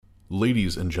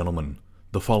Ladies and gentlemen,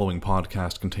 the following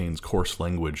podcast contains coarse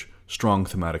language, strong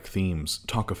thematic themes,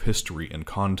 talk of history and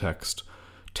context,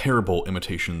 terrible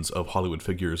imitations of Hollywood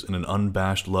figures, and an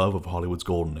unabashed love of Hollywood's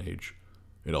golden age.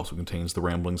 It also contains the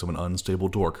ramblings of an unstable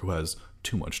dork who has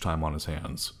too much time on his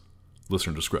hands.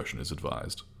 Listener discretion is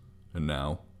advised. And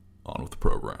now, on with the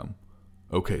program.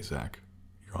 Okay, Zach,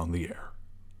 you're on the air.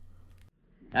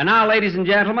 And now, ladies and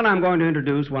gentlemen, I'm going to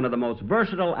introduce one of the most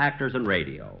versatile actors in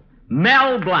radio,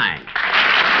 Mel Blanc.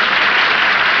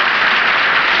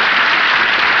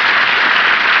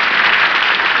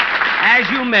 As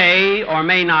you may or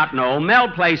may not know, Mel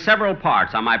plays several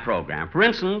parts on my program. For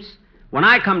instance, when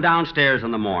I come downstairs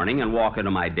in the morning and walk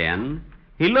into my den,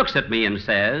 he looks at me and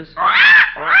says,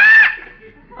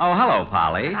 "Oh, hello,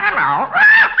 Polly." Hello.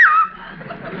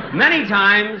 Many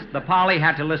times, the Polly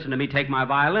had to listen to me take my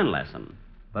violin lesson.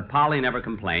 But Polly never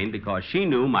complained because she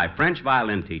knew my French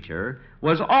violin teacher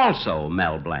was also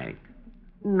Mel Blanc.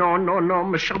 No,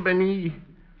 Monsieur Benny.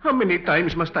 How many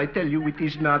times must I tell you it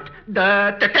is not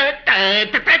da da da da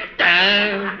da da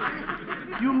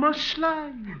da? You must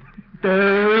slide.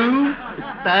 Da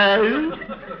da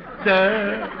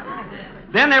da.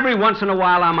 Then every once in a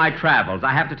while on my travels,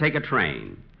 I have to take a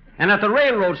train. And at the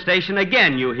railroad station,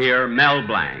 again you hear Mel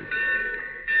Blanc.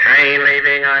 Train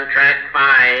leaving on track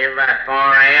 5 for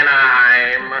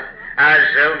Anaheim,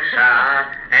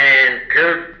 Azusa, and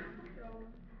Coot.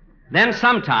 Then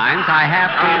sometimes I have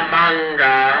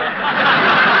Bunga.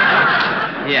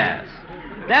 Yes.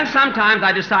 Then sometimes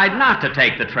I decide not to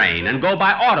take the train and go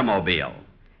by automobile.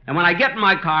 And when I get in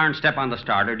my car and step on the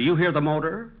starter, do you hear the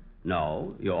motor?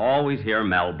 No, you always hear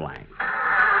Mel Blanc.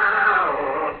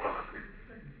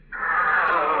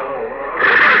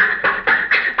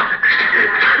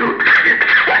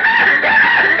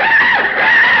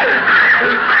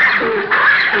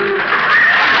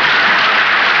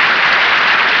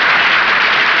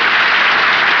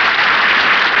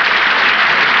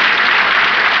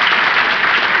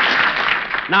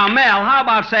 Now, Mel, how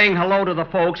about saying hello to the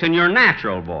folks in your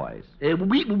natural voice? That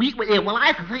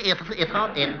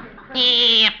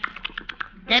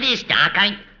is, Doc.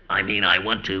 I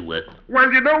want to,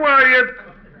 Well, you know where you...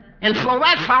 And slow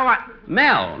that fella.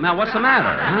 Mel, what's the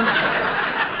matter?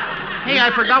 Huh? Hey,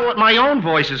 I forgot what my own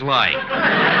voice is like.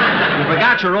 You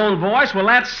forgot your own voice? Well,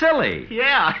 that's silly.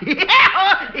 Yeah.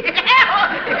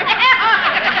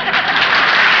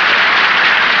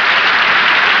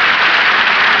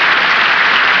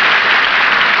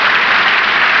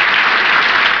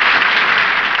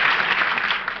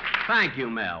 Thank you,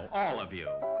 Mel, all of you.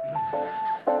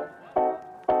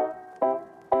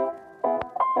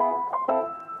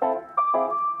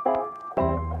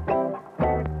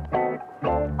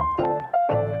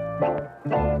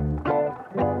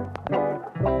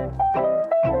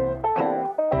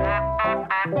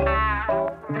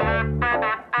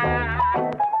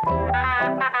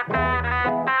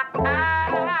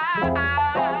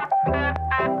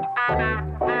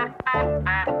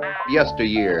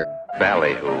 Yesteryear.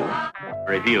 Ballyhoo.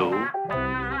 Review.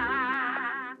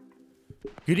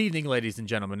 Good evening, ladies and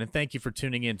gentlemen, and thank you for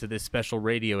tuning in to this special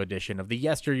radio edition of the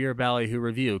Yesteryear Ballyhoo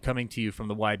Review, coming to you from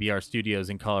the YBR studios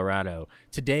in Colorado.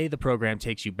 Today, the program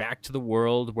takes you back to the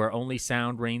world where only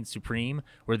sound reigns supreme,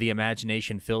 where the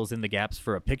imagination fills in the gaps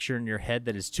for a picture in your head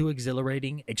that is too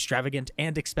exhilarating, extravagant,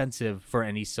 and expensive for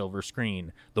any silver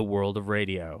screen, the world of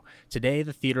radio. Today,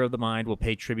 the theater of the mind will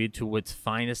pay tribute to its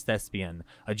finest thespian,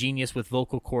 a genius with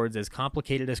vocal cords as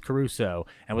complicated as Caruso,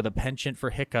 and with a penchant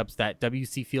for hiccups that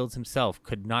W.C. Fields himself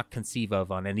could not conceive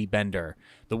of on any bender.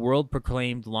 The world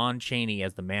proclaimed Lon Chaney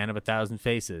as the man of 1,000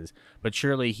 faces, but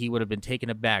surely he would have been taken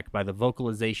aback by the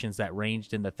vocalizations that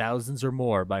ranged in the thousands or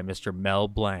more by Mr. Mel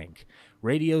Blanc.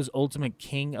 Radio's ultimate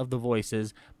king of the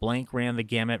voices, Blanc ran the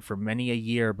gamut for many a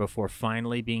year before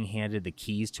finally being handed the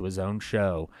keys to his own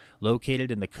show. Located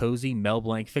in the cozy Mel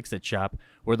Blanc Fix-It Shop,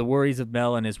 where the worries of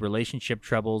Mel and his relationship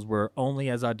troubles were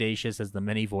only as audacious as the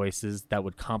many voices that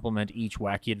would complement each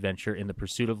wacky adventure in the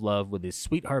pursuit of love with his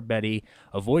sweetheart Betty,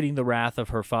 avoiding the wrath of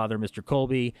her father Mr.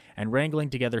 Colby, and wrangling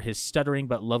together his stuttering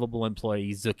but lovable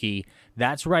employee Zookie.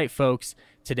 That's right, folks.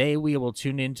 Today we will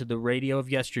tune into the radio of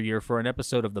yesteryear for an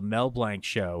episode of the Mel Blanc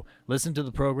Show. Listen to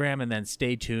the program and then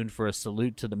stay tuned for a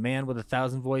salute to the man with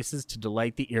 1,000 voices to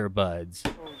delight the earbuds.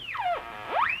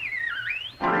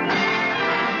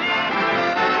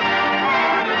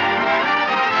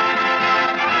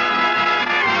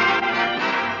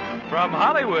 From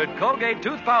Hollywood, Colgate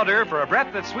Tooth Powder for a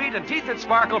breath that's sweet and teeth that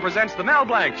sparkle presents The Mel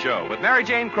Blanc Show with Mary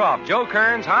Jane Croft, Joe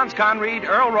Kearns, Hans Conried,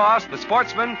 Earl Ross, the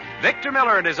sportsman, Victor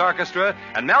Miller and his orchestra,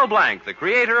 and Mel Blanc, the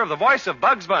creator of the voice of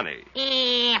Bugs Bunny.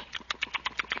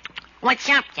 What's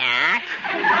up, Doc?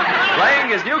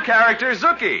 his new character,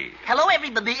 Zuki. Hello,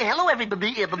 everybody. Hello,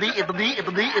 everybody.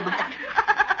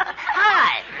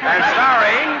 Hi.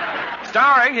 And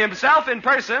starring himself in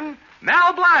person,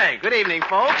 Mel Blanc. Good evening,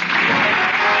 folks.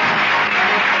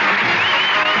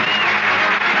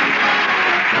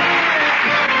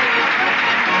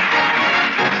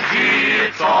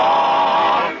 It's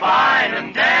all fine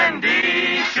and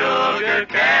dandy, sugar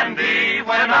candy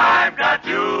when I've got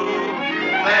you.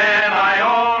 Then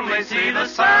I only see the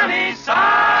sunny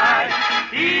side.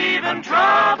 Even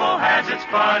trouble has its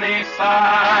funny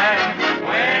side.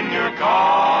 When you're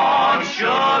gone,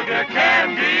 sugar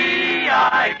candy,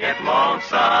 I get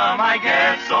lonesome, I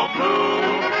get so blue.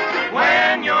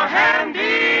 When you're handy,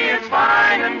 it's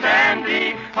fine and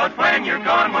dandy, but when you're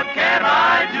gone, what can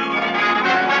I do?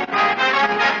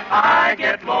 I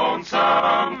get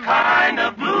lonesome, kind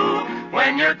of blue.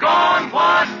 When you're gone,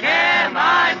 what can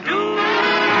I do?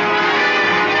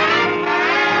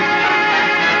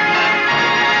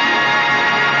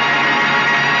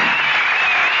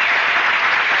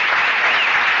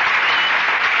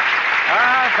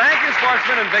 Thank you,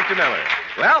 Sportsman and Victor Miller.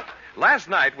 Well, last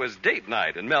night was date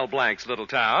night in Mel Blanc's little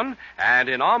town, and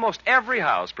in almost every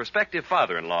house, prospective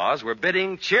father-in-laws were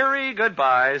bidding cheery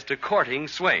goodbyes to courting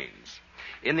swains.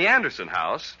 In the Anderson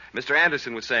house, Mr.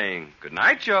 Anderson was saying, "Good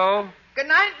night, Joe." Good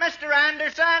night, Mr.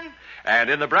 Anderson. And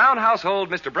in the Brown household,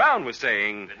 Mr. Brown was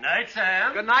saying, Good night,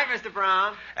 Sam. Good night, Mr.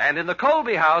 Brown. and in the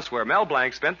Colby house, where Mel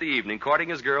Blanc spent the evening courting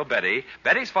his girl, Betty,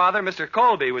 Betty's father, Mr.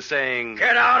 Colby, was saying,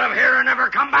 Get out of here and never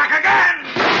come back again.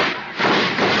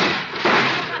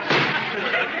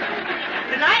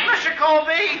 Good night, Mr.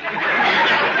 Colby.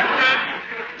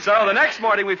 So the next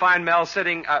morning we find Mel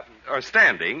standing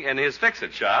in his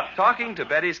fix-it shop, talking to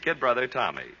Betty's kid brother,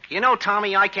 Tommy. You know,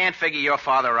 Tommy, I can't figure your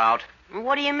father out.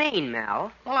 What do you mean,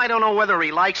 Mel? Well, I don't know whether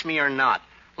he likes me or not.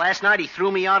 Last night he threw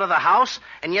me out of the house,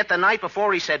 and yet the night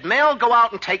before he said, Mel, go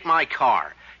out and take my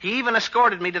car. He even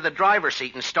escorted me to the driver's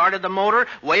seat and started the motor,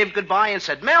 waved goodbye, and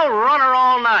said, Mel, run her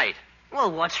all night. Well,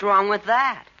 what's wrong with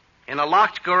that? In a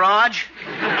locked garage?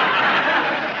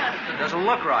 Doesn't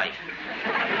look right.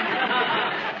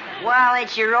 Well,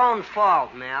 it's your own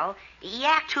fault, Mel. You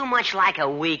act too much like a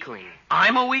weakling.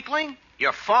 I'm a weakling?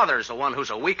 Your father's the one who's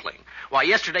a weakling. Why,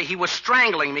 yesterday he was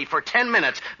strangling me for 10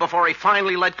 minutes before he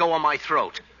finally let go of my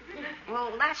throat.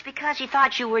 Well, that's because he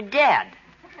thought you were dead.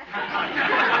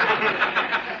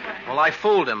 Well, I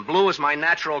fooled him. Blue is my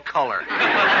natural color.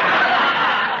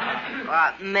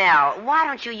 Mel, why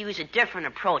don't you use a different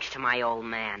approach to my old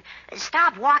man?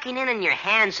 Stop walking in on your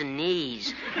hands and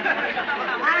knees.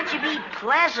 Why don't you be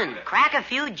pleasant? Crack a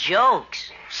few jokes.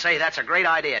 Say, that's a great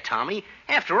idea, Tommy.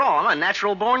 After all, I'm a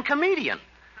natural-born comedian.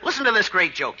 Listen to this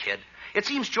great joke, kid. It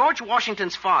seems George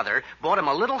Washington's father bought him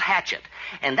a little hatchet.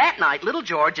 And that night, little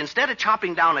George, instead of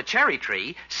chopping down a cherry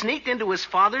tree, sneaked into his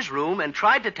father's room and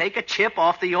tried to take a chip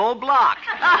off the old block.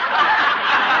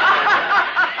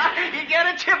 You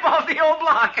get a chip off the old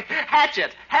block.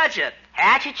 Hatchet, hatchet.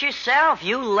 Hatchet yourself.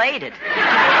 You laid it.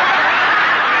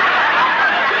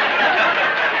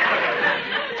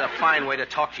 It's a fine way to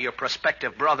talk to your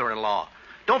prospective brother-in-law.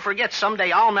 Don't forget,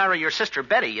 someday I'll marry your sister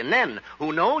Betty, and then,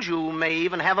 who knows, you may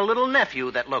even have a little nephew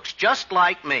that looks just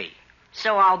like me.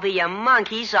 So I'll be a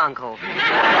monkey's uncle. Oh,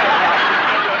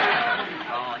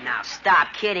 now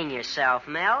stop kidding yourself,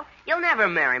 Mel. You'll never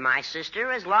marry my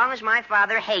sister as long as my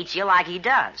father hates you like he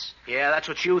does. Yeah, that's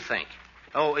what you think.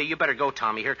 Oh, you better go,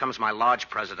 Tommy. Here comes my lodge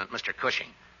president, Mr. Cushing.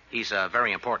 He's a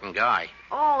very important guy.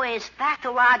 Oh, is that the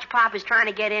lodge Pop is trying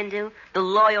to get into? The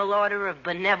Loyal Order of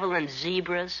Benevolent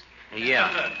Zebras?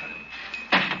 Yeah.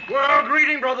 Well,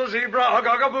 greeting, Brother Zebra.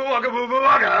 Ugga-boo, ugga-boo-boo,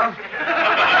 ugga.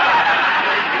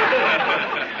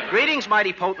 Greetings,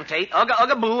 mighty potentate.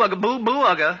 Ugga-boo, ugga-boo-boo,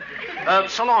 ugga.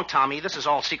 So long, Tommy. This is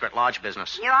all secret lodge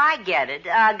business. Yeah, I get it.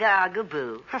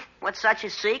 Ugga-boo. What's such a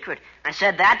secret? I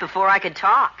said that before I could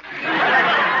talk.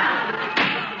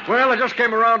 Well, I just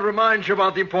came around to remind you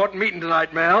about the important meeting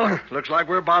tonight, Mel. Looks like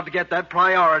we're about to get that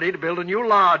priority to build a new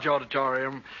lodge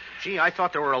auditorium. Gee, I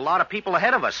thought there were a lot of people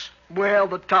ahead of us. Well,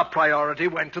 the top priority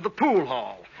went to the pool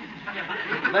hall.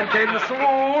 Then came the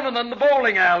saloon, and then the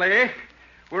bowling alley.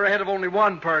 We're ahead of only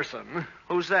one person.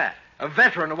 Who's that? A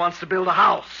veteran who wants to build a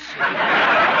house.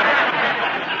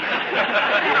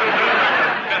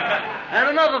 And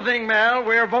another thing, Mel,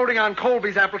 we're voting on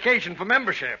Colby's application for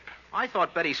membership. I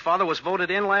thought Betty's father was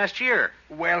voted in last year.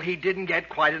 Well, he didn't get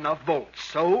quite enough votes,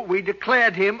 so we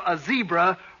declared him a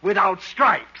zebra without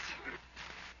stripes.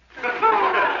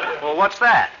 Well, what's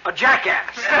that? A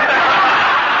jackass.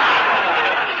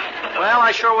 Well,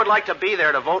 I sure would like to be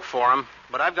there to vote for him,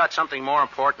 but I've got something more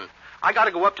important. I got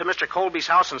to go up to Mr. Colby's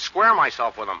house and square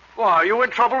myself with him. Why, are you in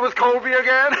trouble with Colby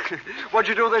again? What'd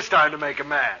you do this time to make him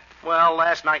mad? Well,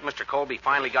 last night Mr. Colby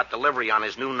finally got delivery on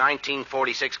his new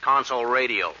 1946 console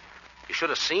radio. You should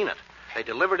have seen it. They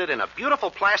delivered it in a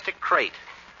beautiful plastic crate.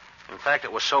 In fact,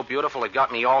 it was so beautiful it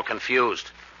got me all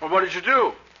confused. Well, what did you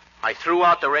do? I threw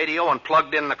out the radio and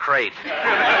plugged in the crate.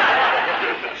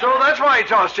 So that's why he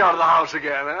tossed you out of the house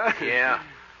again, huh? Yeah.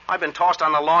 I've been tossed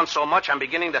on the lawn so much I'm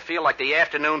beginning to feel like the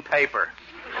afternoon paper.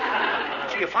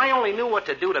 Gee, if I only knew what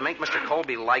to do to make Mr.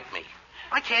 Colby like me.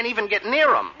 I can't even get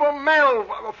near him. Well, Mel,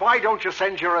 why don't you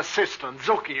send your assistant,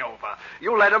 Zuki, over?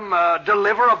 You let him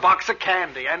deliver a box of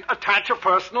candy and attach a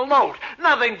personal note.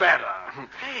 Nothing better.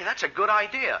 Hey, that's a good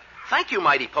idea. Thank you,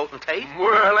 mighty potentate.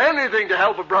 Well, anything to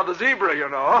help a brother zebra, you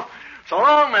know. So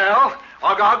long, Mel.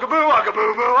 Ugga-ugga-boo,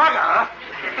 ugga-boo-boo, ugga.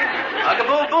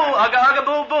 Ugga-boo-boo,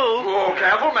 ugga-ugga-boo-boo. Oh,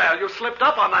 careful, Mel. You slipped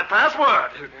up on that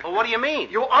password. Well, what do you mean?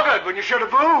 You uggered when you should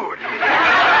have booed.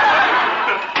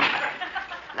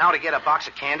 Now to get a box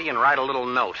of candy and write a little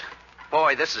note.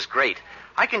 Boy, this is great.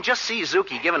 I can just see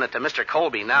Zuki giving it to Mr.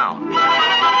 Colby now.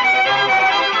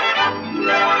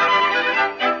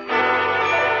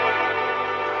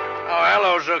 Oh,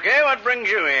 hello, Zuki. What brings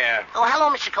you here? Oh,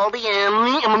 hello, Mr. Colby.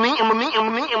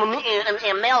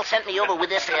 Mel sent me over with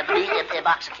this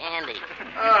box of candy.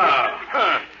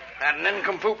 Oh, that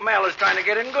nincompoop Mel is trying to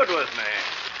get in good with me.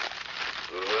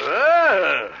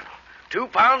 2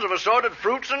 pounds of assorted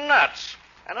fruits and nuts.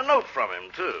 And a note from him,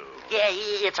 too. Yeah,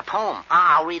 it's a poem.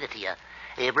 I'll read it to you.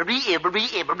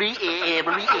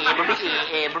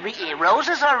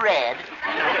 Roses are red.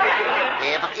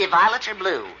 Violets are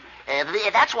blue.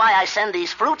 That's why I send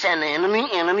these fruits and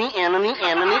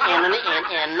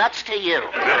nuts to you.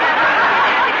 Oh,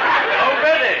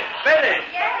 Betty.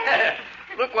 Yeah.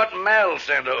 Look what Mel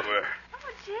sent over.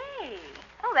 Oh, gee.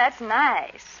 Oh, that's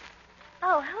nice.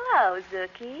 Oh, hello,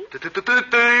 Zuki.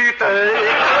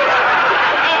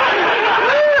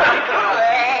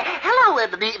 Hello,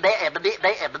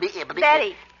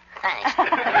 Betty. Thanks.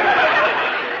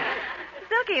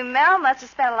 Zuki, Mel must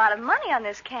have spent a lot of money on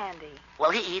this candy.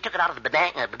 Well, he took it out of the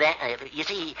bank. You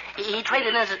see, he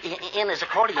traded in his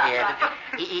accordion.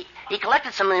 He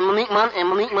collected some money.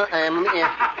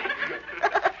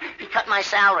 He cut my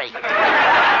salary.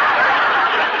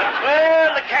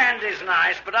 Well, the candy's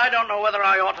nice, but I don't know whether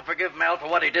I ought to forgive Mel for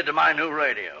what he did to my new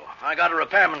radio. I got a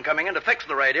repairman coming in to fix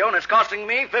the radio, and it's costing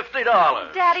me $50.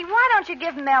 Daddy, why don't you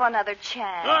give Mel another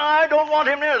chance? I don't want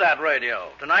him near that radio.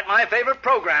 Tonight my favorite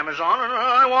program is on, and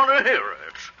I want to hear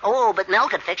it. Oh, but Mel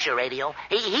could fix your radio.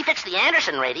 He fixed the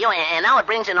Anderson radio, and now it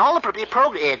brings in all the you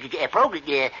can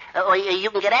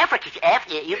get Africa,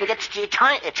 you can get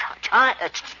China,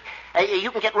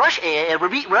 you can get Russia,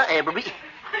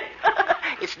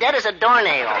 it's dead as a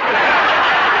doornail.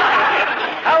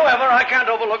 However, I can't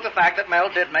overlook the fact that Mel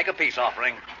did make a peace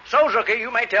offering. So, Zuki,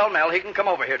 you may tell Mel he can come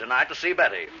over here tonight to see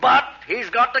Betty. But he's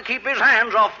got to keep his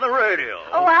hands off the radio.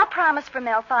 Oh, I'll promise for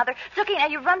Mel, Father. Zuki, now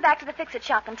you run back to the fix-it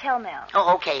shop and tell Mel.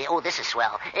 Oh, okay. Oh, this is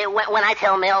swell. When I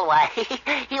tell Mel, why,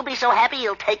 he'll be so happy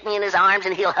he'll take me in his arms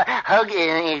and he'll hug,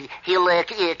 he'll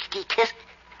kiss.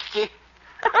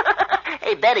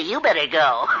 Hey, Betty, you better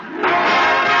go.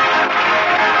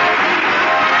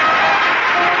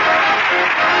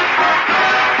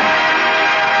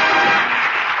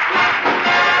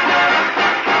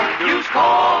 Use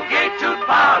Colgate tooth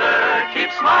powder,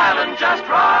 keep smiling just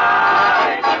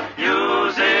right.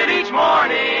 Use it each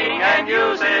morning and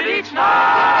use it each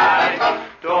night.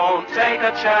 Don't take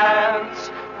a chance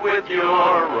with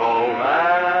your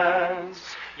romance.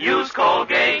 Use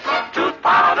Colgate tooth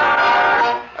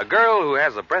powder. A girl who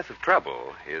has a breath of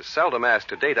trouble is seldom asked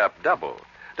to date up double.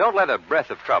 Don't let a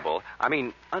breath of trouble,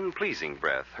 unpleasing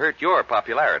breath, hurt your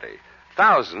popularity.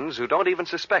 Thousands who don't even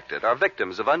suspect it are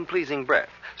victims of unpleasing breath.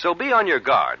 So be on your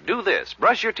guard. Do this.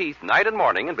 Brush your teeth night and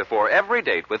morning and before every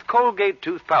date with Colgate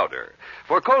tooth powder.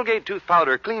 For Colgate tooth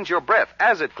powder cleans your breath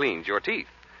as it cleans your teeth.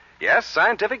 Yes,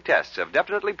 scientific tests have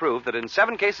definitely proved that in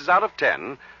 7 cases out of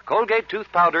 10, Colgate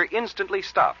tooth powder instantly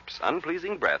stops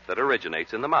unpleasing breath that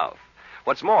originates in the mouth.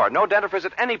 What's more, no dentifrice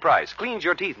at any price cleans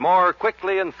your teeth more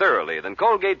quickly and thoroughly than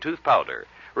Colgate tooth powder.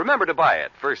 Remember to buy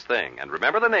it first thing. And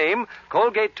remember the name,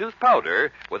 Colgate tooth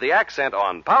powder, with the accent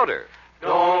on powder.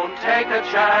 Don't take a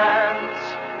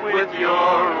chance with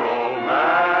your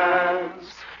romance.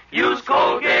 Use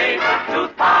Colgate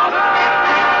tooth powder.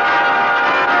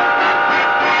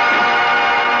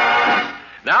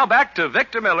 Now back to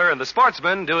Victor Miller and the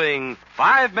Sportsman doing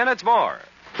 5 minutes more.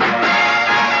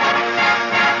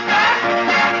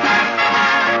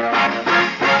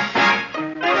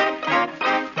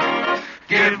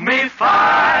 Give me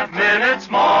 5 minutes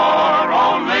more,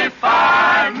 only 5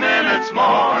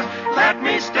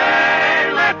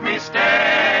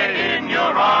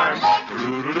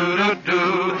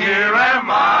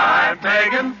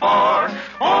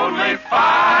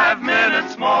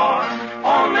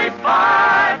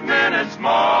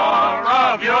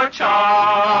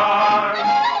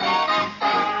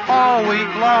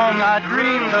 week long I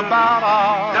dreamed about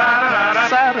our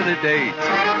Saturday dates.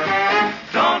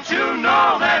 Don't you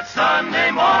know that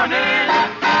Sunday morning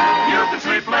you can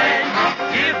sleep late?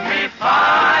 Give me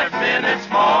 5 minutes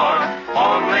more,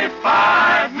 only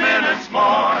 5 minutes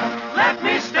more. Let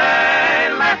me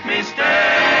stay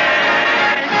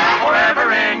forever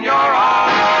in your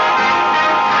arms.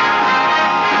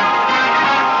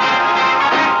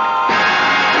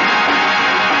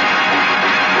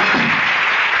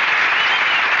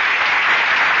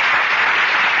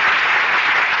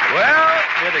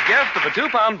 With a gift of a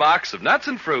 2-pound box of nuts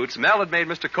and fruits, Mel had made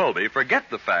Mr. Colby forget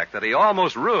the fact that he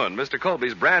almost ruined Mr.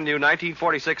 Colby's brand new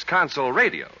 1946 console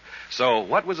radio. So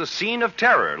what was a scene of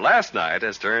terror last night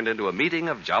has turned into a meeting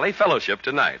of jolly fellowship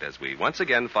tonight as we once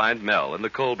again find Mel in the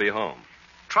Colby home.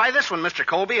 Try this one, Mr.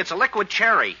 Colby. It's a liquid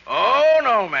cherry. Oh,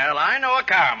 no, Mel. I know a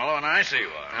caramel when I see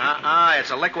one.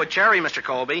 It's a liquid cherry, Mr.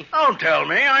 Colby. Don't tell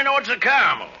me. I know it's a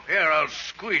caramel. Here, I'll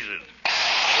squeeze it.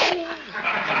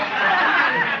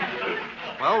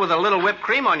 Well, with a little whipped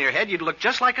cream on your head, you'd look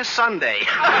just like a sundae.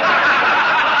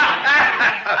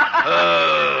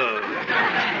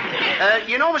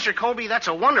 You know, Mr. Colby, that's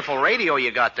a wonderful radio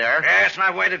you got there. Yes, and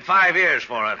I've waited 5 years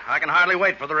for it. I can hardly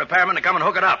wait for the repairman to come and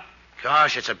hook it up.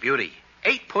 Gosh, it's a beauty.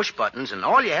 8 push buttons, and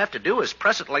all you have to do is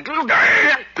press it like little...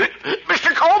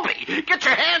 Mr. Colby, get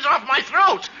your hands off my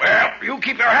throat. Well, you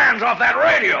keep your hands off that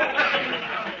radio.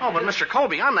 Oh, but Mr.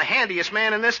 Colby, I'm the handiest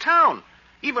man in this town.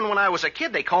 Even when I was a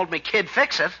kid, they called me Kid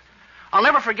Fix-It. I'll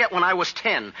never forget when I was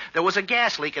 10. There was a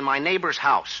gas leak in my neighbor's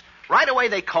house. Right away,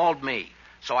 they called me.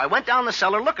 So I went down the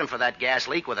cellar looking for that gas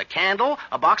leak with a candle,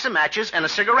 a box of matches, and a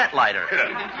cigarette lighter.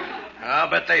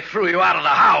 I'll bet they threw you out of the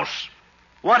house.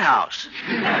 What house?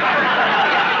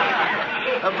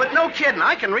 But no kidding,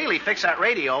 I can really fix that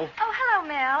radio. Oh, hello,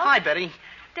 Mel. Hi, Betty.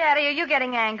 Daddy, are you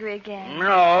getting angry again?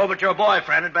 No, but your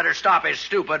boyfriend had better stop his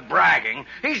stupid bragging.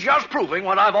 He's just proving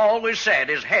what I've always said.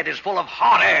 His head is full of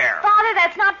hot air. Father,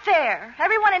 that's not fair.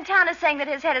 Everyone in town is saying that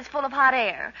his head is full of hot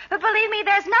air. But believe me,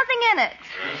 there's nothing in it.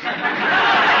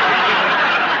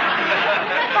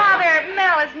 Father,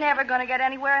 Mel is never going to get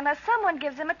anywhere unless someone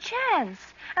gives him a chance.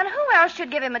 And who else should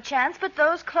give him a chance but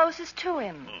those closest to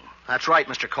him? That's right,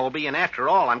 Mr. Colby, and after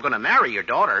all, I'm going to marry your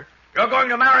daughter. You're going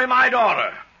to marry my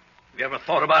daughter. You ever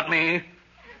thought about me?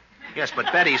 Yes,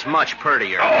 but Betty's much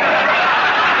prettier. Oh.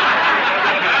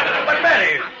 But,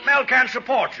 Betty, Mel can't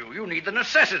support you. You need the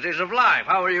necessities of life.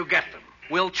 How will you get them?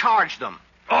 We'll charge them.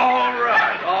 All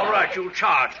right, you'll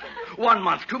charge them. 1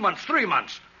 month, 2 months, 3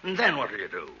 months. And then what do you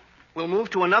do? We'll move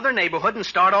to another neighborhood and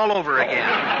start all over again.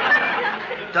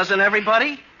 Doesn't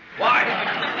everybody? Why?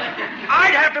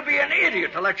 I'd have to be an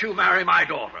idiot to let you marry my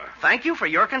daughter. Thank you for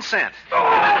your consent. Oh,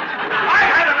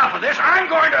 I've had enough of this. I'm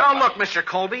going to... Oh, look, Mr.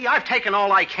 Colby, I've taken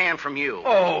all I can from you.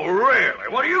 Oh, really?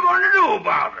 What are you going to do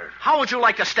about it? How would you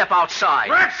like to step outside?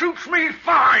 That suits me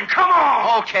fine. Come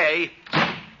on. Okay.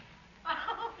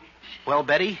 Well,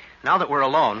 Betty, now that we're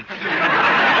alone,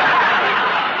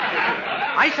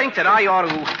 I think that I ought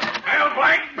to... Well,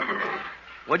 Blank.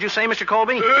 What'd you say, Mr.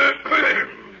 Colby?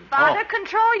 Father,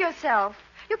 control yourself.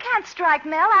 You can't strike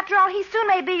Mel. After all, he soon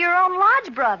may be your own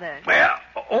lodge brother. Well,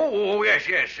 yes.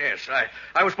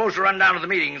 I was supposed to run down to the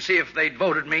meeting and see if they'd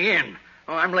voted me in.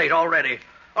 Oh, I'm late already.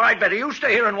 All right, Betty, you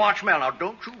stay here and watch Mel. Now,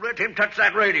 don't you let him touch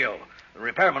that radio. The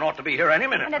repairman ought to be here any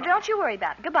minute. Now, don't you worry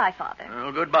about it. Goodbye, Father.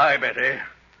 Oh, goodbye, Betty.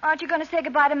 Aren't you going to say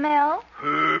goodbye to Mel?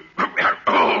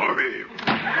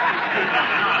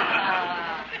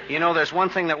 You know, there's one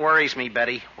thing that worries me,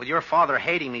 Betty. With your father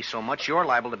hating me so much, you're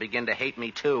liable to begin to hate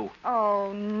me, too.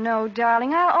 Oh, no,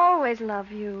 darling. I'll always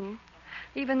love you.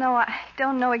 Even though I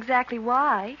don't know exactly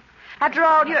why. After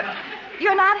all,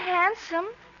 you're not handsome.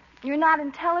 You're not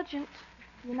intelligent.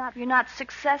 You're not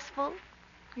successful.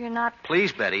 You're not...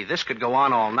 Please, Betty, this could go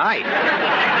on all night.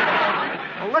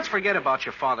 Well, let's forget about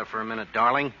your father for a minute,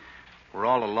 darling. We're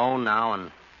all alone now,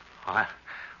 and I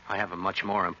have a much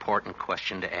more important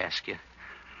question to ask you.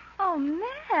 Oh,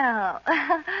 Mel.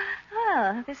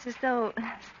 Oh, this is so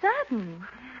sudden.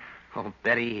 Oh,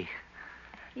 Betty.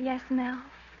 Yes, Mel?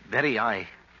 Betty,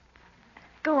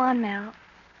 Go on, Mel.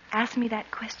 Ask me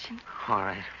that question. All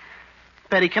right.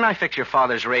 Betty, can I fix your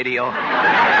father's radio?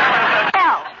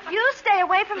 Mel, you stay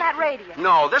away from that radio.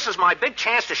 No, this is my big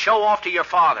chance to show off to your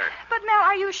father. But, Mel,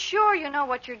 are you sure you know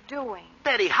what you're doing?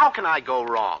 Betty, how can I go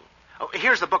wrong? Oh,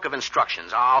 here's the book of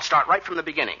instructions. I'll start right from the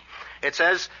beginning. It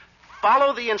says...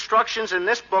 Follow the instructions in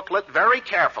this booklet very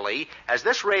carefully, as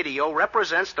this radio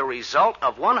represents the result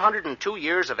of 102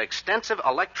 years of extensive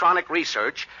electronic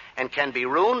research and can be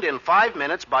ruined in 5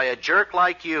 minutes by a jerk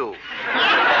like you.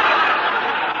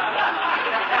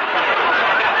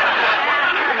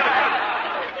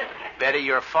 Betty,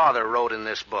 your father wrote in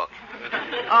this book.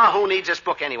 Who needs this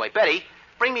book anyway? Betty,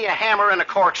 bring me a hammer and a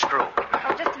corkscrew.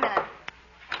 Oh, just a minute.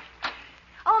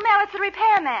 Oh, Mel, it's the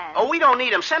repairman. Oh, we don't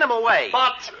need him. Send him away.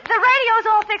 But... The radio's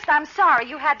all fixed. I'm sorry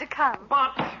you had to come.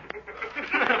 But...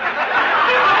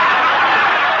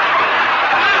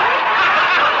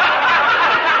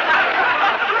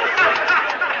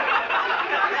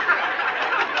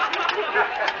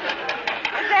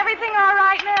 Is everything all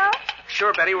right, Mel?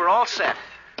 Sure, Betty, we're all set.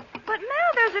 But,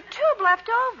 Mel, there's a tube left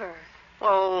over.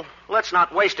 Well, let's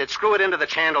not waste it. Screw it into the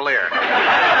chandelier.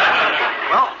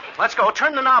 Well, let's go.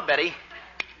 Turn the knob, Betty.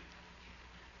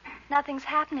 Nothing's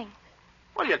happening.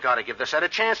 Well, you got to give the set a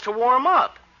chance to warm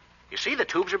up. You see, the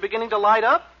tubes are beginning to light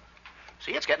up.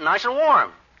 See, it's getting nice and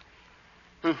warm.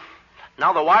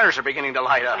 Now the wires are beginning to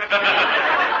light up.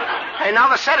 Hey, now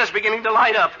the set is beginning to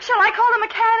light up. Shall I call the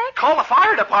mechanic? Call the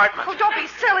fire department. Oh, don't be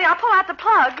silly. I'll pull out the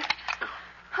plug.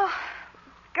 Oh,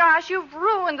 gosh, you've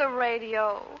ruined the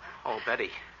radio. Oh,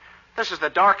 Betty, this is the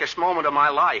darkest moment of my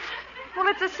life. Well,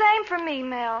 it's the same for me,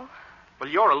 Mel. Well,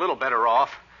 you're a little better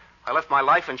off. I left my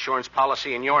life insurance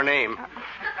policy in your name.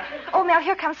 Oh, Mel,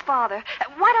 here comes Father.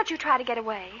 Why don't you try to get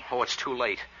away? Oh, it's too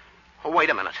late. Oh, wait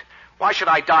a minute. Why should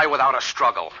I die without a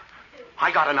struggle?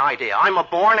 I got an idea. I'm a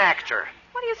born actor.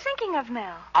 What are you thinking of,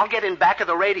 Mel? I'll get in back of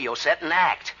the radio set and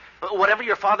act. Whatever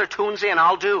your father tunes in,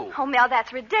 I'll do. Oh, Mel,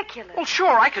 that's ridiculous. Well,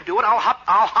 sure, I could do it. I'll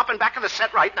hop in back of the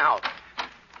set right now.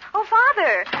 Oh,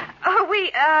 Father,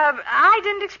 I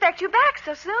didn't expect you back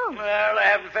so soon. Well, I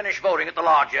haven't finished voting at the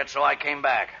lodge yet, so I came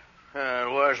back.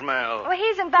 Where's Mel? Well,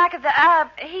 he's in back of the,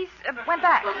 went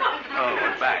back. Oh,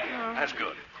 went back. That's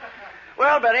good.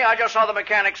 Well, Betty, I just saw the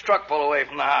mechanic's truck pull away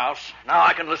from the house. Now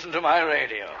I can listen to my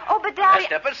radio. Oh, but Daddy... Now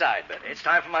step aside, Betty. It's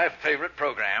time for my favorite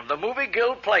program, the Movie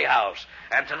Guild Playhouse.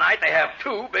 And tonight they have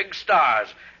 2 big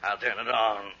stars. I'll turn it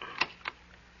on.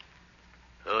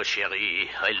 Oh, Cherie,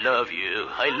 I love you.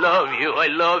 I love you. I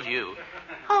love you.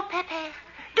 Oh, Pepe,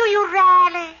 do you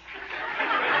rally?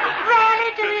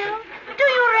 Rally, do you? Do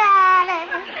you rally?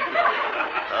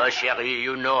 Oh, Cherie,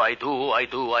 you know I do. I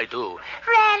do. I do.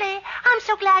 Rally, I'm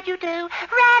so glad you do.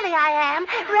 Rally, I am.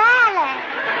 Rally.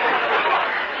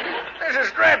 This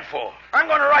is dreadful. I'm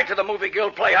going to write to the Movie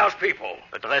Guild Playhouse people.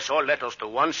 Address all letters to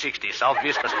 160 South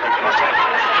Vista Street.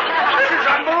 This is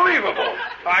unbelievable.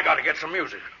 I got to get some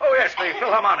music. Oh, yes, the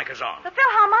Philharmonic is on. The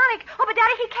Philharmonic? Oh, but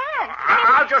Daddy, he can't.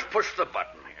 I'll just push the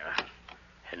button here.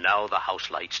 And now the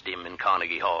house lights dim in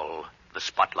Carnegie Hall. The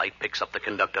spotlight picks up the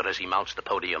conductor as he mounts the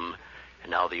podium.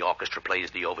 And now the orchestra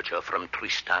plays the overture from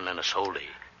Tristan and Isolde.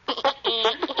 Good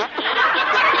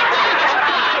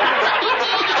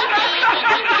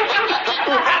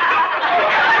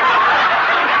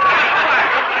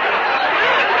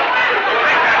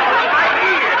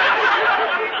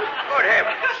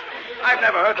heavens. I've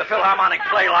never heard the Philharmonic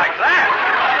play like that.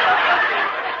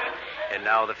 And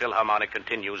now the Philharmonic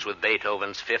continues with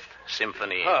Beethoven's 5th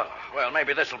Symphony. Oh, well,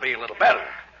 maybe this will be a little better.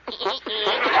 This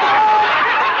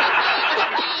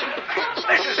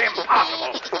is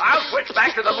impossible. I'll switch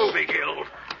back to the Movie Guild.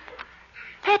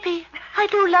 Pepe, I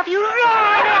do love you. Rally,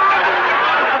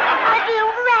 I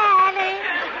do. Rally.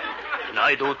 And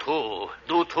I do too.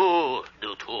 Do too.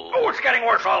 Do too. Oh, it's getting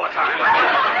worse all the time.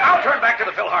 I'll turn back to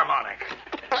the Philharmonic.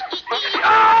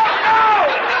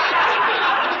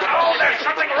 Oh, there's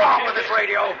something wrong with this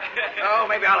radio. Oh,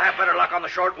 maybe I'll have better luck on the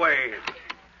shortwave.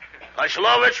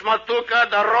 Ashlovich, Matuka,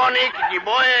 Daronik,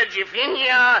 Giboya,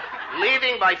 Jifinia,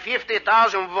 leading by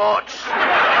 50,000 votes.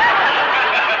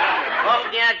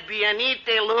 Kovniak,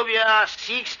 Bianite, Lubia,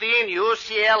 16,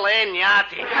 UCLA,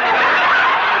 Nyati.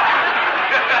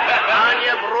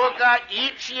 Anya, Bruka,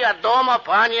 Ichi, Adoma,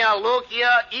 Pania,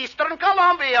 Lukia, Eastern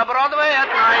Columbia, Broadway at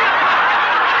night.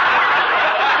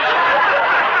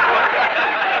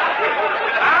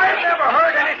 I've never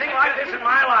heard anything like this in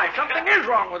my life. Something is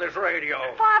wrong with this radio.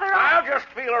 Father, I'll just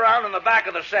feel around in the back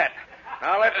of the set.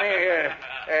 Now let me,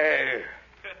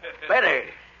 Betty.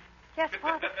 Yes,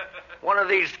 Father. One of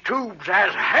these tubes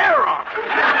has hair on it.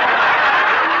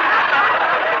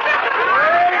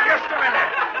 Wait just a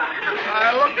minute.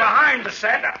 I look behind the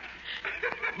set.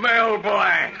 Mel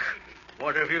Blanc,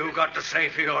 what have you got to say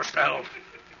for yourself?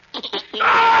 Mel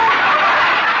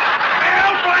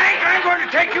Blanc, I'm going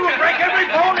to take you and break every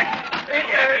bone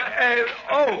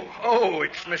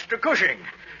it's Mr. Cushing.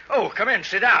 Oh, come in,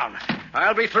 sit down.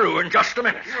 I'll be through in just a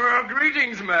minute.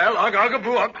 Greetings, Mel.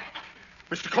 Agagabuak.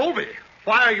 Mr. Colby,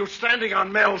 why are you standing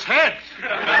on Mel's head?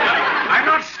 I'm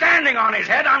not standing on his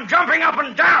head. I'm jumping up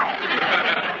and down.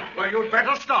 Well, you'd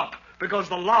better stop, because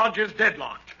the lodge is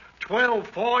deadlocked. 12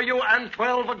 for you and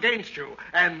 12 against you.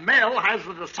 And Mel has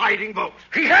the deciding vote.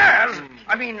 He has?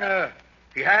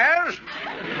 He has?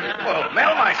 Well,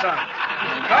 son.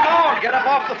 Come on, get up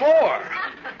off the floor.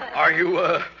 Are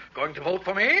you, going to vote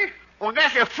for me? Well,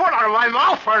 get your foot out of my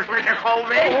mouth first, Mr.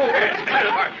 Colby.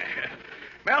 Pardon me.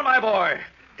 Mel, my boy,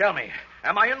 tell me,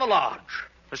 am I in the lodge?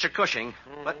 Mr. Cushing,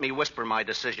 let me whisper my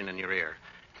decision in your ear.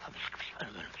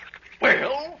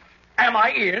 Well, am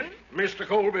I in? Mr.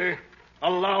 Colby,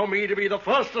 allow me to be the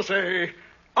first to say,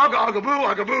 ugga, ugga, boo,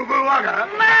 ugga, boo, boo, ugga.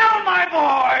 Mel, my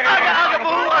boy! Ugga, ugga,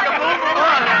 boo, ugga, boo, boo,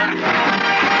 ugga.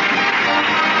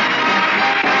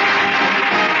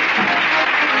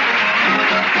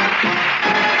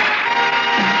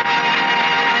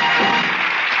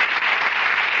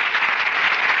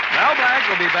 Mel Blanc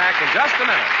will be back in just a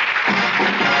minute.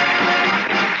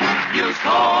 Use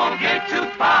Colgate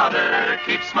tooth powder,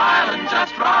 keep smiling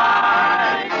just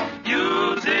right.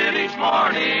 Use it each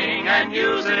morning and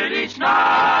use it each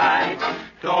night.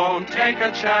 Don't take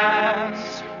a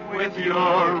chance with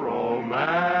your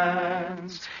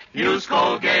romance. Use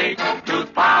Colgate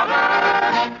tooth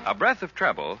powder. A breath of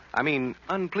trouble,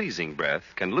 unpleasing breath,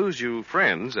 can lose you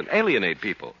friends and alienate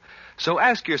people. So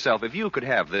ask yourself if you could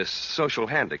have this social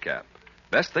handicap.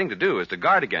 Best thing to do is to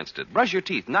guard against it. Brush your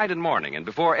teeth night and morning and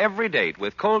before every date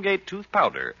with Colgate tooth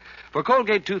powder. For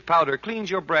Colgate tooth powder cleans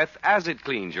your breath as it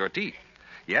cleans your teeth.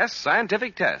 Yes,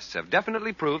 scientific tests have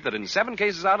definitely proved that in 7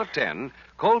 cases out of 10,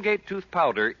 Colgate tooth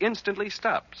powder instantly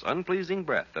stops unpleasing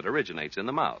breath that originates in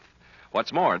the mouth.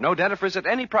 What's more, no dentifrice at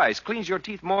any price cleans your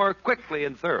teeth more quickly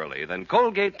and thoroughly than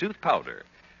Colgate tooth powder.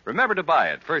 Remember to buy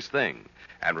it first thing.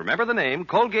 And remember the name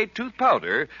Colgate tooth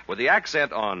powder with the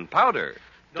accent on powder.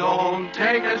 Don't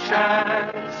take a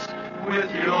chance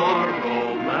with your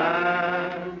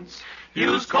romance.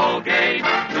 Use Colgate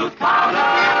tooth powder.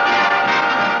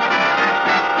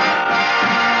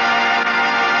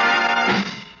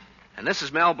 And this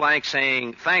is Mel Blanc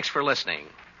saying thanks for listening.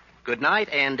 Good night,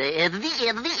 and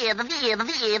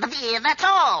That's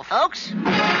all, folks.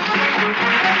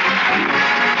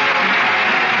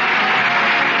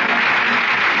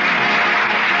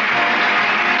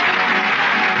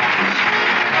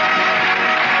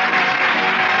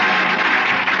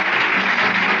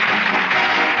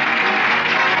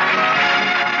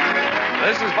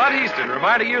 This is Bud Easton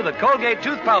reminding you that Colgate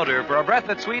tooth powder for a breath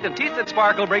that's sweet and teeth that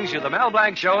sparkle brings you the Mel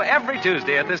Blanc Show every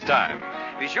Tuesday at this time.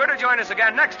 Be sure to join us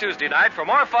again next Tuesday night for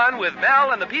more fun with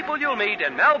Mel and the people you'll meet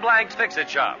in Mel Blanc's Fix-It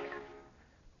Shop.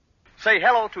 Say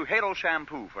hello to Halo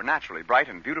Shampoo for naturally bright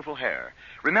and beautiful hair.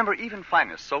 Remember, even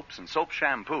finest soaps and soap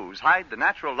shampoos hide the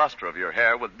natural luster of your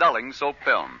hair with dulling soap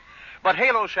film. But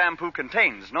Halo Shampoo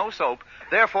contains no soap,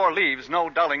 therefore leaves no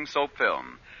dulling soap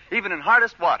film. Even in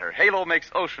hardest water, Halo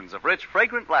makes oceans of rich,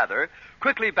 fragrant lather,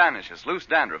 quickly banishes loose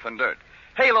dandruff and dirt.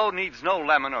 Halo needs no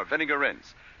lemon or vinegar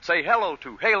rinse. Say hello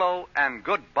to Halo and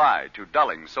goodbye to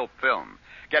dulling soap film.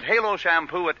 Get Halo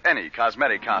Shampoo at any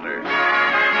cosmetic counter. Remember,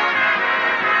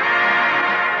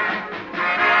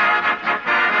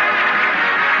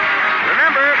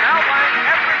 Mel Blanc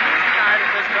every Tuesday night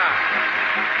at this time.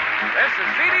 This is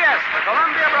CBS, the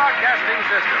Columbia Broadcasting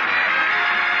System.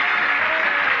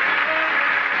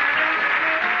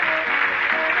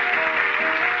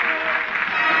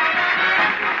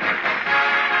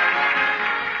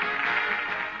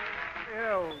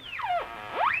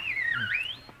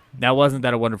 Now, wasn't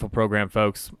that a wonderful program,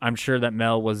 folks? I'm sure that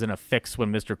Mel was in a fix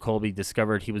when Mr. Colby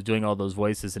discovered he was doing all those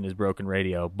voices in his broken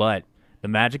radio, but the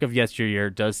magic of yesteryear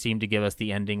does seem to give us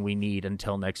the ending we need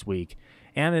until next week,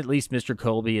 and at least Mr.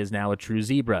 Colby is now a true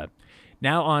zebra.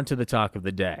 Now on to the talk of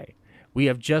the day. We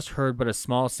have just heard but a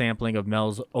small sampling of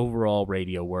Mel's overall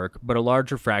radio work, but a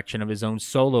larger fraction of his own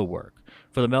solo work.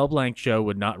 For the Mel Blanc Show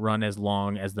would not run as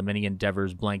long as the many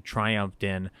endeavors Blanc triumphed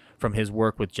in, from his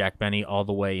work with Jack Benny all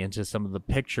the way into some of the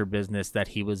picture business that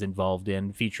he was involved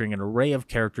in, featuring an array of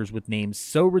characters with names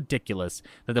so ridiculous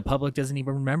that the public doesn't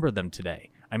even remember them today.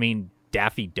 I mean,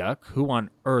 Daffy Duck? Who on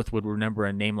earth would remember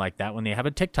a name like that when they have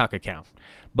a TikTok account?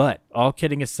 But, all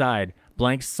kidding aside,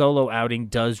 Blanc's solo outing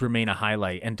does remain a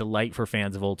highlight and delight for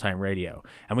fans of old-time radio,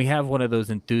 and we have one of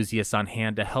those enthusiasts on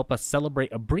hand to help us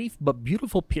celebrate a brief but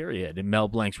beautiful period in Mel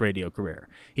Blanc's radio career.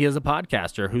 He is a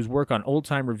podcaster whose work on Old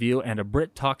Time Review and A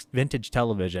Brit Talks Vintage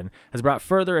Television has brought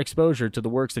further exposure to the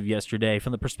works of yesterday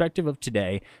from the perspective of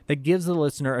today that gives the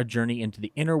listener a journey into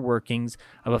the inner workings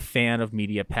of a fan of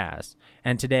media past.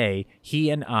 And today, he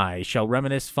and I shall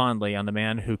reminisce fondly on the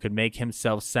man who could make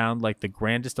himself sound like the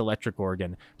grandest electric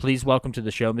organ. Please welcome to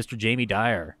the show, Mr. Jamie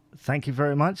Dyer. Thank you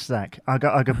very much, Zach.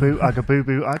 Ugga, ugga, boo, ugga, boo,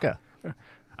 boo, ugga.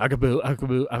 Ugga, boo, ugga,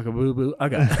 boo, ugga, boo, boo,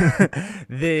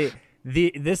 ugga.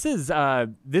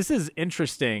 This is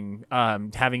interesting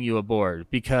having you aboard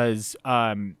because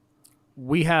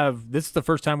this is the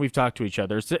first time we've talked to each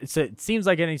other. So it seems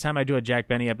like anytime I do a Jack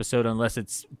Benny episode, unless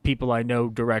it's people I know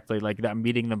directly, like that I'm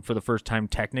meeting them for the first time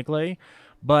technically,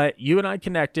 but you and I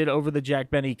connected over the Jack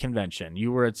Benny convention.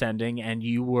 You were attending and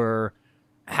you were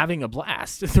having a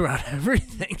blast throughout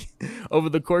everything over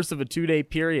the course of a 2-day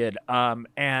period.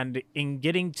 And in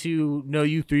getting to know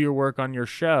you through your work on your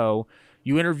show,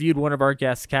 you interviewed one of our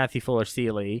guests, Kathy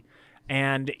Fuller-Seeley,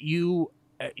 and you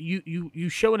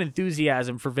show an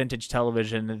enthusiasm for vintage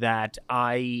television that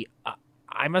I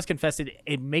must confess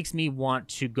it makes me want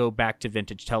to go back to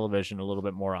vintage television a little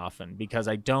bit more often, because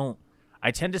I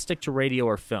tend to stick to radio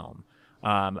or film.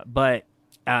 But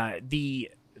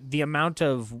the amount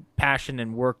of passion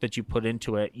and work that you put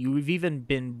into it, you've even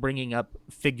been bringing up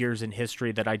figures in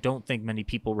history that I don't think many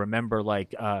people remember,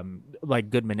 like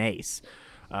Goodman Ace,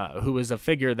 who is a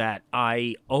figure that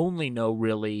I only know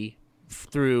really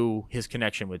through his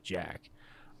connection with Jack.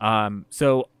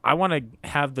 So I want to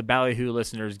have the Ballyhoo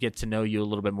listeners get to know you a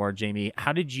little bit more, Jamie.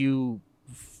 How did you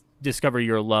discover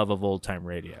your love of old-time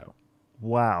radio?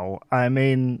 Wow. I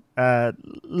mean,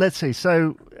 let's see.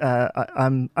 So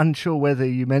I'm unsure whether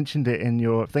you mentioned it in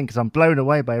your thing, because I'm blown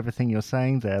away by everything you're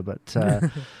saying there. But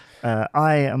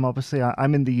I am obviously,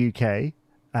 I'm in the UK.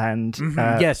 And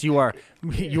yes, you are.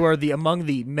 You are among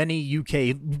the many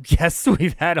UK guests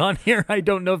we've had on here. I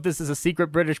don't know if this is a secret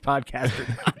British podcast or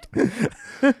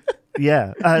not.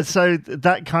 Yeah. So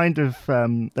that kind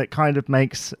of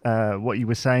makes what you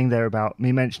were saying there about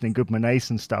me mentioning Goodman Ace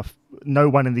and stuff. No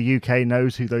one in the UK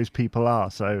knows who those people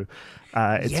are, so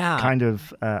it's kind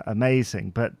of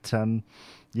amazing. But I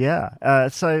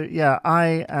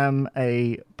am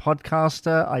a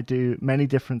podcaster. I do many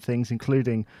different things,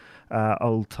 including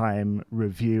old time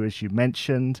review, as you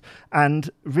mentioned, and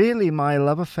really my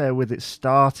love affair with it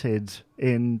started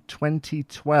in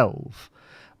 2012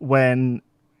 when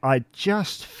I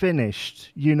just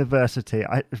finished university.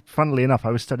 Funnily enough,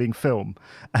 I was studying film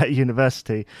at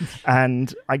university,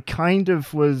 and I kind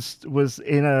of was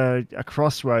in a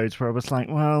crossroads where I was like,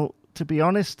 well, to be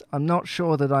honest, I'm not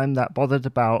sure that I'm that bothered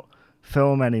about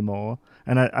film anymore.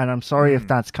 And I'm sorry if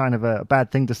that's kind of a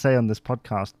bad thing to say on this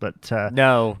podcast, but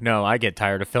no, I get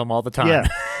tired of film all the time. Yeah,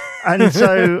 and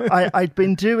so I'd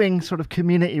been doing sort of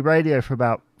community radio for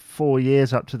about 4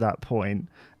 years up to that point,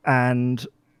 and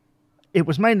it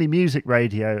was mainly music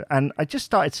radio. And I just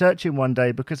started searching one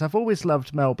day because I've always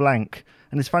loved Mel Blanc,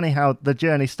 and it's funny how the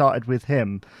journey started with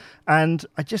him. And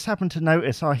I just happened to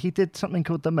notice, he did something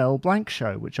called The Mel Blanc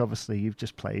Show, which obviously you've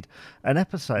just played an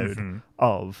episode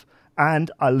of.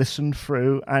 And I listened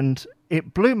through, and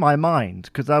it blew my mind,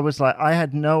 because I was like, I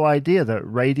had no idea that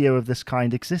radio of this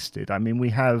kind existed. I mean, we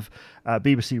have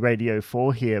BBC Radio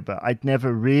 4 here, but I'd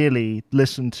never really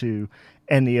listened to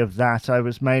any of that. I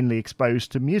was mainly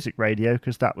exposed to music radio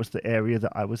because that was the area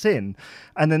that I was in.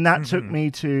 And then that took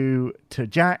me to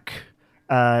Jack,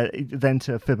 then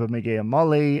to Fibber, McGee and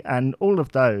Molly, and all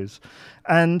of those.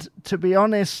 And to be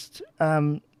honest,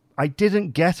 I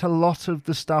didn't get a lot of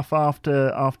the stuff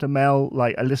after Mel.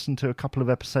 Like, I listened to a couple of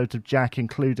episodes of Jack,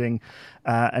 including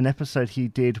an episode he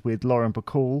did with Lauren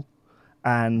Bacall,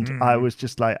 and I was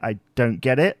just like, I don't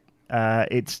get it.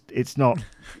 It's not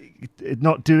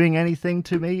doing anything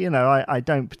to me. I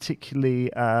don't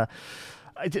particularly.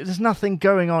 There's nothing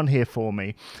going on here for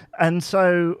me, and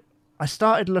so I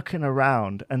started looking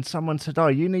around, and someone said,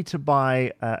 you need to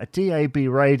buy a DAB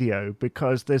radio,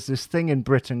 because there's this thing in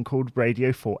Britain called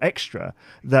Radio 4 Extra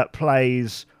that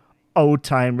plays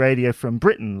old-time radio from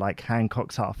Britain, like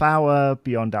Hancock's Half Hour,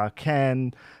 Beyond Our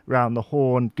Ken, Round the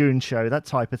Horn, Goon Show, that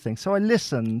type of thing. So I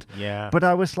listened, but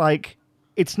I was like,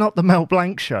 it's not the Mel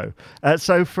Blanc Show.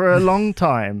 So for a long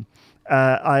time,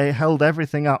 I held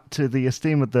everything up to the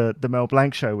esteem of the Mel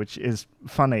Blanc Show, which is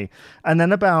funny. And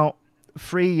then about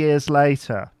 3 years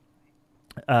later,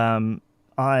 I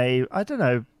don't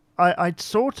know, I'd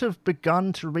sort of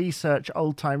begun to research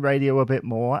old-time radio a bit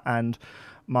more, and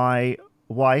my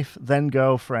wife, then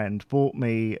girlfriend, bought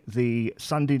me the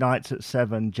Sunday Nights at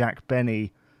 7 Jack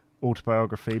Benny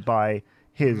autobiography by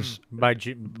his... By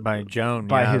Joan,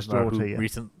 by his daughter,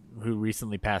 who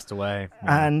recently passed away.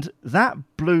 And that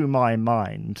blew my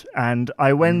mind. And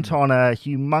I went on a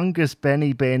humongous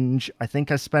Benny binge. I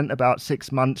think I spent about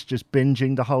 6 months just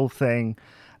binging the whole thing.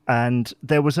 And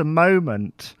there was a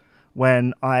moment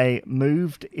when I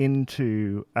moved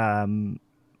into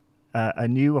a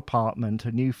new apartment,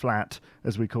 a new flat,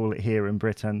 as we call it here in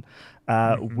Britain,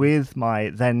 with my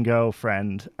then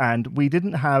girlfriend. And we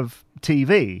didn't have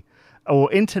TV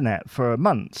or internet for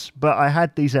months, but I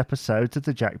had these episodes of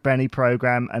the Jack Benny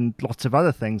program and lots of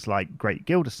other things like Great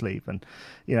Gildersleeve and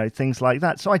things like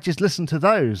that. So I just listened to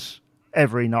those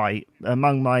every night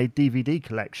among my DVD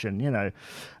collection, you know.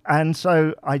 And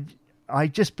so I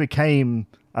just became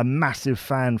a massive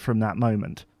fan from that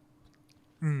moment.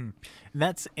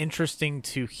 That's interesting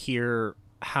to hear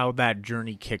how that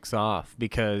journey kicks off,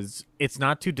 because it's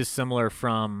not too dissimilar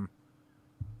from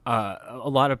a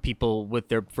lot of people with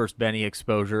their first Benny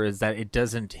exposure, is that it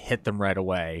doesn't hit them right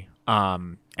away.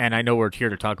 And I know we're here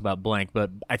to talk about Blank, but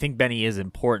I think Benny is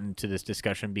important to this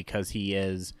discussion because he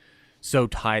is so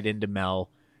tied into Mel.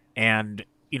 And,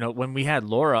 you know, when we had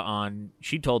Laura on,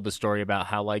 she told the story about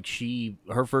how, like,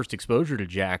 her first exposure to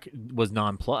Jack was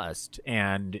nonplussed.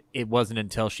 And it wasn't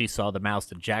until she saw The Mouse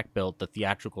That Jack Built, the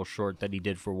theatrical short that he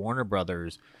did for Warner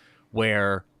Brothers,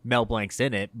 where Mel Blanc's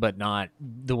in it, but not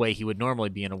the way he would normally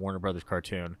be in a Warner Brothers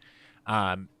cartoon,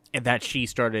 and that she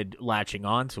started latching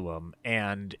onto him.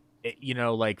 And you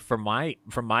know, like from my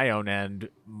own end,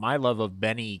 my love of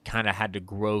Benny kind of had to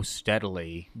grow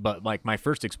steadily. But like my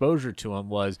first exposure to him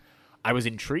was, I was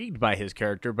intrigued by his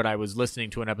character, but I was listening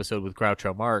to an episode with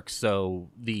Groucho Marx, so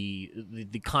the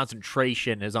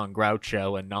concentration is on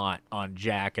Groucho and not on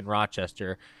Jack and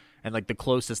Rochester. And like the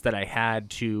closest that I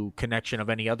had to connection of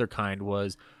any other kind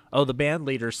was, oh, the band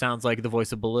leader sounds like the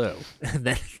voice of Baloo. and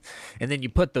then you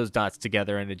put those dots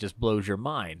together and it just blows your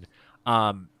mind.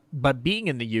 But being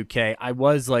in the UK, I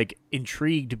was like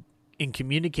intrigued in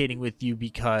communicating with you,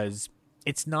 because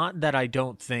it's not that I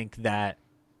don't think that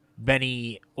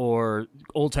Benny or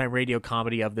old-time radio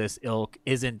comedy of this ilk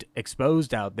isn't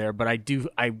exposed out there, but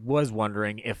I was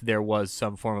wondering if there was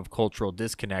some form of cultural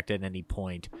disconnect at any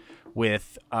point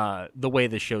with the way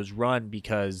the show's run,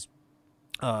 because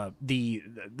the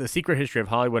Secret History of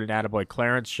Hollywood and Attaboy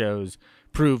Clarence shows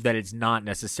prove that it's not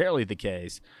necessarily the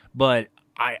case. But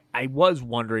I was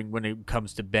wondering, when it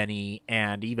comes to Benny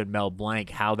and even Mel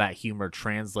Blanc, how that humor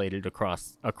translated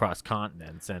across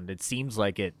continents, and it seems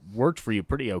like it worked for you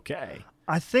pretty okay.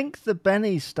 I think the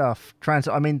Benny stuff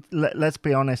I mean, let's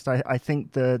be honest. I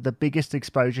think the biggest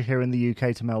exposure here in the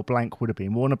UK to Mel Blanc would have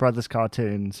been Warner Brothers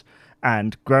cartoons,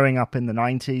 and growing up in the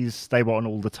 90s, they were on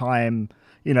all the time.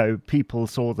 You know, people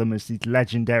saw them as these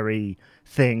legendary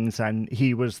things, and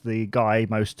he was the guy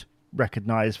most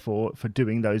recognized for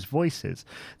doing those voices.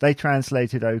 They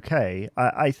translated okay.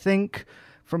 I think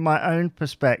from my own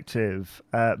perspective,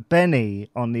 Benny,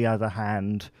 on the other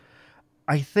hand,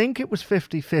 I think it was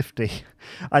 50-50.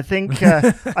 I think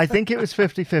it was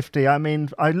 50-50. I mean,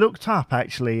 I looked up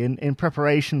actually in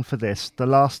preparation for this the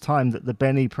last time that the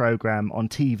Benny program on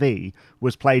TV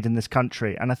was played in this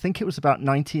country, and I think it was about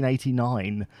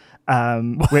 1989,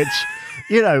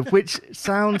 which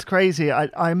sounds crazy.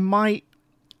 I might,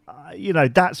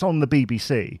 that's on the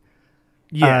BBC.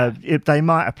 Yeah, they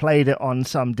might have played it on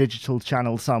some digital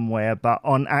channel somewhere, but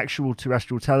on actual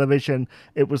terrestrial television,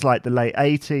 it was like the late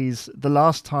 80s. The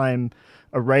last time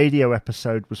a radio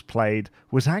episode was played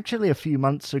was actually a few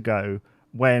months ago,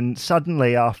 when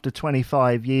suddenly, after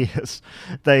 25 years,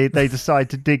 they decide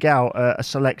to dig out a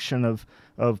selection of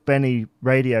Benny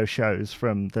radio shows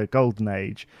from the golden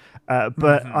age.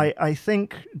 But I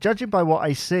think, judging by what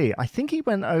I see, I think he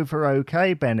went over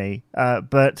okay, Benny.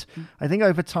 But I think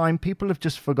over time, people have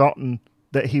just forgotten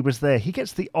that he was there. He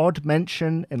gets the odd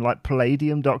mention in like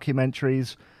Palladium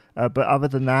documentaries, but other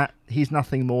than that, he's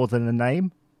nothing more than a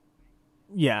name.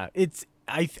 Yeah,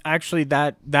 actually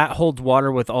that holds water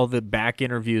with all the back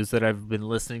interviews that I've been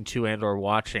listening to and or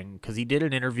watching, because he did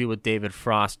an interview with David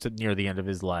Frost near the end of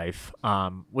his life,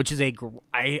 which is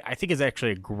I think is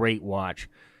actually a great watch.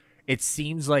 It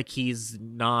seems like he's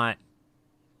a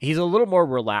little more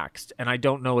relaxed, and I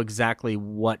don't know exactly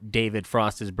what David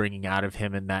Frost is bringing out of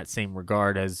him in that same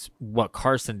regard as what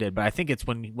Carson did. But I think it's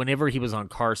whenever he was on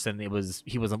Carson, he was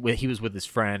with his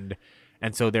friend,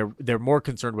 and so they're more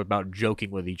concerned about joking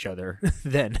with each other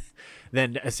than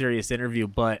a serious interview.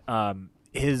 But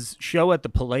his show at the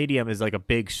Palladium is a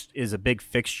big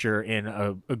fixture in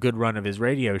a good run of his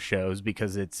radio shows,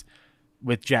 because it's,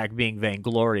 with Jack being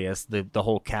vainglorious, the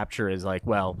whole capture is like,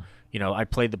 well, I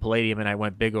played the Palladium and I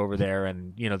went big over there,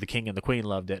 and the king and the queen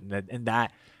loved it, and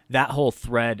that whole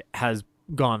thread has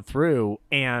gone through.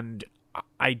 And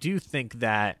I do think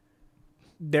that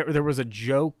there was a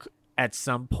joke at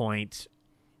some point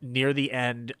near the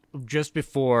end, just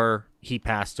before he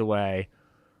passed away,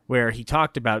 where he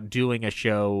talked about doing a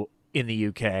show in the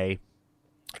UK,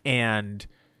 and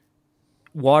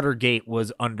Watergate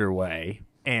was underway.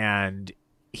 And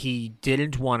he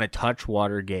didn't want to touch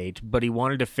Watergate, but he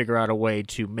wanted to figure out a way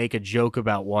to make a joke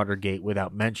about Watergate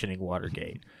without mentioning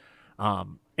Watergate.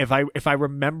 If I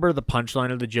remember the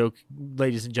punchline of the joke,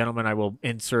 ladies and gentlemen, I will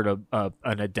insert an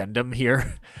addendum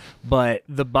here. But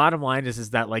the bottom line is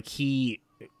that like he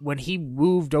when he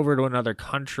moved over to another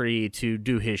country to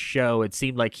do his show, it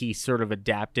seemed like he sort of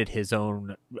adapted his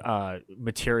own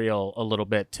material a little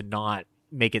bit to not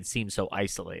make it seem so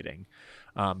isolating.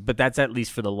 But that's at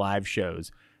least for the live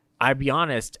shows. I'll be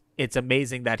honest, it's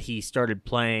amazing that he started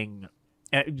playing,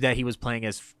 that he was playing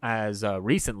as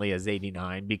recently as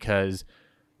 '89, because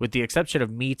with the exception of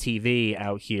MeTV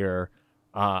out here,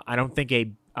 I don't think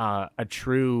a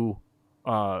true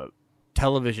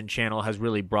television channel has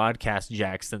really broadcast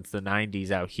Jack since the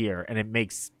 '90s out here, and it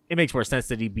makes more sense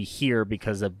that he'd be here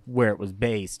because of where it was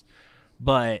based.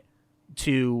 But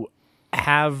to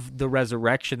have the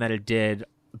resurrection that it did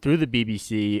through the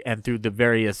BBC and through the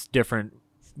various different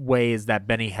ways that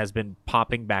Benny has been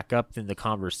popping back up in the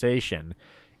conversation,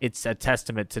 it's a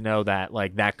testament to know that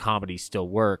like that comedy still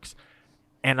works.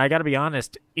 And I got to be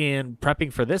honest, in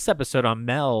prepping for this episode on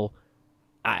Mel,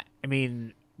 I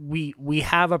mean, we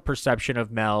have a perception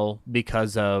of Mel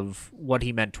because of what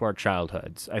he meant to our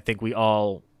childhoods. I think we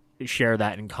all share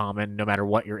that in common, no matter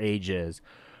what your age is.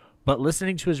 But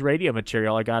listening to his radio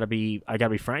material, I gotta be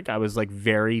frank, I was like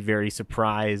very, very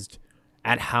surprised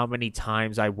at how many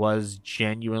times I was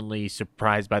genuinely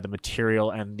surprised by the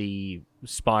material and the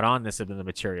spot onness of the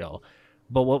material.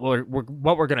 But what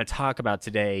we're going to talk about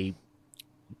today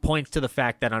points to the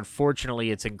fact that unfortunately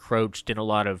it's encroached in a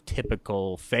lot of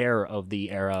typical fare of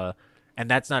the era, and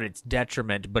that's not its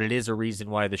detriment, but it is a reason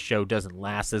why the show doesn't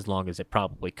last as long as it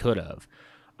probably could have.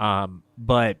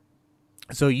 But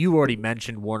so you already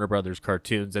mentioned Warner Brothers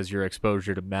cartoons as your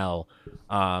exposure to Mel.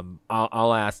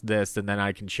 I'll ask this and then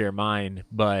I can share mine.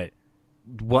 But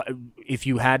what if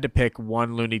you had to pick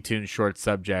one Looney Tunes short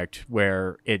subject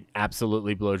where it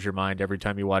absolutely blows your mind every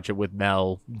time you watch it with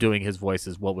Mel doing his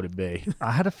voices? What would it be?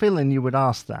 I had a feeling you would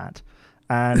ask that,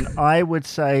 and I would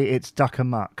say it's Duck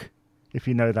Amuck, if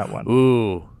you know that one.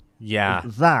 Ooh, yeah,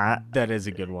 that is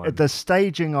a good one. The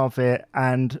staging of it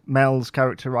and Mel's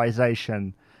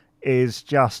characterization is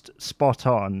just spot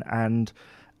on, and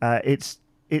it's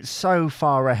so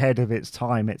far ahead of its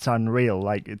time. It's unreal.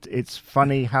 Like it's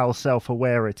funny how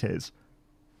self-aware it is.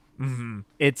 Mm-hmm.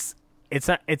 It's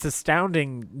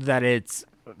astounding that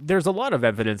there's a lot of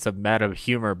evidence of meta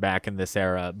humor back in this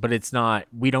era, but it's not.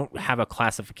 We don't have a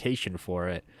classification for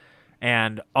it,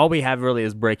 and all we have really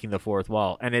is breaking the fourth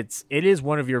wall. And it is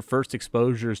one of your first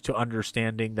exposures to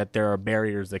understanding that there are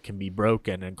barriers that can be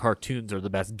broken, and cartoons are the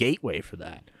best gateway for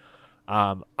that.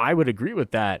 I would agree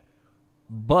with that,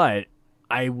 but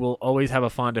I will always have a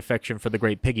fond affection for The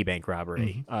Great Piggy Bank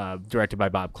Robbery, directed by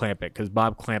Bob Clampett, because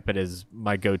Bob Clampett is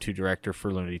my go-to director for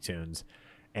Looney Tunes.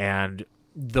 And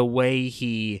the way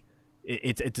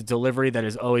it's a delivery that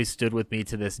has always stood with me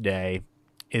to this day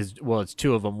it's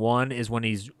two of them. One is when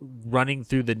he's running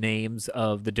through the names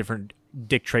of the different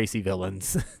Dick Tracy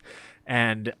villains.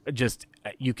 And just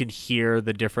you can hear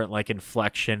the different like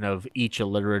inflection of each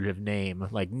alliterative name,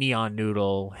 like Neon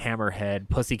Noodle, Hammerhead,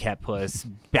 Pussycat Puss,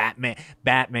 Batman.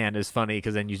 Batman is funny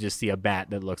because then you just see a bat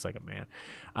that looks like a man.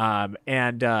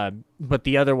 But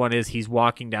the other one is he's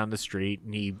walking down the street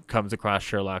and he comes across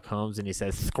Sherlock Holmes and he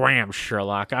says, "Scram,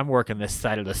 Sherlock! I'm working this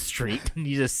side of the street." And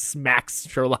he just smacks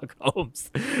Sherlock Holmes.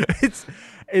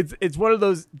 It's one of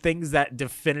those things that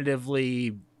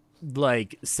definitively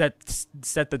like set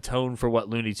the tone for what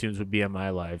Looney Tunes would be in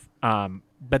my life.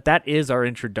 But that is our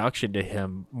introduction to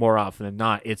him more often than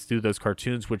not. It's through those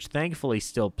cartoons, which thankfully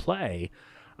still play.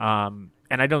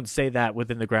 And I don't say that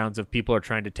within the grounds of people are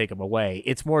trying to take them away.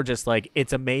 It's more just like,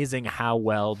 it's amazing how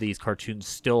well these cartoons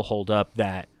still hold up,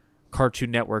 that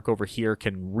Cartoon Network over here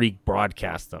can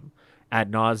rebroadcast them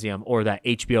ad nauseum, or that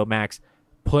HBO Max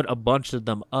put a bunch of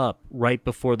them up right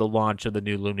before the launch of the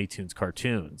new Looney Tunes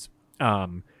cartoons.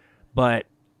 But,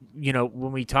 you know,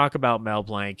 when we talk about Mel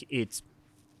Blanc, it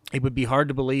would be hard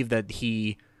to believe that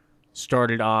he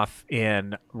started off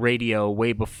in radio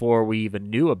way before we even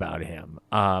knew about him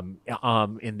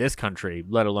in this country,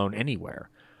 let alone anywhere.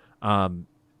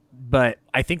 But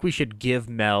I think we should give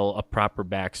Mel a proper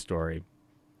backstory.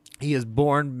 He is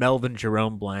born Melvin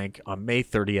Jerome Blanc on May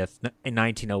 30th, in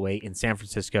 1908 in San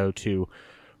Francisco to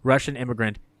Russian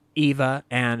immigrant Eva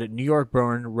and New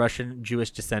York-born Russian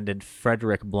Jewish descendant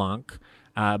Frederick Blanc.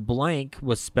 Blank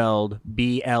was spelled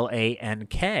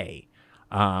B-L-A-N-K.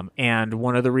 And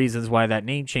one of the reasons why that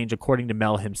name change, according to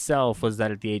Mel himself, was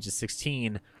that at the age of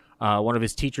 16, one of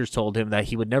his teachers told him that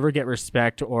he would never get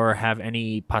respect or have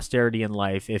any posterity in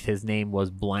life if his name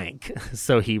was Blank.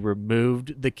 So he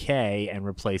removed the K and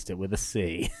replaced it with a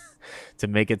C to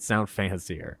make it sound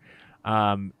fancier.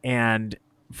 And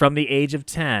from the age of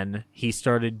 10, he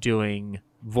started doing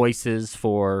voices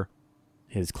for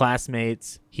his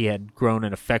classmates. He had grown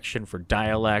an affection for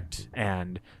dialect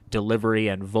and delivery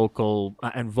and vocal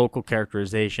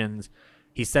characterizations.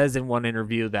 He says in one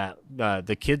interview that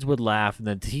the kids would laugh and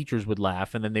the teachers would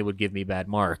laugh and then they would give me bad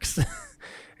marks.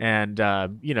 And,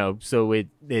 so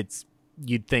it's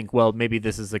you'd think, well, maybe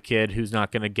this is a kid who's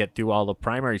not going to get through all of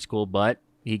primary school, but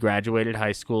he graduated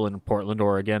high school in Portland,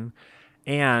 Oregon.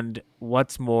 And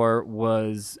what's more,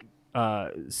 was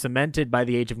cemented by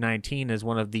the age of 19 as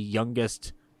one of the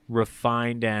youngest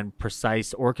refined and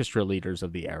precise orchestra leaders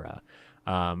of the era.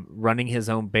 Running his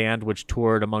own band, which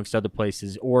toured, amongst other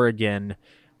places, Oregon,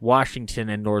 Washington,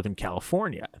 and Northern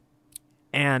California.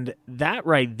 And that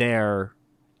right there,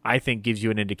 I think, gives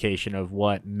you an indication of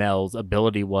what Mel's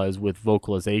ability was with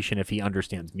vocalization if he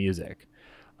understands music.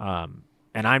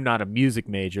 And I'm not a music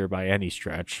major by any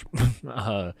stretch,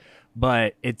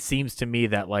 but it seems to me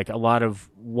that like a lot of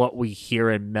what we hear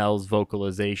in Mel's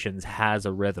vocalizations has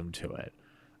a rhythm to it.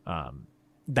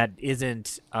 That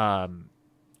isn't...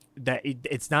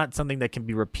 it's not something that can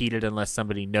be repeated unless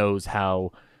somebody knows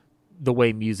how the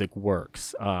way music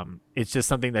works. It's just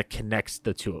something that connects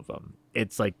the two of them.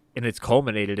 It's like, and it's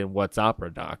culminated in What's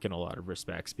Opera Doc in a lot of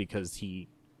respects because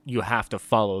you have to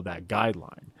follow that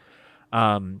guideline.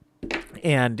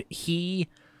 And he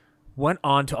went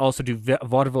on to also do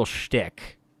vaudeville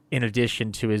shtick in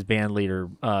addition to his band leader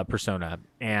persona.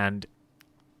 And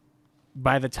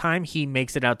by the time he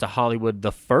makes it out to Hollywood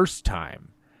the first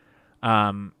time,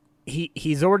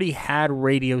 he's already had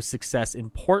radio success in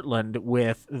Portland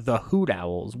with the Hoot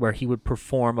Owls, where he would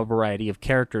perform a variety of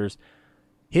characters.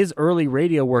 His early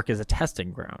radio work is a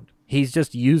testing ground. He's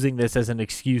just using this as an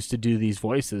excuse to do these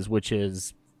voices, which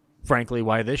is, frankly,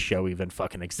 why this show even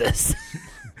fucking exists.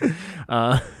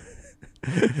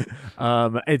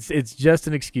 It's just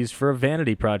an excuse for a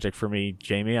vanity project for me,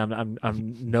 Jamie. I'm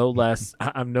no less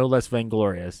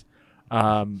vainglorious.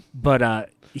 But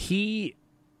he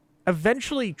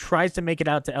eventually tries to make it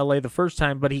out to LA the first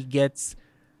time, but he gets,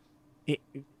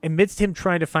 amidst him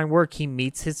trying to find work, he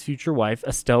meets his future wife,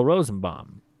 Estelle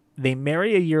Rosenbaum. They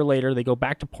marry a year later. They go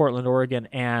back to Portland, Oregon,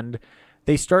 and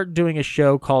they start doing a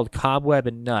show called Cobweb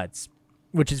and Nuts,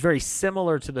 which is very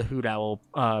similar to the Hoot Owl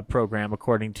program,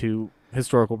 according to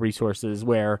historical resources,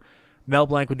 where Mel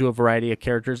Blanc would do a variety of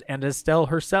characters, and Estelle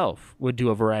herself would do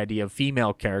a variety of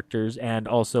female characters and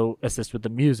also assist with the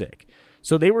music.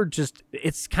 So they were just,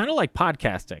 it's kind of like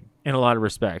podcasting in a lot of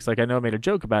respects. Like, I know I made a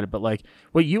joke about it, but like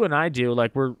what you and I do,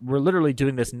 like we're literally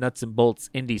doing this nuts and bolts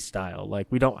indie style. Like,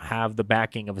 we don't have the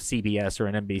backing of a CBS or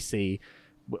an NBC,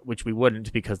 which we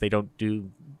wouldn't because they don't do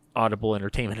audible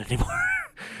entertainment anymore.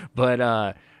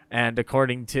 But, and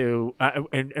according to,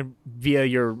 and via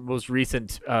your most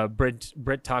recent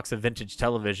Brit Talks of Vintage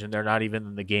Television, they're not even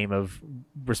in the game of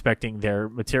respecting their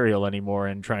material anymore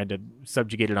and trying to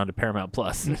subjugate it onto Paramount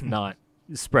Plus, not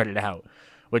spread it out,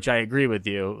 which I agree with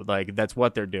you. Like, that's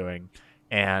what they're doing,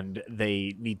 and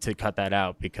they need to cut that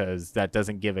out because that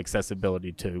doesn't give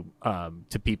accessibility to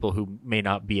people who may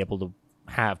not be able to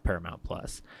have Paramount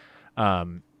Plus,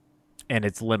 and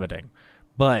it's limiting.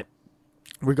 But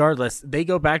regardless, they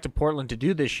go back to Portland to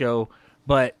do this show,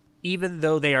 but even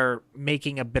though they are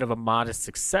making a bit of a modest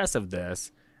success of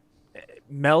this,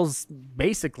 Mel's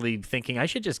basically thinking, I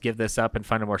should just give this up and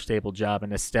find a more stable job,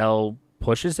 and Estelle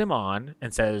pushes him on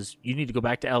and says, you need to go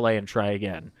back to LA and try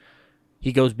again.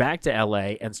 He goes back to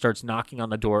LA and starts knocking on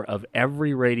the door of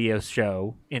every radio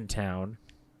show in town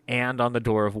and on the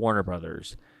door of Warner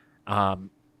Brothers. By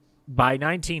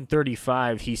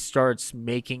 1935, he starts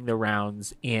making the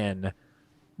rounds in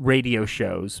radio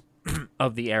shows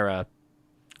of the era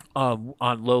on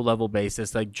low-level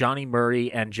basis. Like Johnny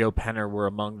Murray and Joe Penner were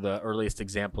among the earliest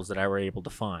examples that I were able to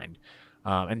find.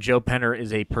 And Joe Penner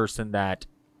is a person that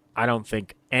I don't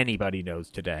think anybody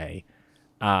knows today,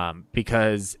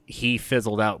 because he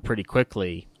fizzled out pretty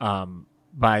quickly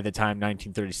by the time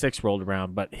 1936 rolled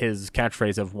around. But his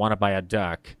catchphrase of "wanna buy a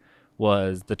duck"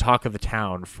 was the talk of the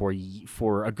town for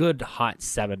a good hot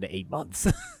 7 to 8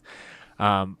 months.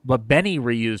 But Benny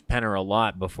reused Penner a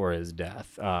lot before his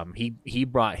death. He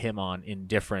brought him on in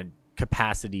different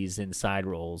capacities in side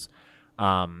roles.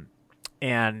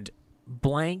 And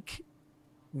Blank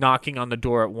knocking on the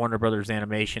door at Warner Brothers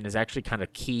Animation is actually kind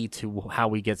of key to how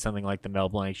we get something like the Mel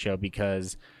Blanc Show,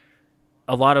 because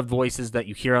a lot of voices that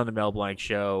you hear on the Mel Blanc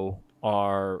Show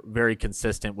are very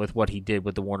consistent with what he did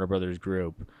with the Warner Brothers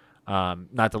group.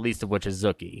 Not the least of which is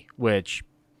Zookie, which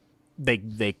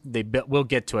we'll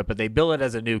get to it, but they bill it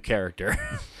as a new character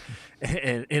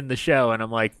in the show, and I'm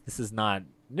like, this is not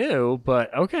new,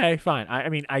 but okay, fine. I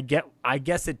mean, I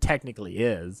guess it technically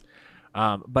is.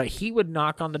 But he would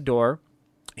knock on the door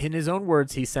In his own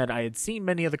words, he said, I had seen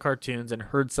many of the cartoons and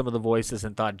heard some of the voices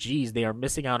and thought, geez, they are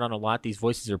missing out on a lot. These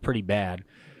voices are pretty bad.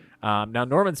 Now,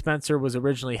 Norman Spencer was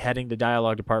originally heading the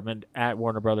dialogue department at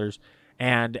Warner Brothers,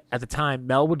 and at the time,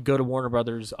 Mel would go to Warner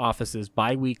Brothers offices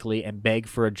bi-weekly and beg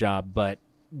for a job, but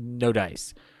no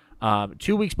dice.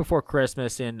 2 weeks before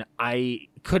Christmas, and I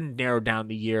couldn't narrow down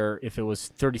the year if it was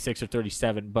 36 or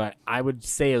 37, but I would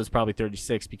say it was probably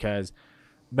 36 because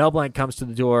Mel Blanc comes to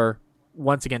the door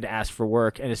once again to ask for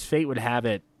work, and as fate would have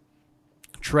it,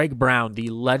 Treg Brown, the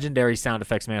legendary sound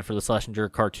effects man for the Schlesinger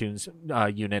Cartoons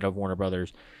unit of Warner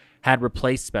Brothers, had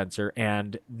replaced Spencer,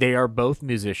 and they are both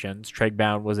musicians. Treg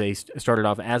Brown started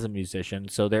off as a musician,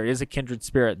 so there is a kindred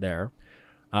spirit there.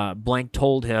 Blank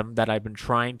told him that I've been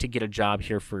trying to get a job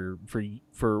here for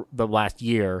the last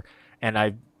year, and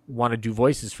I want to do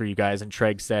voices for you guys. And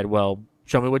Treg said, well,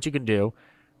 show me what you can do.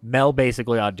 Mel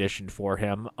basically auditioned for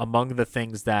him. Among the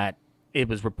things that it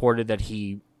was reported that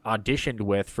he auditioned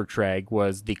with for Treg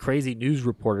was the crazy news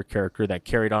reporter character that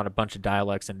carried on a bunch of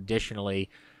dialects, and additionally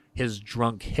his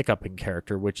drunk hiccuping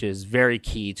character, which is very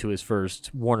key to his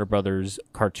first Warner Brothers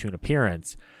cartoon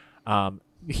appearance.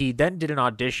 He then did an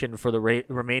audition for the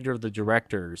remainder of the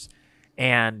directors,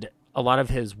 and a lot of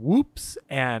his whoops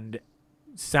and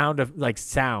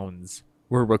sounds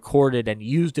were recorded and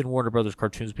used in Warner Brothers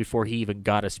cartoons before he even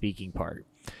got a speaking part.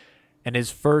 And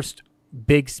his first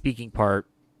big speaking part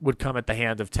would come at the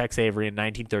hands of Tex Avery in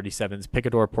 1937's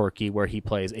Picador Porky, where he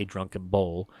plays a drunken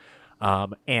bull.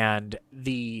 I'll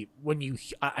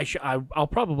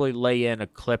probably lay in a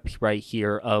clip right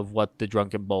here of what the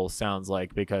drunken bull sounds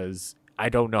like, because I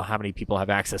don't know how many people have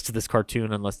access to this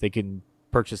cartoon unless they can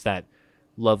purchase that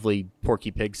lovely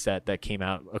Porky Pig set that came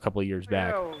out a couple of years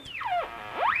back.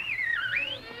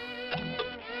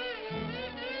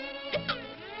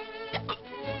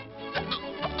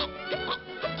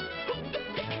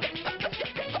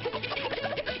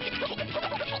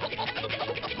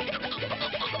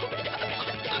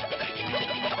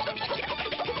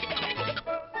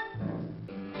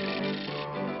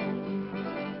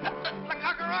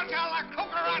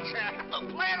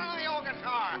 Play it on the old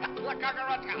guitar. La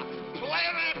Cucaracha. Play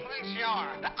it in the shore.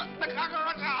 La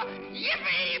Cucaracha.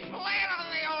 Yippee! Play it on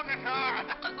the old guitar.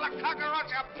 La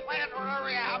Cucaracha. Play it wherever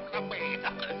you happen to be.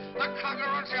 La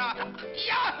Cucaracha.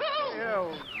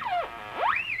 Yahoo!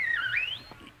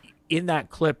 In that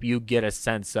clip, you get a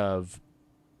sense of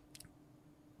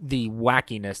the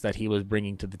wackiness that he was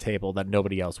bringing to the table that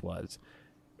nobody else was.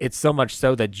 It's so much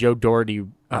so that Joe Doherty,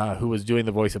 who was doing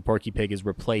the voice of Porky Pig, is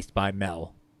replaced by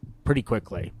Mel pretty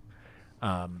quickly.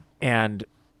 And,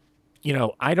 you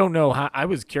know, I don't know how, I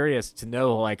was curious to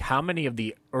know, like, how many of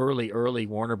the early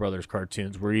Warner Brothers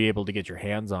cartoons were you able to get your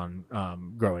hands on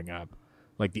growing up?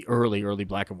 Like the early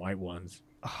black and white ones?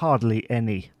 Hardly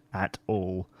any at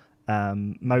all.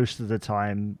 Most of the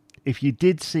time, if you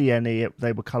did see any,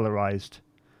 they were colorized.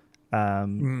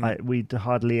 We'd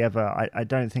hardly ever, I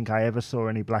don't think I ever saw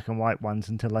any black and white ones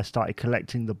until I started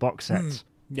collecting the box sets.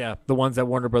 Yeah, the ones that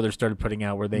Warner Brothers started putting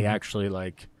out where they actually,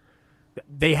 like,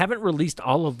 they haven't released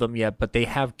all of them yet, but they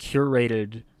have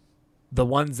curated the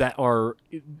ones that are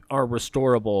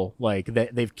restorable. Like,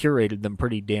 they've curated them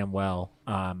pretty damn well.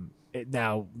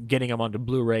 Now, getting them onto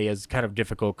Blu-ray is kind of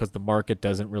difficult because the market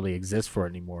doesn't really exist for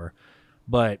it anymore.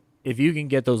 But if you can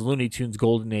get those Looney Tunes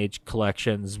Golden Age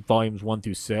collections, volumes 1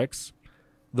 through 6,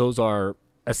 those are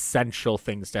essential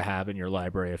things to have in your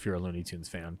library if you're a Looney Tunes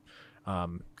fan.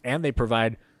 And they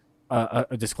provide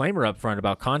a disclaimer up front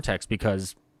about context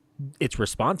because it's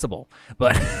responsible.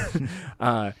 But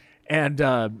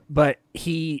but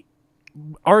he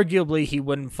arguably he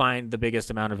wouldn't find the biggest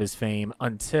amount of his fame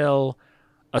until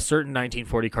a certain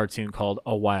 1940 cartoon called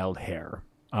A Wild Hare.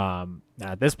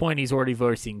 At this point, he's already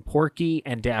voicing Porky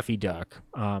and Daffy Duck.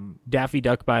 Daffy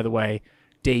Duck, by the way,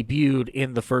 debuted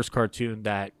in the first cartoon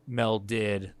that Mel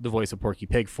did the voice of Porky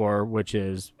Pig for, which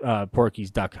is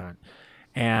Porky's Duck Hunt.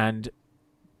 And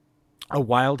A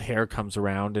Wild Hare comes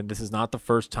around, and this is not the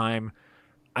first time.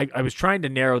 I was trying to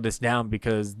narrow this down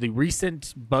because the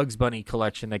recent Bugs Bunny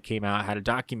collection that came out had a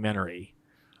documentary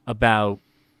about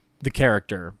the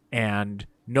character, and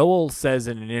Noel says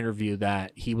in an interview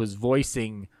that he was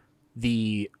voicing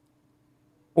the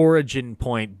origin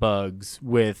point bugs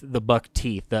with the buck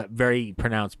teeth, that very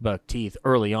pronounced buck teeth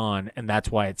early on, and that's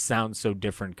why it sounds so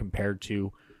different compared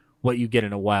to what you get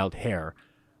in A Wild Hare.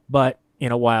 But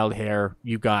in A Wild Hare,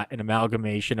 you got an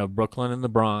amalgamation of Brooklyn and the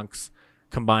Bronx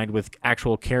combined with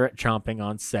actual carrot chomping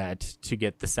on set to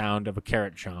get the sound of a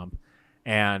carrot chomp,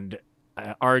 and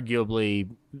arguably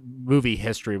movie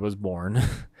history was born.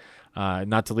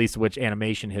 Not to least of which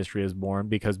animation history is born,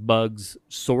 because Bugs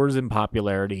soars in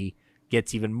popularity,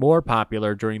 gets even more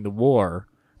popular during the war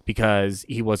because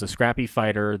he was a scrappy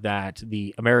fighter that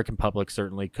the American public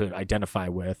certainly could identify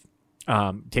with,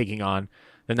 taking on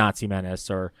the Nazi menace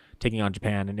or taking on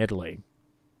Japan and Italy.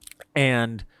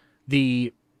 And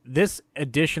this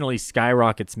additionally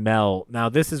skyrockets Mel. Now,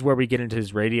 this is where we get into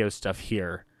his radio stuff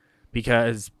here,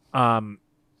 because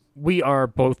we are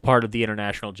both part of the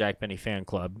International Jack Benny Fan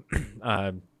Club.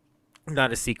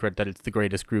 Not a secret that it's the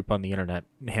greatest group on the internet,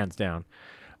 hands down,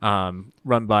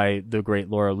 run by the great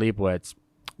Laura Leibowitz.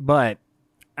 But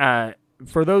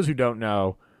for those who don't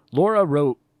know, Laura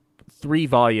wrote 3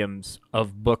 volumes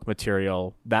of book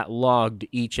material that logged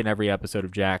each and every episode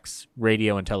of Jack's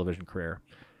radio and television career.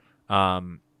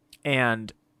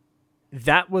 And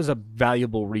that was a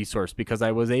valuable resource because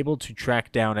I was able to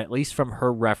track down, at least from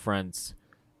her reference,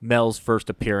 Mel's first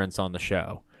appearance on the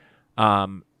show.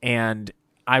 And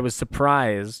I was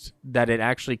surprised that it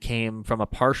actually came from a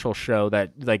partial show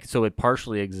so it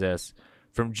partially exists,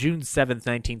 from June 7th,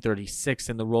 1936,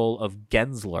 in the role of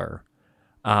Gensler.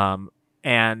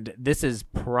 And this is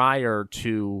prior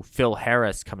to Phil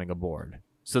Harris coming aboard.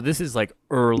 So this is like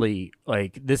early,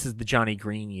 this is the Johnny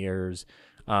Green years.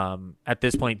 At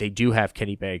this point, they do have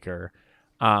Kenny Baker.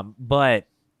 But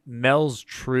Mel's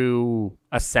true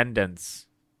ascendance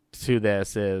to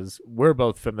this is we're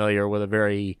both familiar with a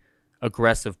very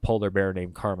aggressive polar bear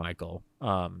named Carmichael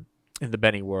in the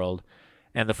Benny world.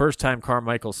 And the first time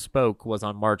Carmichael spoke was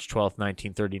on March 12th,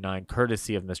 1939,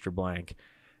 courtesy of Mr. Blank.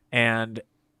 And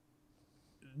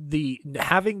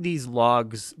having these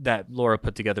logs that Laura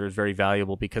put together is very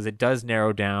valuable because it does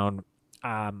narrow down.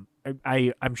 I'm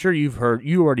sure you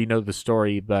already know the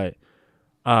story, but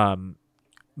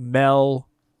Mel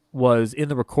was in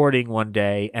the recording one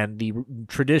day, and the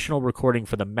traditional recording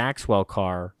for the Maxwell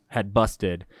car had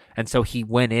busted, and so he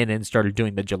went in and started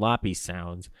doing the jalopy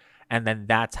sounds, and then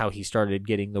that's how he started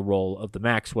getting the role of the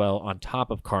Maxwell on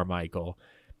top of Carmichael.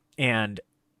 And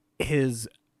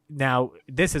now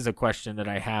this is a question that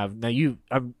I have. Now,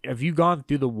 have you gone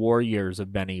through the war years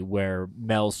of Benny where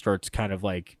Mel starts kind of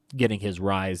like getting his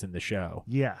rise in the show?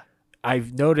 Yeah.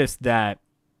 I've noticed that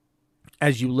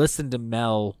as you listen to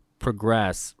Mel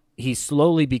progress, he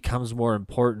slowly becomes more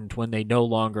important when they no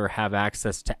longer have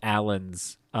access to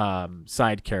Alan's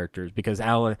side characters, because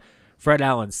Fred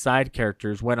Allen's side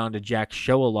characters went on to Jack's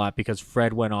show a lot because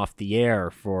Fred went off the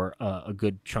air for a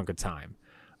good chunk of time.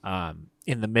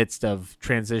 In the midst of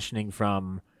transitioning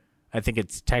from, I think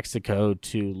it's Texaco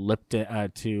to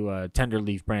Lipton to Tender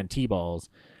Leaf brand T-balls,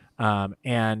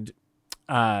 and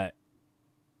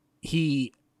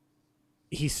he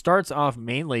starts off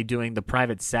mainly doing the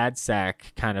Private Sad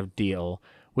Sack kind of deal,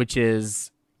 which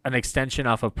is an extension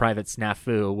off of Private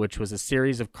Snafu, which was a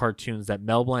series of cartoons that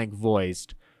Mel Blanc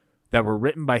voiced that were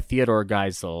written by Theodore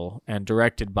Geisel and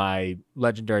directed by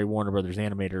legendary Warner Brothers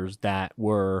animators that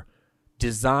were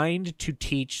designed to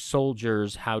teach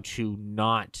soldiers how to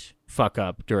not fuck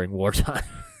up during wartime.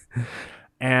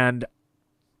 And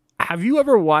have you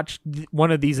ever watched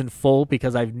one of these in full?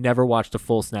 Because I've never watched a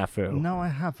full Snafu. No, I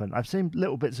haven't. I've seen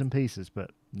little bits and pieces, but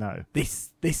no. They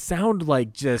sound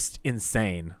like just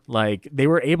insane. Like they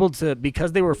were able to,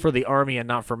 because they were for the army and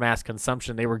not for mass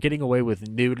consumption, they were getting away with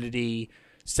nudity,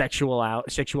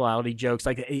 sexuality jokes.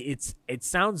 Like it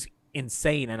sounds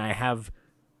insane, and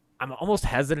I'm almost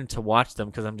hesitant to watch them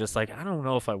because I'm just like, I don't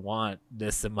know if I want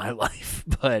this in my life,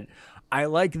 but I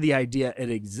like the idea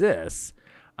it exists.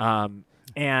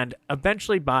 And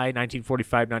eventually by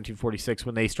 1945, 1946,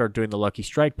 when they start doing the Lucky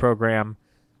Strike program,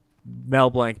 Mel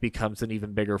Blanc becomes an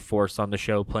even bigger force on the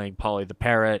show, playing Polly the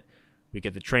Parrot. We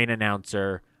get the train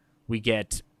announcer. We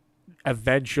get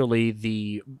eventually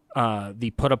the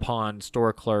put upon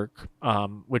store clerk,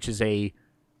 which is a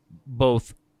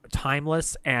both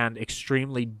timeless and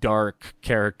extremely dark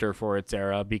character for its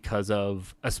era because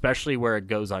of especially where it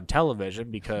goes on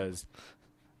television, because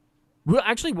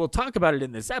we'll talk about it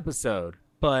in this episode,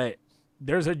 but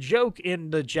there's a joke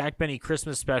in the Jack Benny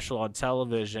Christmas special on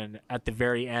television at the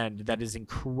very end that is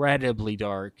incredibly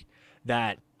dark,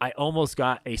 that I almost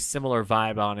got a similar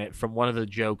vibe on it from one of the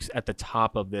jokes at the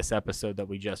top of this episode that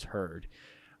we just heard.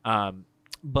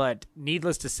 But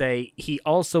needless to say, he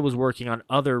also was working on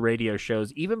other radio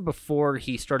shows. Even before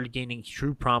he started gaining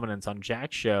true prominence on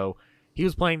Jack's show, he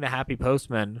was playing the Happy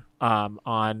Postman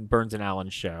on Burns and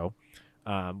Allen's show,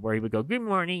 where he would go, "Good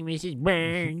morning, Mrs.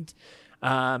 Burns."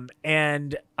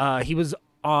 And he was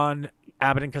on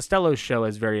Abbott and Costello's show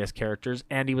as various characters,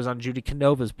 and he was on Judy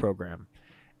Canova's program.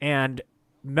 And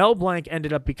Mel Blanc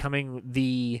ended up becoming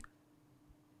the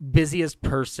busiest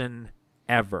person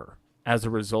ever as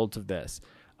a result of this.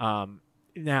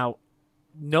 Now,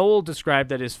 Noel described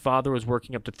that his father was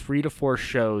working up to 3 to 4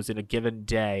 shows in a given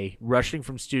day, rushing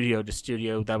from studio to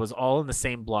studio that was all in the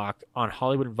same block on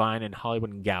Hollywood and Vine and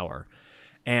Hollywood and Gower.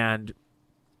 And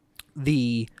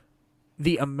the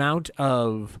amount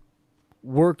of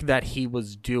work that he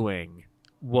was doing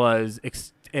was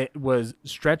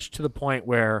stretched to the point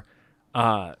where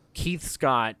Keith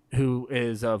Scott, who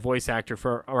is a voice actor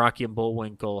for Rocky and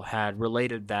Bullwinkle, had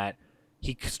related that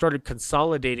he started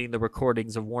consolidating the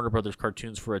recordings of Warner Brothers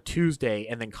cartoons for a Tuesday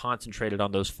and then concentrated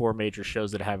on those 4 major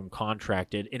shows that have him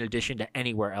contracted, in addition to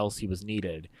anywhere else he was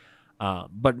needed.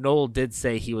 But Noel did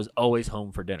say he was always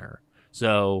home for dinner.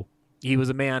 So he was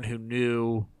a man who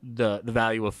knew the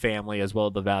value of family as well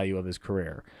as the value of his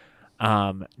career.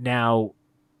 Now,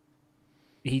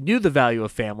 he knew the value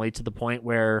of family to the point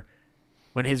where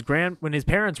when his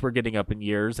parents were getting up in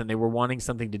years and they were wanting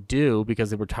something to do because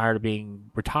they were tired of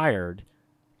being retired,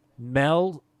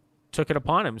 Mel took it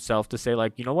upon himself to say,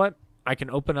 like, you know what? I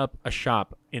can open up a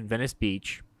shop in Venice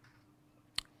Beach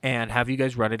and have you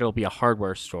guys run it. It'll be a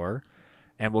hardware store,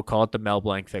 and we'll call it the Mel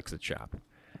Blanc Fix-It Shop.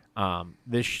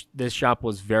 This shop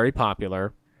was very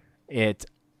popular. The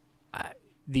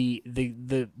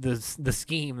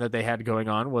scheme that they had going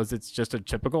on was it's just a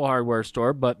typical hardware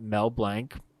store, but Mel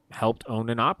Blanc helped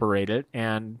own and operate it,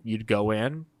 and you'd go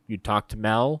in, you'd talk to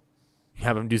Mel,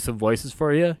 have him do some voices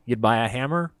for you, you'd buy a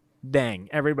hammer, dang,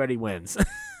 everybody wins.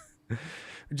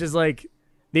 Which is like,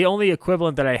 the only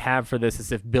equivalent that I have for this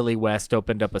is if Billy West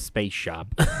opened up a space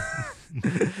shop.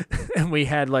 And we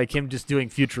had like him just doing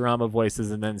Futurama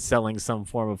voices and then selling some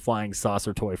form of flying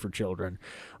saucer toy for children.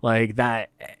 Like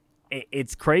that,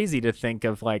 it's crazy to think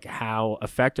of like how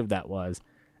effective that was.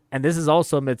 And this is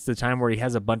also amidst the time where he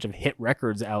has a bunch of hit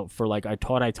records out for like I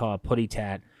Taught Putty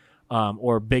Tat,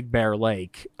 or Big Bear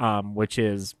Lake, which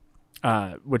was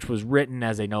written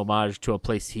as an homage to a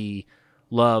place he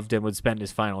loved and would spend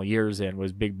his final years in,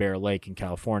 was Big Bear Lake in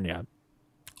California.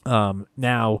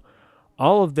 Now,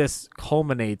 all of this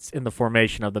culminates in the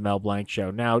formation of the Mel Blanc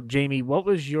Show. Now, Jamie,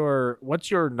 what's your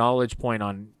knowledge point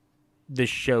on this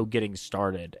show getting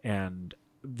started and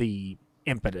the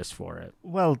impetus for it?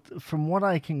 Well, from what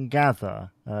I can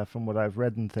gather, from what I've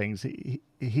read and things,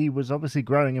 he was obviously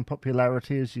growing in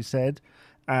popularity, as you said,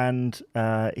 and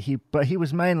he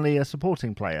was mainly a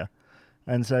supporting player,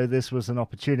 and so this was an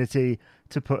opportunity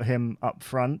to put him up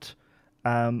front.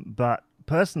 But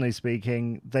personally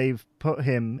speaking, they've put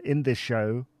him in this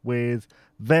show with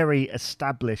very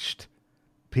established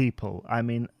people. I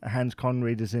mean, Hans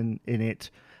Conried is in it.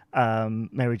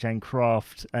 Mary Jane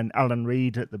Croft and Alan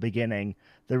Reed at the beginning,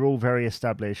 they're all very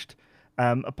established.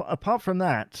 Apart from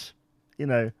that,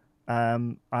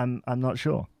 I'm not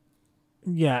sure.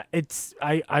 Yeah,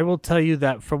 I will tell you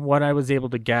that from what I was able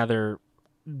to gather,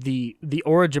 the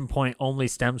origin point only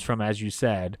stems from, as you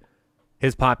said,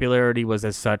 his popularity was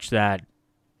as such that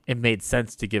it made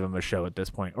sense to give him a show at this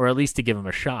point, or at least to give him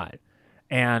a shot.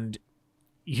 And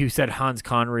you said Hans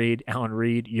Conried, Alan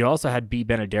Reed. You also had B.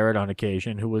 Benaderet on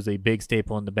occasion, who was a big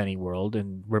staple in the Benny world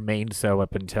and remained so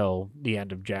up until the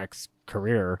end of Jack's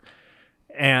career.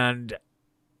 And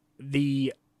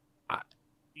at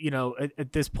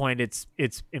this point, it's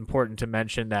important to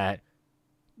mention that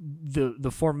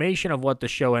the formation of what the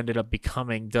show ended up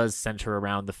becoming does center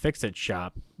around the Fix-It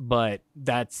Shop, but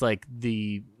that's like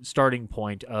the starting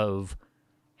point of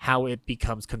how it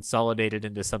becomes consolidated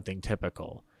into something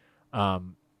typical.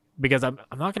 Because I'm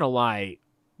not gonna lie,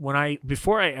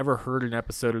 before I ever heard an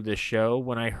episode of this show,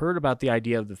 when I heard about the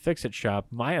idea of the Fix-It Shop,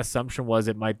 my assumption was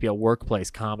it might be a workplace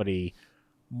comedy,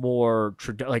 more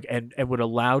and would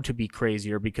allow to be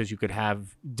crazier because you could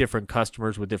have different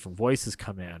customers with different voices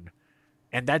come in,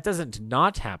 and that doesn't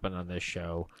not happen on this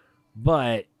show.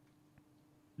 But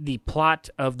the plot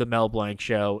of the Mel Blanc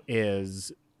Show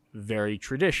is very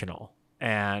traditional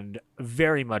and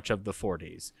very much of the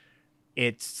 40s.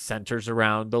 It centers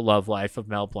around the love life of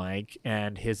Mel Blanc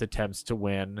and his attempts to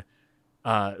win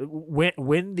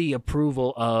the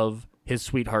approval of his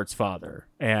sweetheart's father.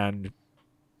 And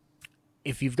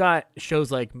if you've got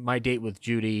shows like My Date with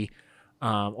Judy,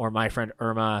 or My Friend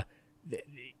Irma,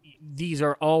 these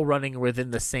are all running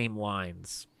within the same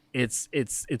lines. It's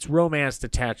romance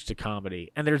attached to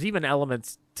comedy. And there's even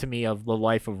elements to me of The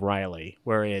Life of Riley,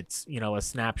 where it's, a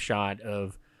snapshot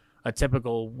of a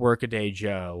typical workaday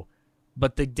Joe.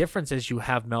 But the difference is you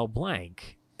have Mel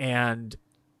Blanc, and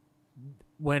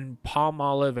when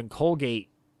Palmolive and Colgate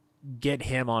get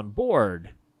him on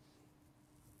board,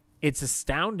 it's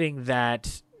astounding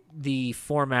that the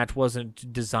format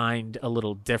wasn't designed a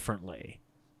little differently,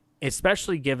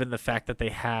 especially given the fact that they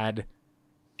had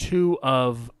 2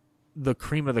 of the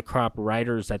cream of the crop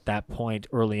writers at that point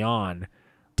early on.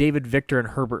 David Victor and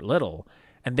Herbert Little,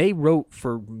 and they wrote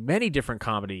for many different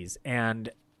comedies,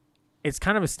 and it's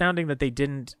kind of astounding that they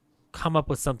didn't come up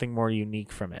with something more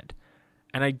unique from it.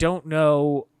 And I don't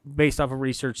know, based off of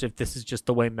research, if this is just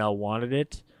the way Mel wanted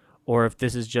it, or if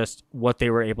this is just what they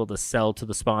were able to sell to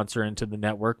the sponsor and to the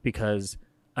network, because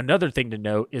another thing to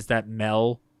note is that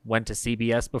Mel went to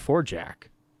CBS before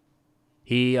Jack.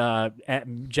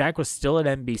 Jack was still at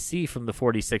NBC from the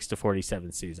 46 to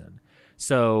 47 season.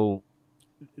 So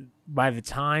by the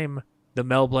time the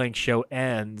Mel Blanc show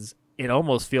ends, it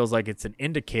almost feels like it's an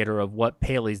indicator of what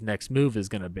Paley's next move is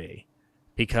going to be,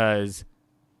 because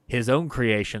his own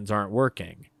creations aren't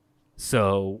working.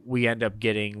 So we end up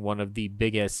getting one of the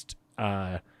biggest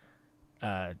talent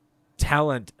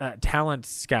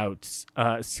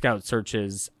scout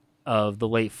searches of the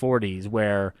late 40s,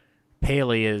 where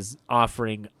Paley is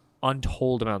offering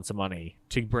untold amounts of money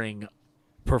to bring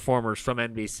performers from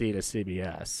NBC to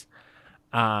CBS.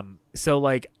 So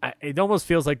like, it almost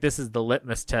feels like this is the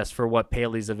litmus test for what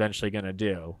Paley's eventually going to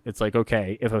do. It's like,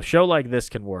 okay, if a show like this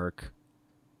can work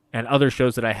and other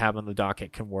shows that I have on the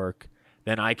docket can work,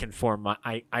 then I can form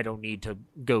I don't need to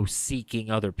go seeking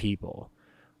other people.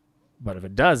 But if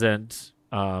it doesn't,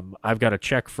 I've got a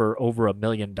check for over $1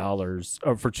 million,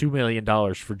 or for $2 million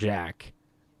for Jack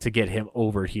to get him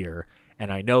over here.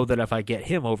 And I know that if I get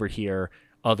him over here,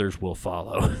 others will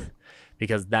follow,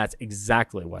 because that's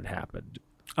exactly what happened.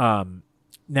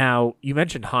 Now, you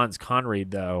mentioned Hans Conried,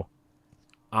 though.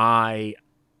 I'm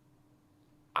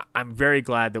very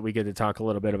glad that we get to talk a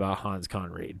little bit about Hans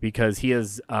Conried, because he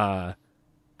is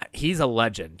he's a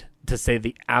legend, to say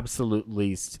the absolute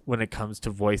least, when it comes to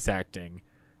voice acting.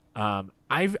 I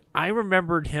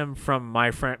remembered him from my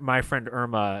friend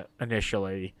Irma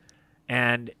initially,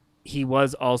 and he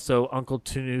was also Uncle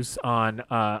Tunus on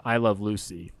I Love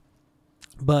Lucy.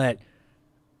 But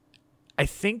I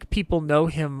think people know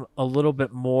him a little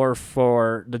bit more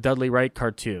for the Dudley Wright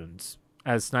cartoons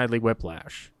as Snidely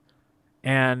Whiplash.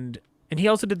 And he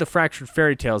also did the Fractured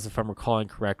Fairy Tales, if I'm recalling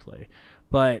correctly.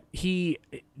 But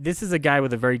this is a guy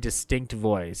with a very distinct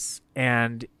voice,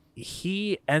 and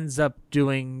he ends up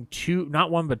doing not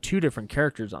one but two different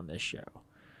characters on this show.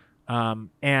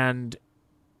 And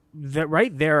that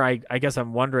right there, I guess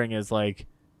I'm wondering is, like,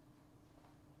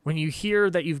 when you hear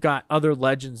that you've got other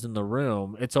legends in the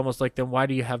room, it's almost like, then why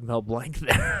do you have Mel Blanc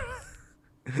there?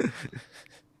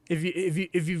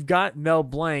 If you've got Mel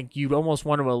Blanc, you'd almost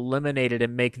want to eliminate it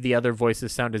and make the other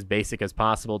voices sound as basic as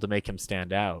possible to make him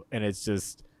stand out. And it's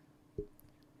just,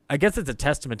 I guess it's a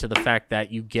testament to the fact that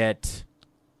you get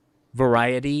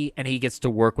variety and he gets to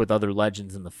work with other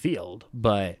legends in the field,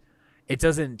 but it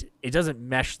doesn't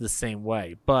mesh the same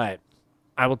way. But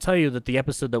I will tell you that the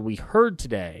episode that we heard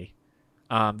today,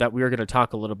 that we are going to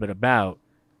talk a little bit about,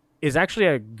 is actually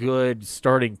a good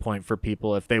starting point for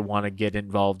people if they want to get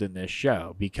involved in this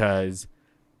show, because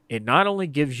it not only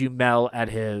gives you Mel at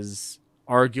his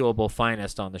arguable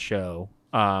finest on the show,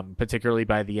 particularly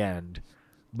by the end,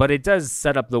 but it does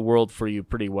set up the world for you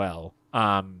pretty well.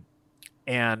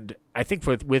 And I think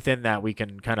within that, we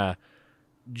can kind of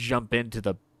jump into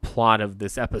the plot of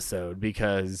this episode,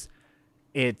 because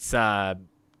it's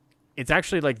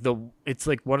actually like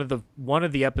one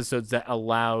of the episodes that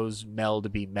allows Mel to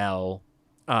be Mel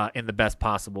in the best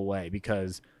possible way.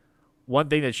 Because one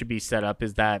thing that should be set up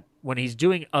is that when he's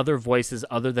doing other voices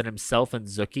other than himself and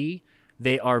Zookie,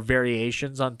 they are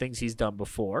variations on things he's done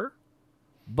before,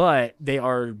 but they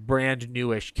are brand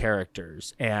newish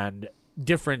characters, and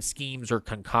different schemes are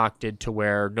concocted to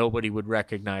where nobody would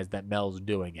recognize that Mel's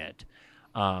doing it.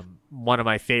 One of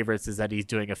my favorites is that he's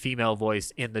doing a female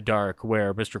voice in the dark,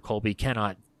 where Mr. Colby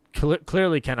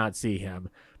clearly cannot see him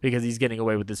because he's getting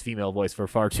away with this female voice for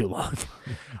far too long.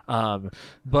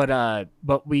 But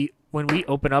when we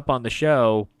open up on the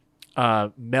show,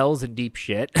 Mel's in deep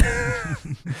shit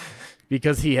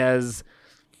because he has.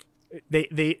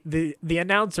 The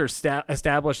announcer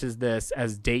establishes this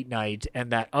as date night,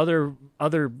 and that other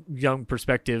young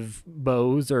prospective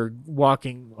beaus are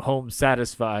walking home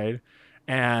satisfied.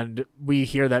 And we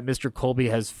hear that Mr. Colby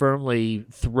has firmly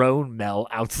thrown Mel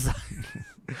outside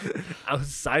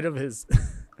of his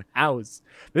house.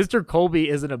 Mr. Colby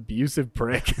is an abusive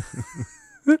prick.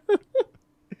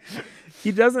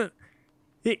 He is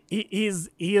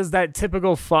that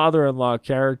typical father-in-law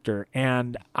character,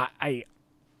 and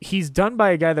he's done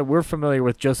by a guy that we're familiar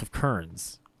with, Joseph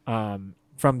Kearns, from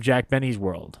Jack Benny's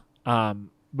World.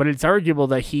 But it's arguable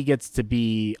that he gets to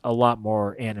be a lot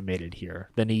more animated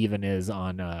here than he even is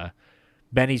on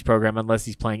Benny's program, unless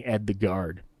he's playing Ed the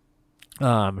Guard.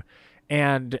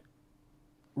 And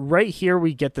right here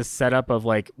we get the setup of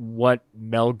like what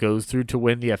Mel goes through to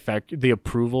win the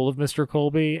approval of Mr.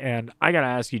 Colby. And I got to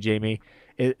ask you, Jamie,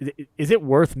 is it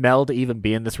worth Mel to even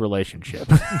be in this relationship?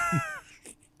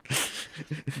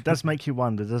 It does make you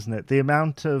wonder, doesn't it? The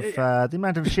amount of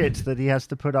shit that he has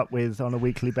to put up with on a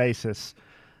weekly basis,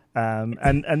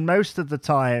 and most of the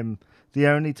time, the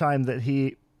only time that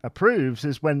he approves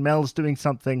is when Mel's doing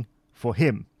something for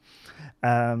him,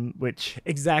 which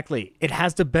exactly it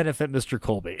has to benefit Mr.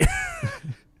 Colby.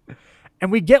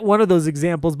 And we get one of those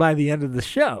examples by the end of the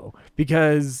show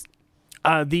because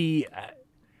the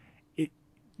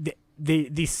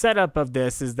setup of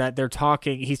this is that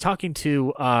he's talking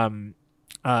to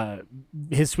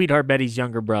his sweetheart Betty's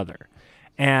younger brother,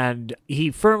 and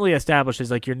he firmly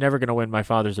establishes like, you're never going to win my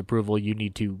father's approval. You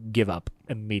need to give up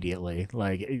immediately.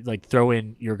 Like throw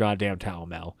in your goddamn towel,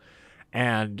 Mel.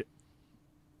 And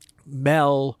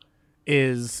Mel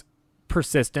is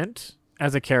persistent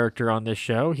as a character on this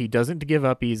show. He doesn't give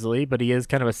up easily, but he is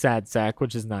kind of a sad sack,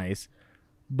 which is nice.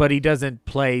 But he doesn't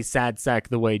play sad sack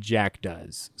the way Jack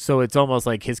does. So it's almost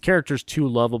like his character's too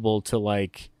lovable to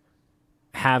like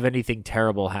have anything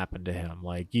terrible happen to him.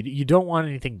 Like you don't want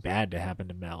anything bad to happen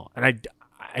to Mel. And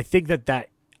I think that I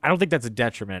don't think that's a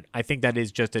detriment. I think that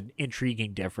is just an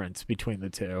intriguing difference between the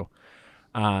two.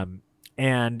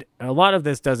 And a lot of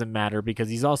this doesn't matter because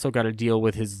he's also got to deal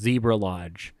with his Zebra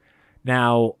Lodge.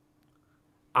 Now,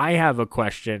 I have a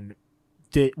question.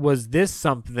 Was this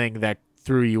something that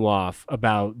threw you off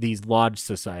about these lodge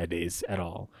societies at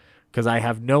all? Because I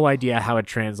have no idea how it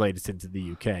translates into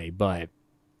the UK, but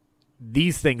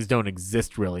these things don't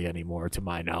exist really anymore, to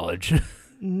my knowledge.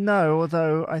 No,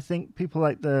 although I think people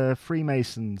like the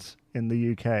Freemasons in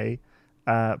the UK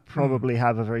probably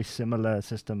have a very similar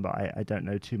system, but I don't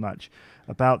know too much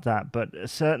about that. But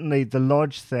certainly the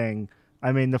lodge thing,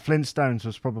 I mean, the Flintstones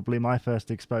was probably my first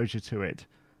exposure to it.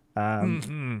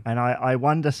 And I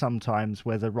wonder sometimes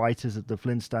whether writers of the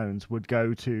Flintstones would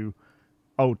go to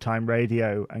old-time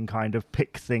radio and kind of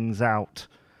pick things out.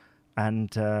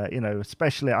 And,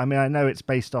 especially, I mean, I know it's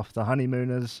based off the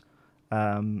Honeymooners,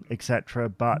 etc.,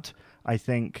 but I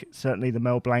think certainly the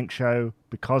Mel Blanc show,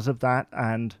 because of that,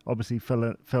 and obviously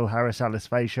Phil Harris, Alice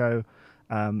Faye show,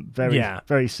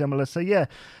 very similar. So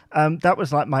that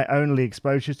was like my only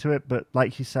exposure to it. But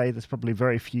like you say, there's probably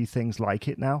very few things like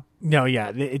it now. No,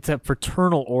 yeah, it's a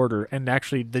fraternal order, and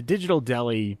actually, the Digital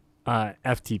Deli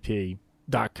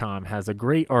FTP.com has a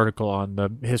great article on the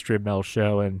history of Mel's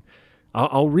show, and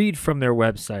I'll read from their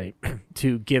website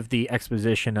to give the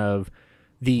exposition of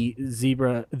the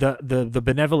zebra, the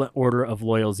Benevolent Order of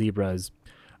Loyal Zebras.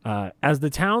 As the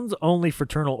town's only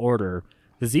fraternal order,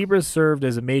 the Zebras served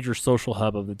as a major social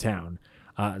hub of the town.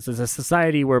 So it's a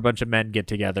society where a bunch of men get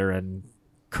together and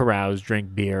carouse,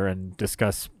 drink beer, and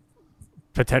discuss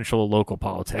potential local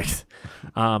politics.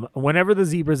 Whenever the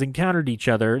Zebras encountered each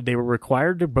other, they were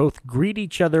required to both greet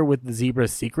each other with the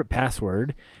Zebra's secret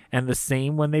password, and the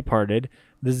same when they parted.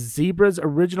 The Zebra's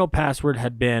original password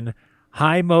had been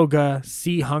Hi Moga,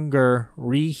 See Hunger,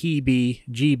 Re Hebe,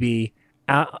 GB,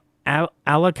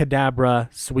 Alacadabra,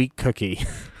 Sweet Cookie.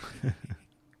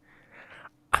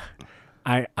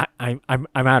 I'm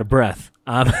out of breath.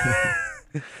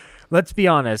 Let's be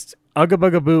honest. Ugga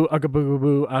bugga boo, ugga bugga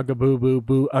boo, ugga boo boo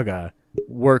boo ugga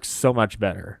works so much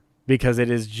better because it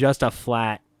is just a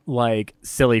flat, like,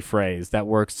 silly phrase that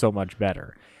works so much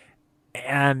better.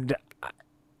 And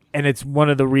it's one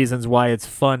of the reasons why it's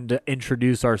fun to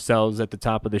introduce ourselves at the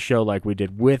top of the show like we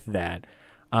did with that.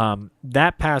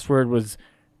 That password was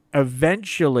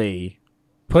eventually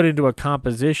put into a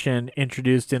composition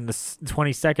introduced in the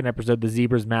 22nd episode, The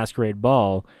Zebra's Masquerade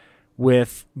Ball,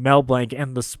 with Mel Blanc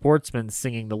and the Sportsmen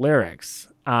singing the lyrics,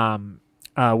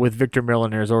 with Victor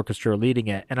Millionaire's orchestra leading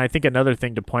it. And I think another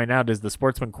thing to point out is the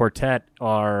Sportsmen Quartet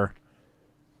are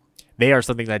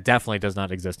something that definitely does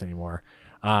not exist anymore.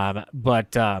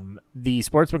 But the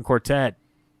Sportsmen Quartet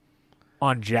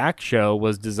on Jack's show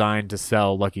was designed to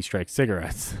sell Lucky Strike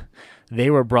cigarettes. They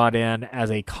were brought in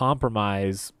as a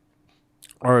compromise,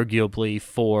 arguably,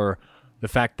 for the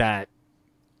fact that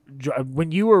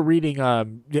when you were reading,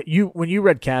 when you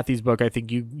read Kathy's book, I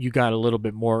think you got a little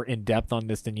bit more in depth on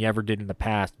this than you ever did in the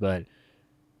past. But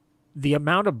the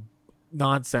amount of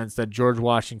nonsense that George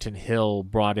Washington Hill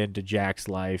brought into Jack's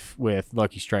life with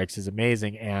Lucky Strikes is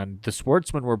amazing, and the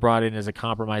Sportsmen were brought in as a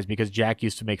compromise because Jack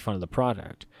used to make fun of the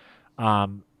product.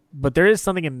 But there is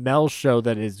something in Mel's show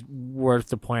that is worth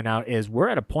to point out: is we're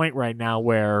at a point right now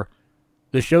where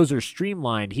the shows are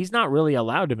streamlined. He's not really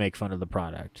allowed to make fun of the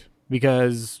product,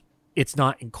 because it's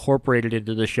not incorporated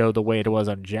into the show the way it was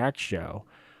on Jack's show.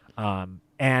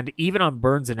 And even on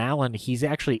Burns and Allen, he's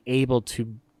actually able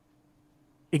to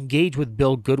engage with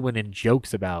Bill Goodwin in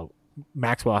jokes about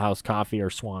Maxwell House coffee or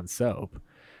Swan soap.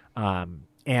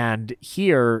 And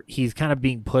here he's kind of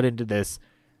being put into this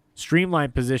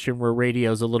streamlined position where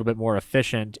radio is a little bit more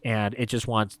efficient, and it just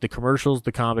wants the commercials,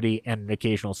 the comedy, and an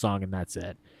occasional song, and that's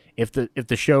it. If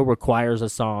the show requires a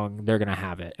song, they're going to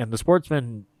have it. And the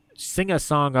Sportsmen sing a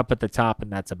song up at the top,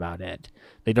 and that's about it.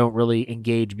 They don't really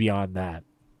engage beyond that.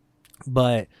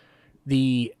 But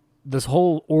this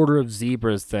whole Order of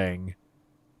Zebras thing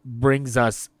brings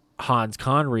us Hans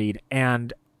Conried,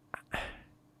 and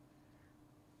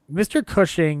Mr.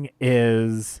 Cushing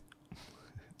is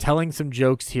telling some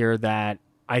jokes here that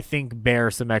I think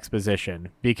bear some exposition,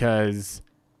 because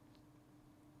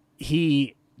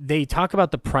they talk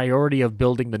about the priority of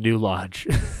building the new lodge.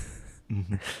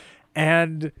 Mm-hmm.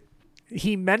 And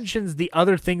he mentions the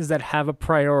other things that have a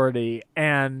priority,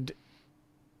 and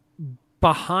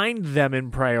behind them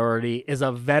in priority is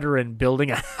a veteran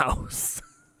building a house.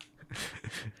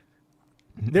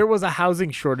 There was a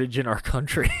housing shortage in our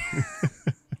country.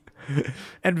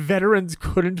 And veterans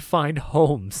couldn't find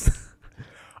homes.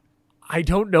 I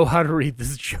don't know how to read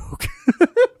this joke.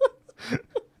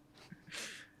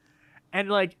 And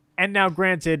now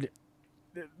granted,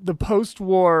 the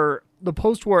post-war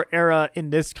era in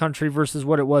this country versus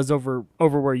what it was over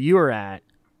where you were at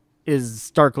is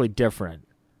starkly different.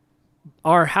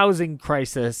 Our housing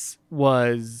crisis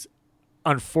was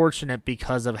unfortunate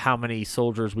because of how many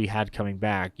soldiers we had coming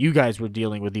back. You guys were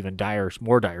dealing with even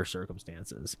more dire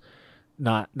circumstances,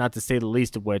 not to say the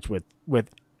least of which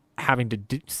with having to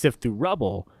sift through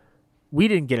rubble. We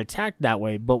didn't get attacked that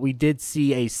way, but we did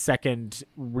see a second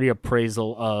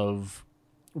reappraisal of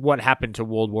what happened to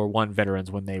World War I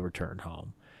veterans when they returned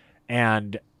home.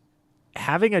 And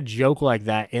having a joke like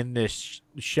that in this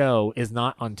show is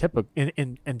not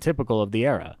untypical of the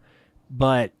era.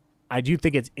 But I do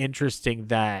think it's interesting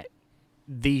that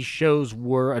these shows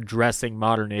were addressing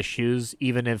modern issues,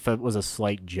 even if it was a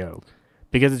slight joke,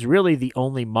 because it's really the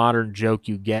only modern joke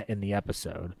you get in the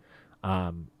episode.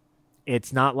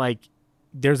 It's not like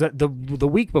there's the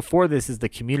week before this is the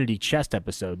community chest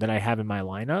episode that I have in my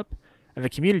lineup, and the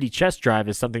community chest drive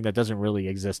is something that doesn't really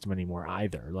exist anymore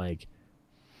either. Like,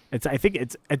 I think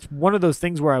it's one of those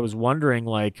things where I was wondering,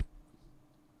 like,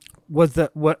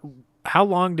 how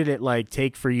long did it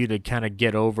take for you to kind of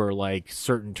get over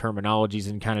certain terminologies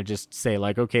and kind of just say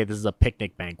okay, this is a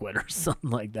picnic banquet or something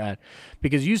like that?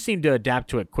 Because you seem to adapt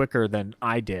to it quicker than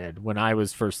I did when I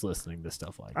was first listening to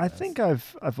stuff like that. I think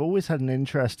I've always had an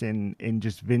interest in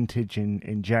just vintage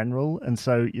in general, and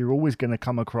so you're always going to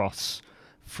come across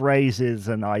phrases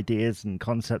and ideas and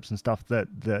concepts and stuff that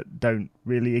don't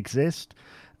really exist.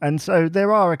 And so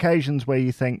there are occasions where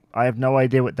you think, I have no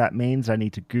idea what that means, I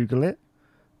need to Google it.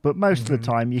 But most of the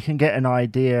time, you can get an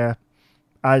idea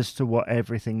as to what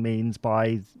everything means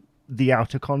by the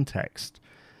outer context.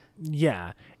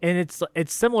 Yeah, and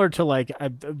it's similar to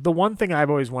the one thing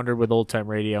I've always wondered with old time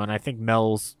radio, and I think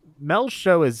Mel's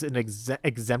show is an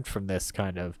exempt from this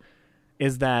kind of,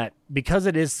 is that because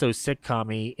it is so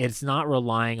sitcom-y, it's not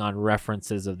relying on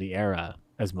references of the era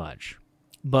as much.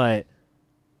 But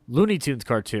Looney Tunes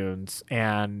cartoons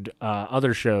and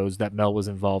other shows that Mel was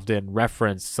involved in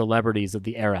reference celebrities of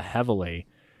the era heavily.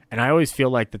 And I always feel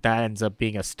like that ends up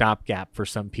being a stopgap for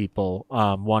some people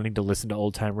wanting to listen to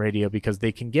old-time radio, because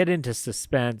they can get into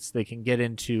suspense, they can get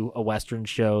into a Western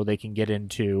show, they can get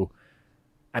into,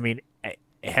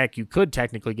 heck, you could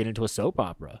technically get into a soap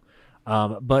opera.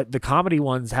 But the comedy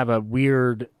ones have a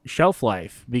weird shelf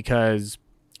life, because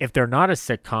if they're not a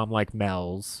sitcom like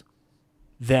Mel's,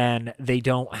 then they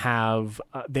don't have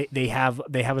they have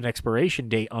an expiration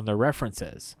date on their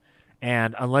references.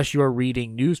 And unless you're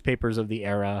reading newspapers of the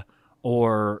era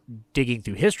or digging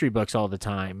through history books all the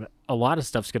time, a lot of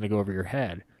stuff's going to go over your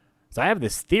head. So I have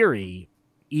this theory,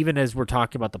 even as we're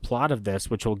talking about the plot of this,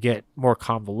 which will get more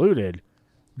convoluted,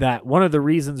 that one of the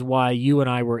reasons why you and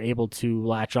I were able to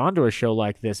latch onto a show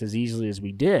like this as easily as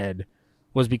we did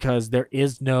was because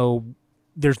there's no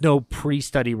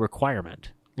pre-study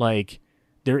requirement.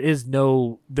 There is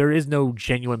no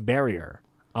genuine barrier.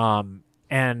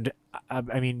 And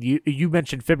you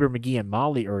mentioned Fibber McGee and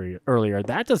Molly earlier.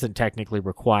 That doesn't technically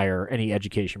require any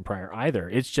education prior either.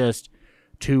 It's just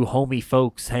two homey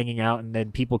folks hanging out, and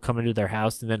then people come into their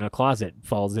house, and then a closet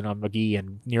falls in on McGee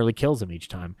and nearly kills him each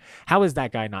time. How is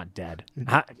that guy not dead?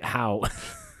 How?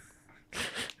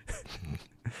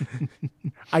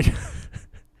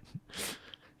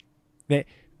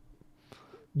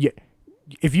 Yeah.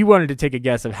 If you wanted to take a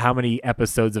guess of how many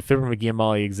episodes of Fibber McGee and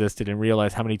Molly existed and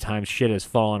realize how many times shit has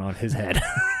fallen on his head.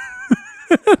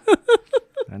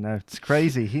 I know, it's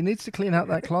crazy. He needs to clean out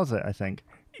that closet, I think.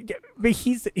 but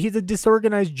he's a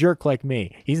disorganized jerk like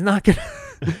me. He's not gonna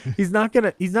he's not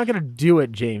gonna do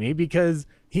it, Jamie, because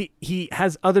he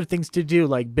has other things to do,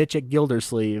 like bitch at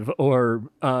Gildersleeve or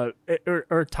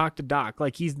talk to Doc.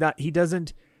 Like he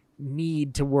doesn't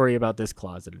need to worry about this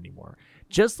closet anymore.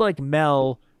 Just like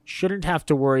Mel shouldn't have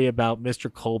to worry about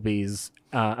Mr. Colby's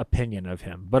opinion of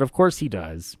him, but of course he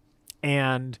does.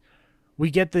 And we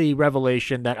get the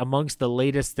revelation that amongst the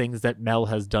latest things that Mel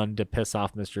has done to piss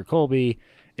off Mr. Colby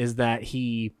is that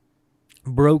he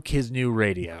broke his new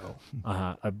radio,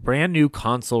 a brand new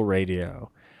console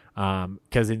radio.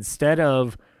 Because instead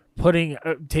of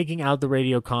taking out the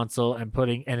radio console and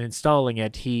installing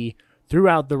it, he threw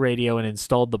out the radio and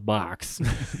installed the box.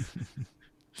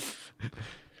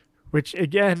 Which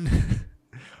again,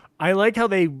 I like how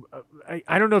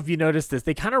I don't know if you noticed this.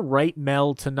 They kind of write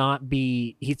Mel to not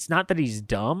be. It's not that he's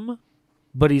dumb,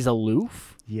 but he's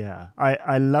aloof. Yeah,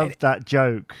 I love that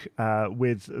joke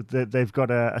with they've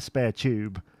got a spare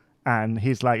tube, and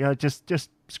he's like, oh, just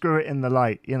screw it in the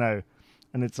light, and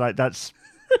it's like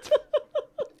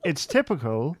it's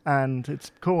typical and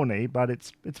it's corny, but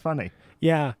it's funny.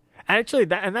 Yeah. Actually,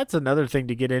 that's another thing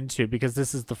to get into, because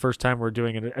this is the first time we're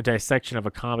doing a dissection of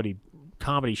a comedy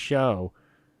show.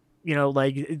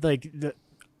 It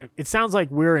sounds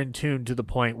like we're in tune to the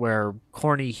point where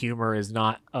corny humor is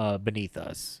not beneath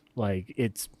us. Like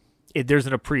there's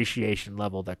an appreciation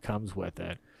level that comes with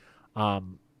it.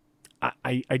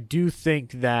 I do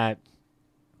think that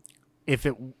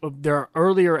there are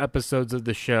earlier episodes of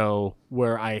the show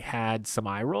where I had some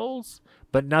eye rolls,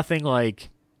 but nothing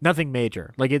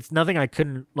major. Like it's nothing I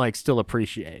couldn't still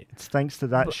appreciate. It's thanks to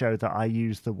that show that I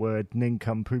use the word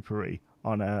nincompoopery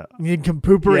on a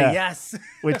nincompooperi, yes,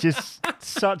 which is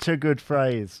such a good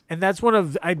phrase. And that's one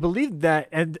of, I believe that,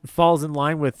 and falls in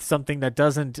line with something that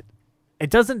doesn't.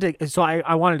 So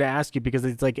I wanted to ask you, because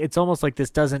it's almost like this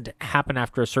doesn't happen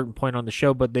after a certain point on the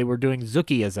show, but they were doing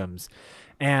Zookieisms,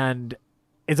 and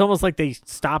it's almost like they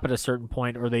stop at a certain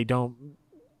point or they don't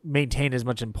maintain as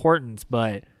much importance,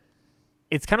 but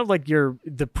it's kind of like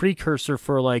the precursor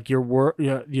for like your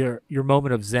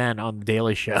moment of zen on the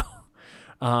Daily Show.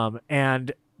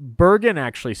 And Bergen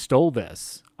actually stole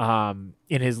this in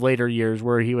his later years,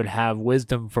 where he would have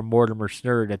wisdom from Mortimer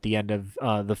Snerd at the end of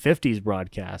the 50s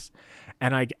broadcast.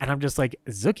 And I'm just like,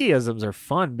 Zookieisms are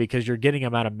fun because you're getting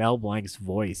them out of Mel Blanc's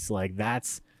voice. Like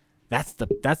that's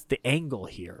the angle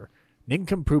here.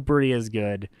 Nincompoopery is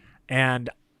good, and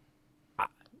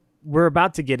we're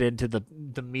about to get into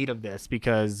the meat of this,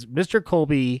 because Mr.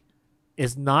 Colby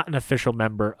is not an official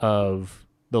member of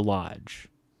the lodge.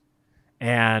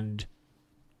 And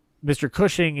Mr.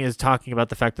 Cushing is talking about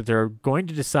the fact that they're going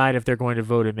to decide if they're going to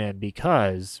vote him in,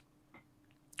 because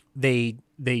they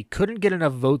couldn't get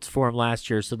enough votes for him last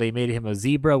year, so they made him a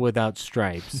zebra without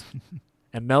stripes.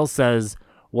 And Mel says,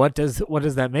 what does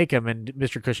that make him? And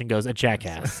Mr. Cushing goes, a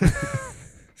jackass.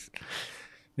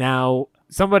 Now,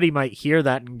 somebody might hear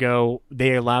that and go,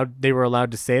 they were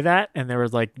allowed to say that? And they were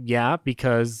like, yeah,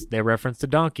 because they referenced a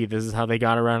donkey. This is how they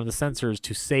got around the censors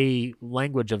to say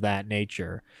language of that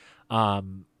nature.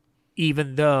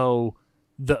 Even though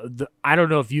I don't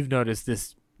know if you've noticed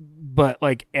this, but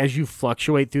like as you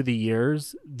fluctuate through the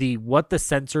years, what the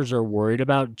censors are worried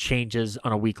about changes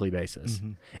on a weekly basis.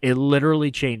 Mm-hmm. It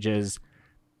literally changes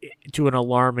to an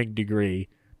alarming degree,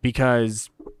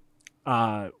 because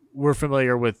we're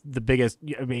familiar with the biggest.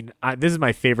 I mean, this is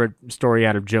my favorite story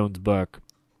out of Jones' book.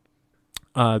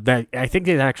 That I think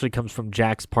it actually comes from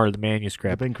Jack's part of the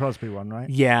manuscript. The Bing Crosby one, right?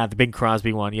 Yeah, the Bing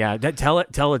Crosby one. Yeah, tell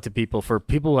it to people. For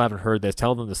people who haven't heard this,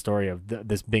 tell them the story of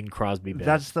this Bing Crosby bit.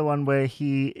 That's the one where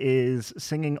he is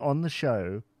singing on the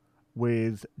show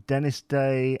with Dennis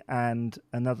Day and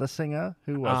another singer.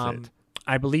 Who was it?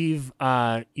 I believe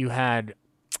you had.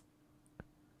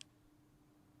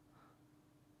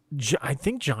 I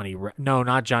think Johnny Ray. No,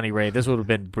 not Johnny Ray. This would have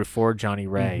been before Johnny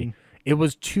Ray. Mm-hmm. It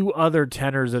was two other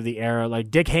tenors of the era, like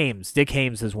Dick Haymes. Dick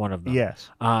Haymes is one of them. Yes.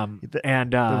 And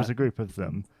there was a group of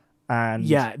them. And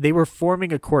yeah, they were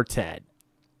forming a quartet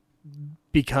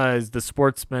because the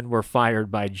Sportsmen were fired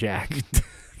by Jack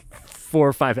 4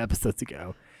 or 5 episodes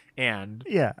ago. And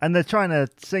they're trying to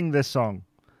sing this song.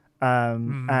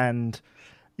 And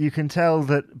you can tell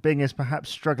that Bing is perhaps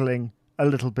struggling a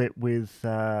little bit with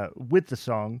the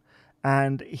song,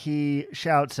 and he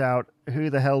shouts out,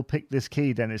 "Who the hell picked this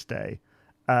key, Dennis Day?"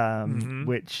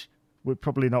 Which would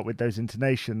probably not with those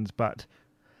intonations, but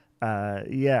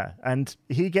and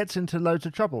he gets into loads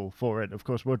of trouble for it. Of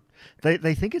course,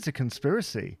 they think it's a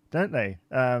conspiracy, don't they?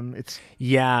 It's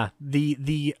I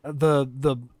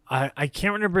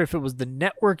can't remember if it was the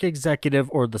network executive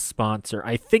or the sponsor.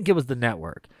 I think it was the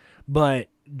network. But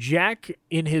Jack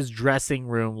in his dressing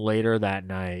room later that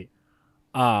night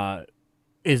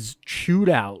is chewed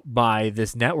out by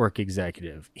this network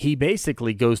executive. He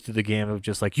basically goes through the game of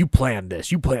just like, you planned this,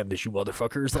 you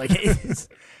motherfuckers. Like,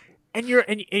 and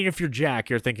if you're Jack,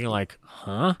 you're thinking like,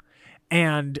 huh?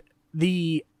 And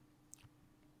the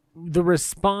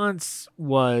response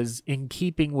was in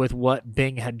keeping with what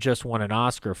Bing had just won an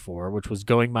Oscar for, which was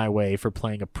Going My Way for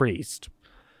playing a priest.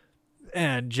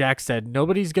 And Jack said,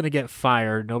 nobody's going to get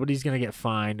fired. Nobody's going to get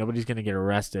fined. Nobody's going to get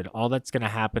arrested. All that's going to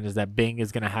happen is that Bing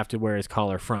is going to have to wear his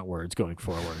collar frontwards going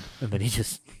forward. And then he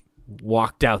just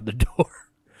walked out the door.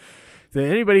 So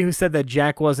anybody who said that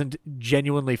Jack wasn't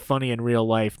genuinely funny in real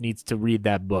life needs to read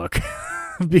that book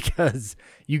because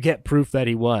you get proof that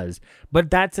he was. But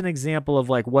that's an example of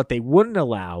like what they wouldn't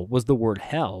allow was the word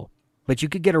hell. But you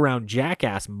could get around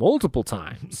jackass multiple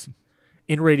times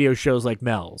in radio shows like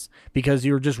Mel's because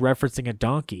you're just referencing a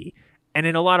donkey. And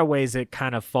in a lot of ways, it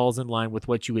kind of falls in line with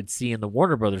what you would see in the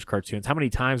Warner Brothers cartoons. How many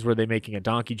times were they making a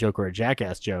donkey joke or a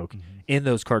jackass joke in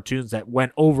those cartoons that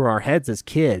went over our heads as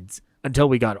kids until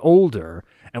we got older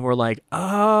and we're like,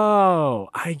 oh,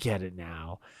 I get it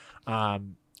now.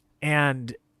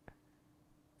 And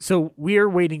so we're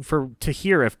waiting to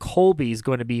hear if Colby's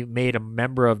going to be made a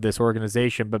member of this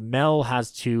organization, but Mel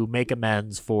has to make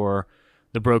amends for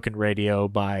the broken radio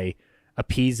by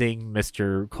appeasing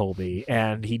Mr. Colby,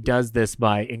 and he does this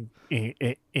by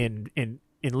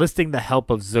enlisting the help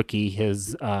of Zookie,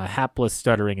 his hapless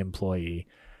stuttering employee.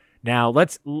 Now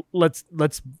let's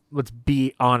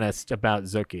be honest about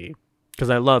Zookie, because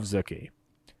I love Zookie.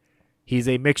 He's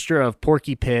a mixture of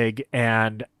Porky Pig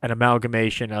and an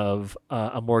amalgamation of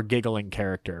a more giggling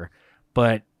character,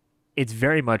 but it's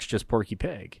very much just Porky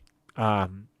Pig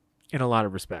in a lot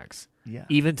of respects. Yeah.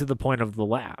 Even to the point of the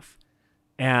laugh.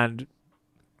 And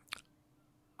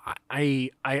I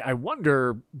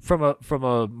wonder from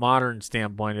a modern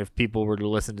standpoint, if people were to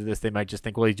listen to this, they might just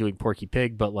think, well, he's doing Porky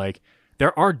Pig, but like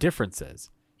there are differences.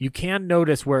 You can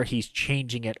notice where he's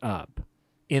changing it up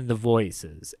in the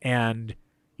voices. And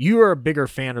you are a bigger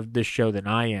fan of this show than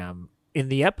I am. In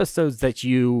the episodes that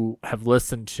you have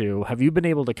listened to, have you been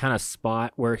able to kind of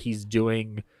spot where he's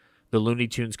doing the Looney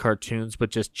Tunes cartoons, but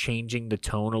just changing the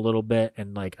tone a little bit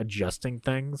and like adjusting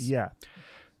things? Yeah.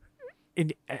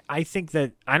 And I think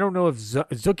that, I don't know if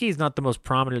Zookie is not the most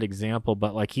prominent example,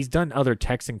 but like he's done other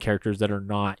Texan characters that are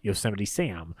not Yosemite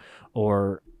Sam,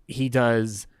 or he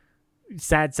does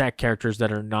Sad Sack characters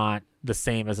that are not the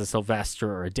same as a Sylvester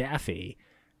or a Daffy.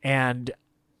 And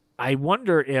I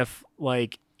wonder if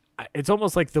like, it's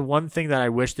almost like the one thing that I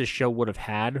wish this show would have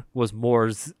had was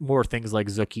more things like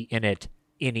Zookie in it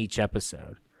in each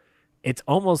episode. It's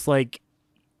almost like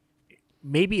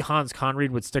maybe Hans Conried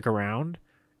would stick around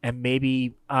and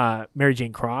maybe Mary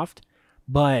Jane Croft,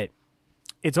 but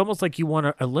it's almost like you want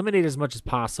to eliminate as much as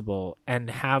possible and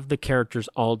have the characters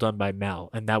all done by Mel,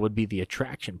 and that would be the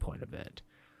attraction point of it.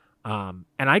 And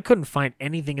I couldn't find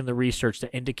anything in the research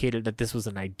that indicated that this was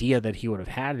an idea that he would have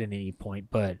had at any point,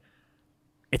 but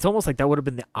it's almost like that would have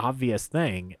been the obvious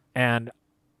thing. And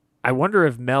I wonder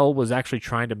if Mel was actually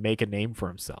trying to make a name for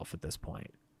himself at this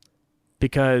point,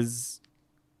 because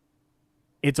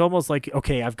it's almost like,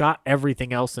 okay, I've got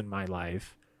everything else in my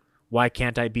life. Why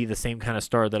can't I be the same kind of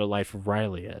star that A Life of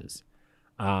Riley is?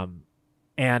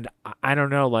 And I don't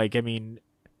know, like, I mean,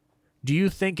 do you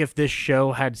think if this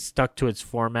show had stuck to its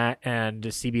format and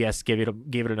CBS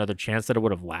gave it another chance, that it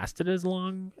would have lasted as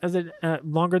long as it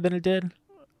longer than it did?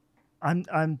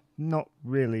 I'm not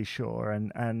really sure,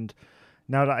 and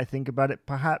now that I think about it,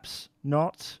 perhaps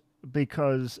not,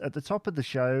 because at the top of the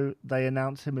show they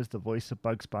announce him as the voice of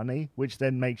Bugs Bunny, which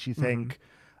then makes you think,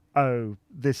 oh,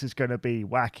 this is going to be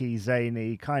wacky,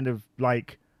 zany, kind of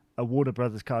like a Warner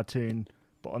Brothers cartoon,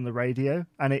 but on the radio,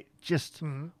 and it just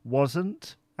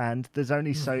wasn't. And there's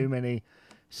only so many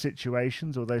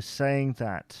situations, although saying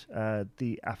that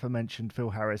the aforementioned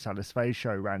Phil Harris Alice Faye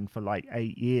show ran for like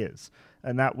 8 years,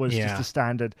 and that was just a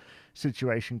standard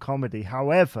situation comedy.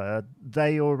 However,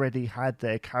 they already had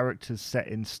their characters set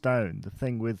in stone. The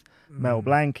thing with Mel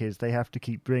Blanc is they have to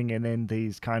keep bringing in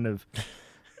these kind of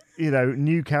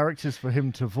new characters for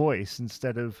him to voice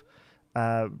instead of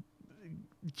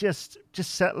just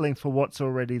settling for what's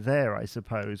already there, I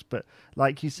suppose. But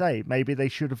like you say, maybe they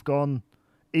should have gone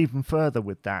even further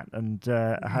with that and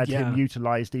had him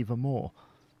utilized even more.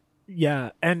 Yeah,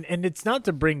 and it's not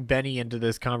to bring Benny into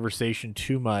this conversation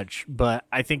too much, but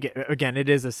I think, again, it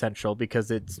is essential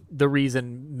because it's the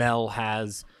reason Mel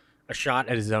has a shot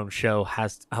at his own show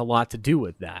has a lot to do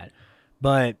with that.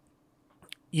 But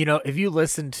You know, if you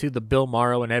listen to the Bill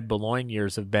Morrow and Ed Boulogne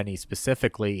years of Benny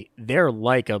specifically, they're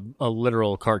like a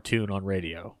literal cartoon on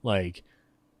radio. Like,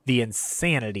 the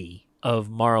insanity of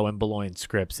Morrow and Boulogne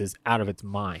scripts is out of its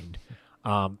mind.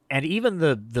 And even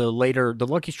the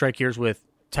Lucky Strike years with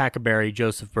Tackaberry,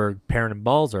 Joseph Berg, Perrin, and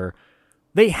Balzer,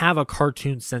 they have a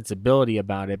cartoon sensibility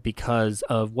about it because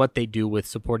of what they do with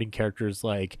supporting characters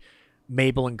like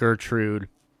Mabel and Gertrude,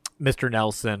 Mr.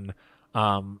 Nelson,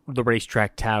 the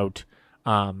racetrack tout,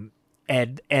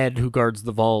 Ed who guards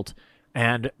the vault,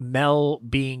 and Mel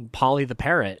being Polly the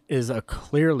parrot is a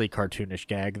clearly cartoonish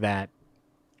gag that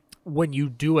when you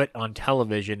do it on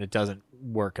television, it doesn't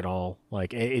work at all.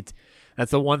 Like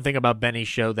that's the one thing about Benny's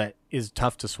show that is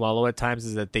tough to swallow at times,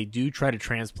 is that they do try to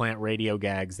transplant radio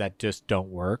gags that just don't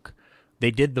work.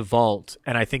 They did the vault,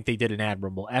 and I think they did an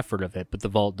admirable effort of it, but the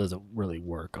vault doesn't really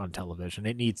work on television.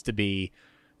 It needs to be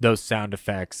those sound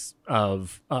effects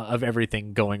of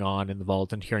everything going on in the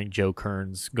vault, and hearing Joe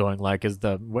Kearns going like, did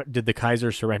the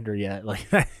Kaiser surrender yet? Like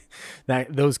that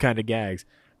those kind of gags.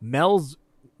 Mel's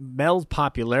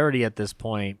popularity at this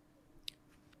point,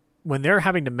 when they're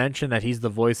having to mention that he's the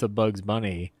voice of Bugs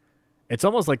Bunny, it's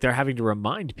almost like they're having to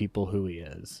remind people who he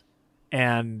is.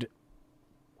 And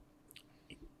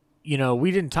you know, we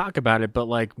didn't talk about it, but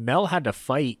like Mel had to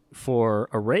fight for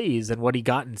a raise, and what he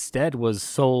got instead was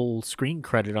sole screen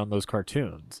credit on those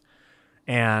cartoons.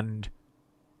 And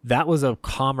that was a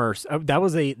commerce. That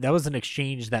was an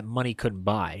exchange that money couldn't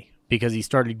buy, because he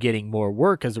started getting more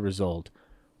work as a result.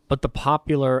 But the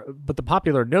popular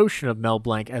notion of Mel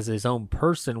Blanc as his own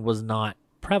person was not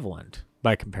prevalent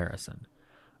by comparison.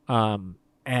 And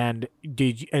I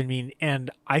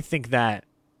think that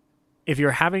if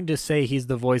you're having to say he's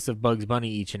the voice of Bugs Bunny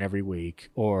each and every week,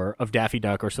 or of Daffy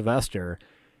Duck or Sylvester,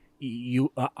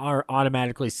 you are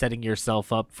automatically setting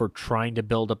yourself up for trying to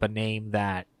build up a name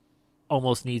that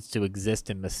almost needs to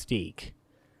exist in mystique.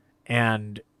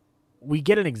 And we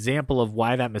get an example of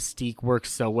why that mystique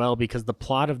works so well, because the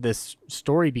plot of this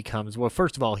story becomes, well,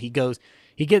 first of all, he gets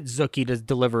Zookie to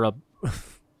deliver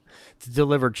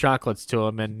chocolates to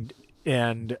him,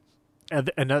 and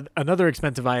another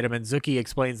expensive item, and Zookie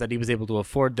explains that he was able to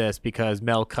afford this because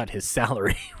Mel cut his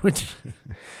salary, which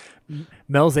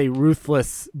Mel's a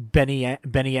ruthless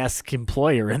Benny-esque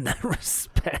employer in that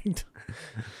respect.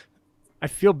 I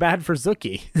feel bad for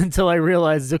Zookie until I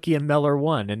realize Zookie and Mel are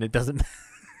one, and it doesn't.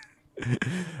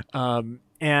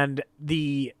 And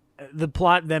the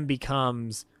plot then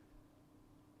becomes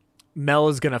Mel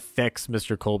is going to fix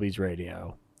Mr. Colby's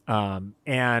radio,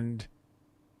 and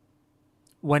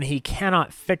when he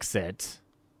cannot fix it,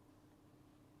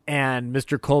 and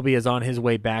Mr. Colby is on his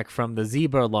way back from the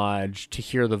Zebra Lodge to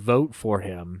hear the vote for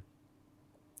him,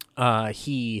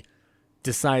 he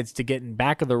decides to get in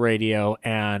back of the radio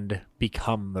and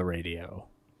become the radio.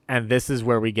 And this is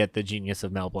where we get the genius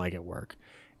of Mel Blanc at work.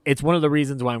 It's one of the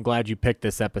reasons why I'm glad you picked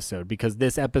this episode, because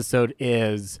this episode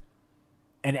is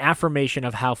an affirmation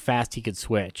of how fast he could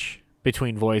switch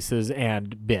between voices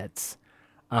and bits.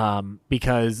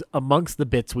 Because amongst the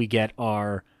bits we get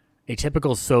are a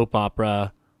typical soap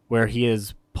opera where he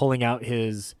is pulling out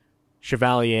his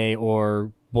Chevalier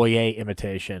or Boyer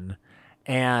imitation,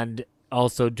 and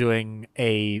also doing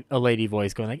a lady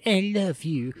voice going like, I love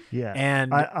you. Yeah.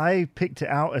 And I picked it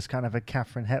out as kind of a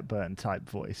Katharine Hepburn type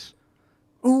voice.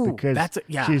 Ooh, because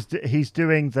yeah. He's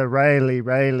doing the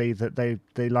Rayleigh that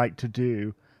they like to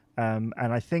do. And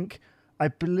I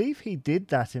believe he did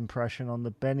that impression on the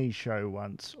Benny show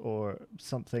once, or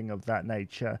something of that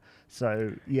nature.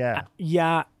 So, yeah.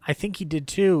 Yeah, I think he did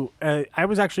too. I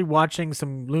was actually watching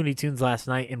some Looney Tunes last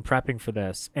night in prepping for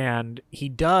this, and he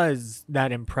does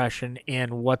that impression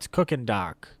in What's Cookin'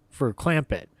 Doc for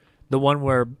Clampett, the one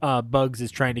where Bugs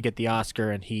is trying to get the Oscar,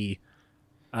 and he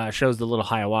shows the little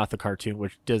Hiawatha cartoon,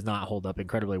 which does not hold up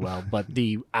incredibly well. But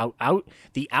the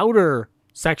outer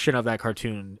section of that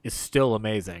cartoon is still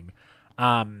amazing.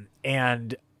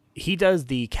 And he does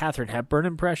the Katharine Hepburn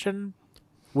impression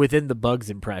within the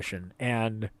Bugs impression.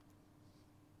 And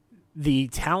the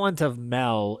talent of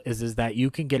Mel is that you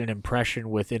can get an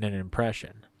impression within an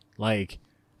impression. Like,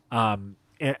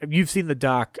 you've seen the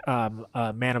doc,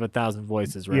 Man of a Thousand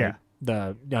Voices, right?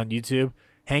 Yeah. On YouTube.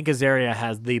 Hank Azaria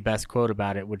has the best quote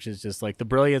about it, which is just like, the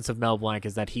brilliance of Mel Blanc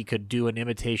is that he could do an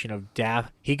imitation of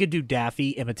he could do Daffy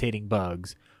imitating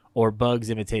Bugs, or Bugs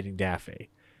imitating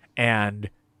Daffy. And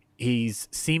he's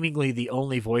seemingly the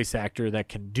only voice actor that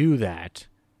can do that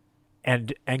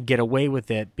and get away with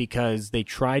it, because they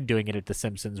tried doing it at The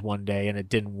Simpsons one day and it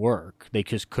didn't work. They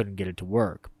just couldn't get it to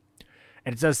work.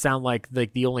 And it does sound like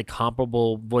the only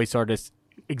comparable voice artist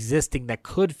existing that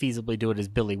could feasibly do it is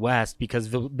Billy West, because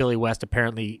Billy West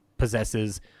apparently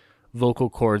possesses vocal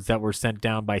cords that were sent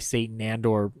down by Satan and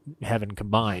or heaven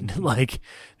combined. Like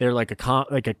they're like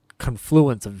a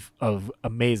confluence of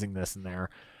amazingness in there.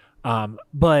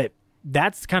 But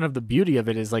that's kind of the beauty of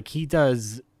it, is like he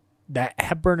does that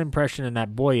Hepburn impression in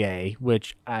that Boyer,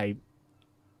 which I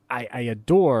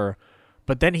adore,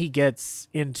 but then he gets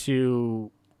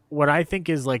into what I think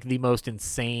is like the most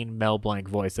insane Mel Blanc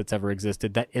voice that's ever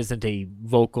existed that isn't a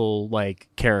vocal like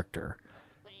character.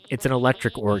 It's an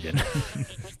electric organ.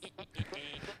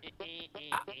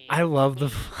 I love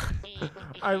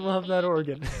that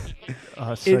organ.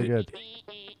 Oh, so good.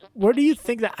 Where do you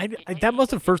think that that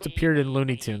must have first appeared in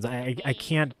Looney Tunes? I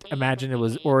can't imagine it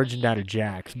was origined out of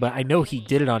Jack's, but I know he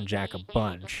did it on Jack a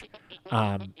bunch.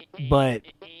 But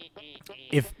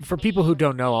if for people who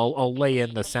don't know, I'll lay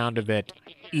in the sound of it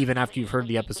even after you've heard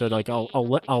the episode. Like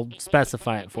I'll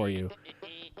specify it for you.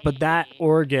 But that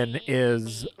organ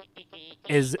is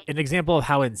an example of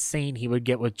how insane he would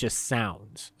get with just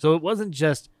sounds. So it wasn't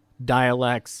just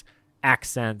dialects,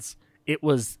 accents. It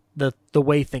was the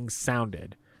way things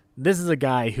sounded. This is a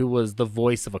guy who was the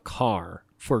voice of a car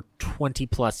for 20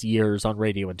 plus years on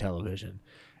radio and television.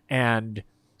 And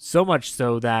so much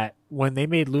so that when they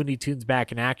made Looney Tunes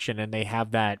Back in Action and they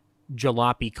have that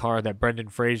jalopy car that Brendan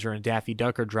Fraser and Daffy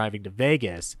Duck are driving to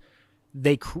Vegas,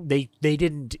 they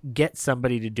didn't get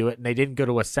somebody to do it, and they didn't go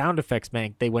to a sound effects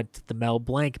bank. They went to the Mel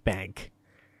Blanc bank,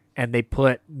 and they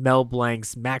put Mel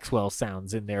Blanc's Maxwell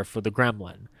sounds in there for the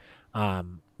Gremlin,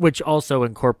 which also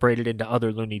incorporated into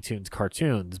other Looney Tunes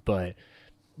cartoons. But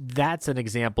that's an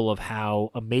example of how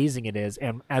amazing it is.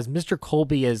 And as Mr.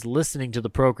 Colby is listening to the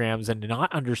programs and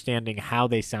not understanding how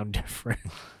they sound different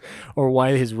or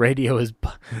why his radio is...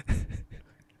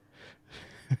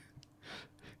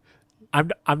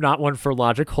 I'm not one for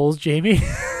logic holes, Jamie.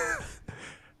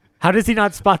 How does he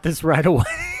not spot this right away?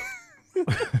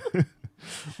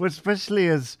 Well, especially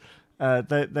as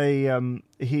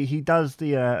he does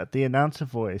the announcer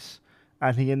voice,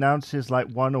 and he announces like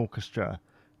one orchestra,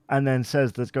 and then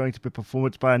says there's going to be a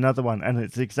performance by another one, and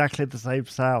it's exactly the same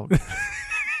sound.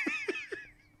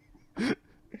 And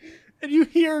you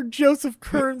hear Joseph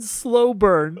Kearns' slow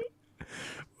burn.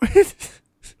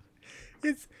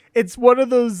 It's one of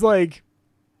those like.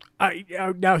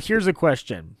 Now here's a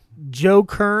question: Joe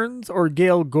Kearns or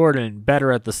Gale Gordon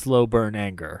better at the slow burn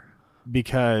anger?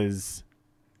 Because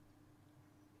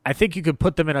I think you could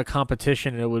put them in a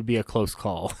competition and it would be a close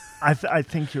call. I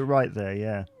think you're right there.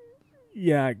 Yeah.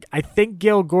 Yeah, I think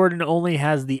Gale Gordon only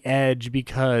has the edge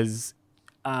because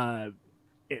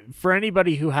for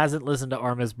anybody who hasn't listened to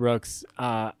Armis Brooks,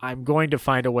 I'm going to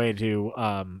find a way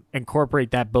to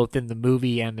incorporate that both in the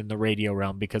movie and in the radio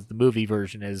realm, because the movie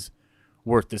version is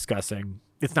worth discussing.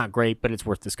 It's not great, but it's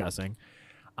worth discussing.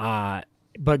 But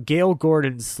Gale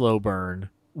Gordon's slow burn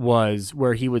was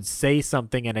where he would say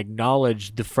something and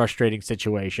acknowledge the frustrating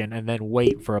situation and then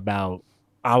wait for about,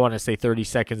 I want to say 30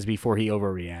 seconds before he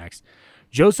overreacts.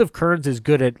 Joseph Kearns is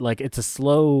good at, like, it's a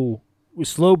slow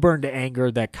burn to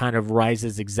anger that kind of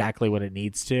rises exactly when it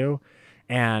needs to.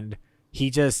 And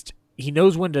he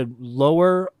knows when to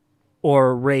lower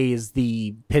or raise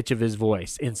the pitch of his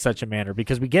voice in such a manner,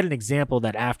 because we get an example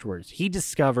that afterwards he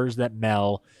discovers that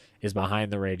Mel is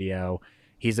behind the radio.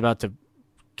 He's about to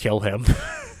kill him.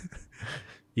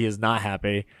 He is not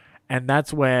happy. And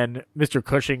that's when Mr.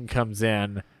 Cushing comes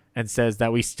in and says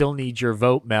that we still need your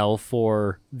vote, Mel,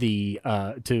 for the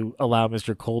to allow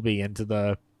Mr. Colby into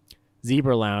the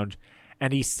Zebra Lounge.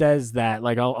 And he says that,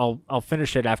 like, I'll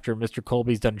finish it after Mr.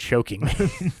 Colby's done choking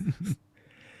me.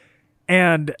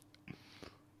 And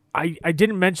I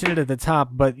didn't mention it at the top,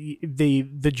 but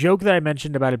the joke that I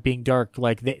mentioned about it being dark,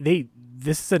 like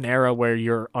this is an era where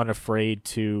you're unafraid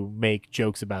to make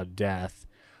jokes about death.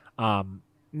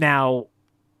 Now,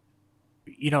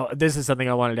 you know, this is something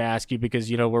I wanted to ask you because,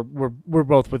 you know, we're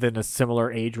both within a similar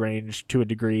age range to a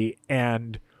degree,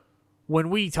 and when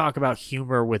we talk about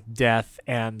humor with death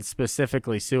and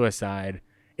specifically suicide,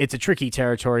 it's a tricky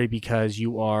territory because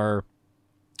you are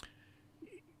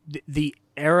the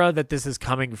era that this is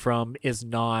coming from is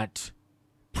not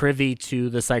privy to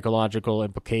the psychological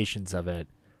implications of it.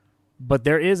 But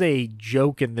there is a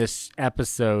joke in this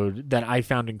episode that I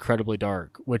found incredibly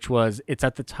dark, which was, it's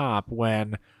at the top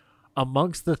when,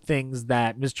 amongst the things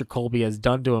that Mr. Colby has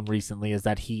done to him recently, is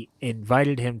that he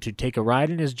invited him to take a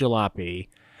ride in his jalopy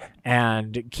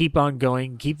and keep on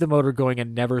going, keep the motor going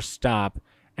and never stop.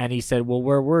 And he said, well,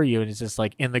 where were you? And it's just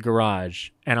like, in the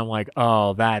garage. And I'm like,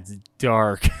 oh, that's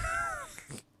dark.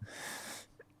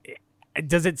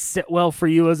 Does it sit well for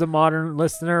you as a modern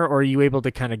listener, or are you able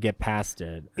to kind of get past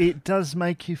it? It does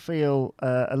make you feel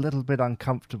a little bit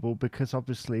uncomfortable because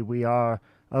obviously we are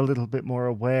a little bit more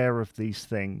aware of these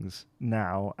things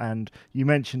now. And you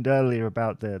mentioned earlier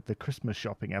about the Christmas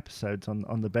shopping episodes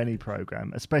on the Benny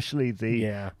program, especially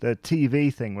the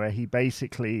TV thing where he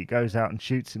basically goes out and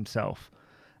shoots himself.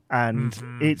 And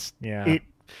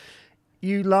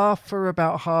you laugh for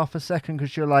about half a second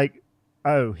because you're like,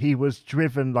 oh, he was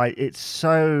driven, like, it's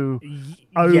so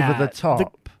over the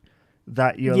top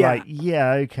that you're like,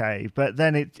 yeah, okay. But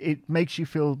then it makes you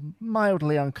feel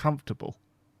mildly uncomfortable.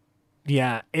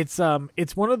 Yeah, it's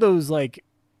one of those, like,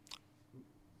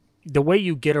 the way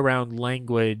you get around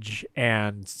language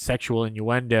and sexual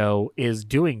innuendo is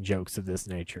doing jokes of this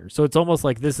nature. So it's almost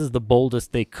like this is the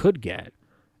boldest they could get.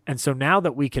 And so now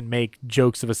that we can make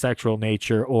jokes of a sexual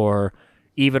nature or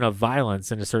even of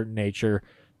violence in a certain nature,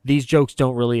 these jokes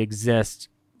don't really exist,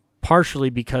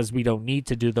 partially because we don't need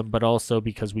to do them, but also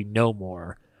because we know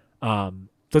more. So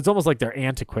it's almost like they're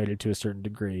antiquated to a certain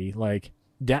degree. Like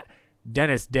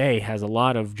Dennis Day has a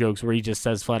lot of jokes where he just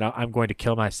says flat out, "I'm going to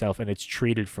kill myself," and it's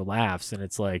treated for laughs. And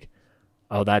it's like,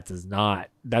 oh, that does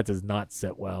not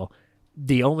sit well.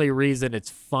 The only reason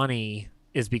it's funny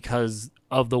is because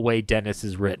of the way Dennis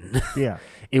is written. Yeah.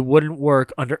 It wouldn't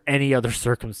work under any other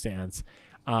circumstance.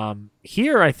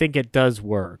 Here, I think it does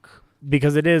work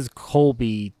because it is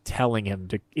Colby telling him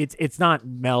to. It's not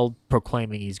Mel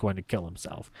proclaiming he's going to kill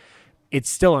himself. It's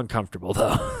still uncomfortable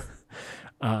though.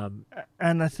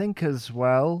 And I think as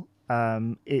well,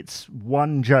 it's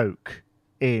one joke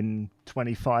in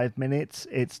 25 minutes.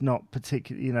 It's not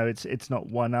particular, it's not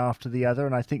one after the other.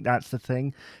 And I think that's the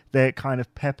thing. They're kind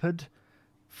of peppered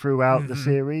throughout the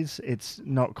series. It's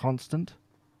not constant.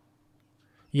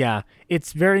 Yeah,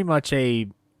 it's very much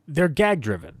they're gag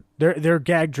driven. They're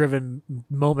gag driven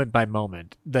moment by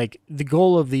moment. Like, the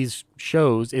goal of these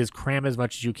shows is cram as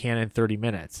much as you can in 30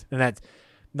 minutes. And that's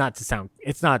not to sound,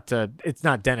 it's not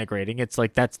denigrating. It's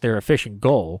like, that's their efficient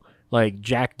goal. Like,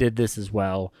 Jack did this as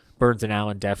well. Burns and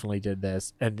Allen definitely did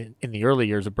this. And in the early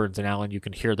years of Burns and Allen, you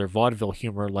can hear their vaudeville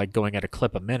humor, like, going at a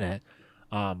clip a minute.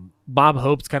 Bob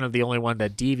Hope's kind of the only one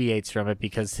that deviates from it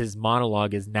because his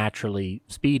monologue is naturally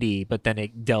speedy, but then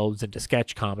it delves into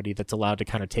sketch comedy that's allowed to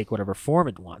kind of take whatever form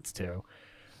it wants to.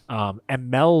 And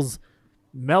Mel's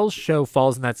show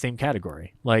falls in that same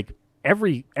category. Like,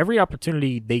 every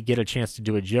opportunity they get a chance to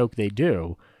do a joke, they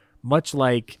do. Much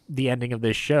like the ending of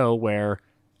this show where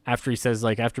after he says,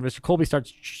 like, after Mr. Colby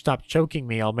stops choking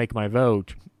me, I'll make my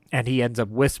vote. And he ends up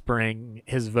whispering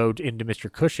his vote into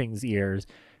Mr. Cushing's ears.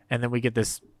 And then we get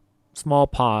this small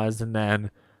pause, and then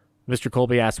Mr.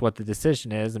 Colby asks what the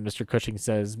decision is, and Mr. Cushing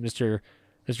says, Mr.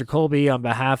 Colby, on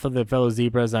behalf of the fellow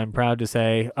zebras, I'm proud to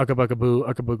say, "Ucka bucka boo,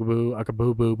 ucka booga boo, ucka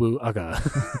boo boo boo,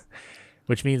 ucka,"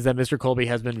 which means that Mr. Colby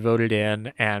has been voted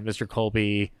in, and Mr.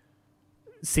 Colby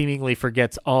seemingly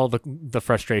forgets all the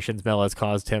frustrations Mel has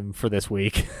caused him for this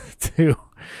week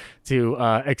to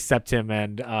accept him,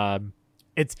 and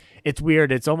It's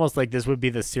weird. It's almost like this would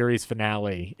be the series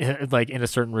finale, like, in a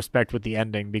certain respect with the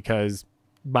ending, because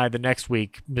by the next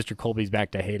week, Mr. Colby's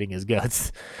back to hating his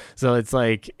guts. So it's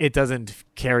like, it doesn't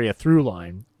carry a through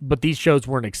line, but these shows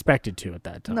weren't expected to at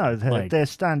that time. No, they're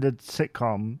standard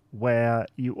sitcom where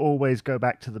you always go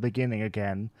back to the beginning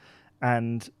again.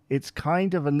 And it's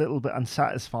kind of a little bit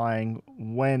unsatisfying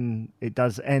when it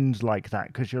does end like that,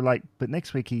 because you're like, but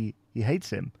next week he hates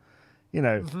him.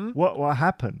 What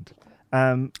happened?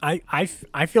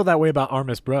 I feel that way about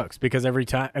Armis Brooks, because every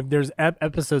time there's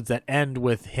episodes that end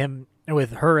with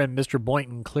her and Mr.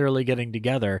 Boynton clearly getting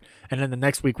together, and then the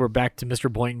next week we're back to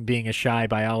Mr. Boynton being a shy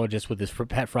biologist with his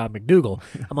pet frog McDougal.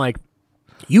 I'm like,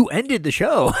 you ended the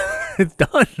show. It's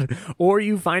done. Or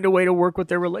you find a way to work with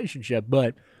their relationship.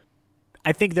 But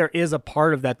I think there is a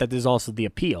part of that is also the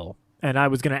appeal. And I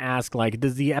was going to ask, like,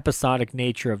 does the episodic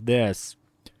nature of this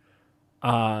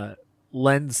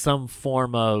lend some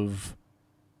form of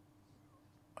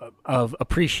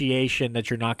appreciation that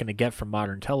you're not going to get from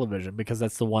modern television? Because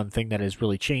that's the one thing that has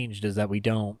really changed, is that we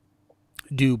don't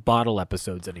do bottle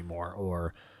episodes anymore,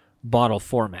 or bottle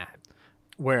format,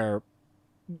 where,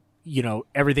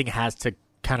 everything has to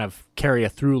kind of carry a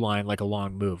through line like a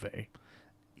long movie.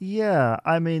 Yeah,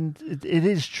 I mean, it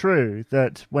is true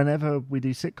that whenever we do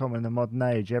sitcom in the modern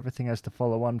age, everything has to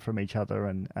follow on from each other,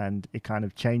 and it kind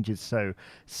of changes. So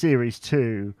series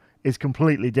 2 is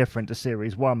completely different to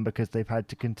series 1 because they've had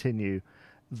to continue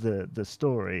the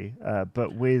story.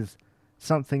 But with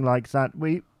something like that,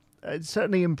 we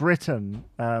certainly in Britain,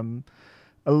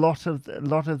 a lot of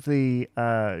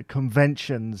the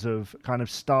conventions of kind of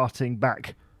starting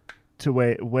back to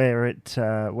where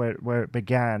it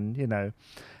began,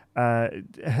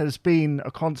 has been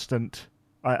a constant.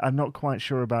 I'm not quite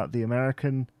sure about the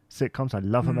American sitcoms. I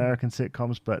love American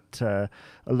sitcoms, but a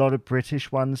lot of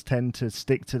British ones tend to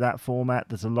stick to that format.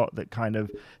 There's a lot that kind of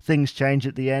things change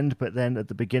at the end, but then at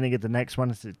the beginning of the next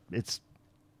one, it's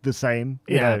the same.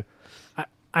 You know.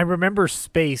 I remember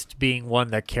Spaced being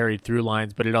one that carried through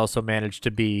lines, but it also managed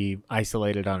to be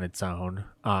isolated on its own.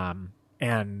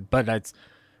 But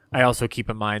I also keep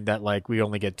in mind that like we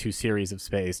only get 2 series of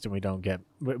Spaced, and we don't get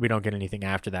anything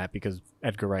after that because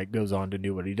Edgar Wright goes on to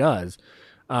do what he does.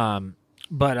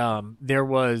 There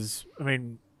was,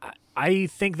 I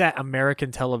think that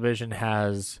American television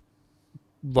has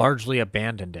largely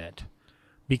abandoned it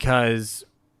because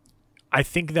I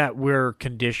think that we're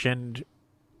conditioned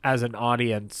as an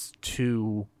audience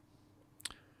to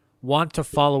want to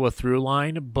follow a through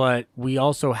line, but we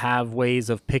also have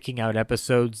ways of picking out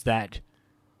episodes that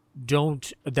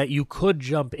you could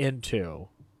jump into.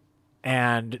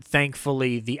 And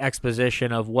thankfully, the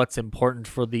exposition of what's important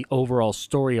for the overall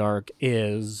story arc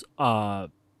is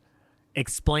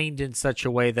explained in such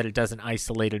a way that it doesn't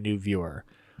isolate a new viewer.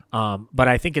 But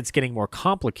I think it's getting more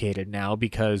complicated now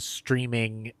because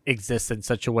streaming exists in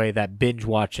such a way that binge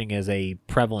watching is a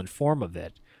prevalent form of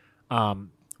it.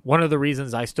 One of the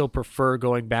reasons I still prefer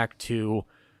going back to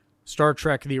Star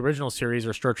Trek, the original series,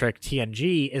 or Star Trek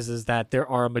TNG is that there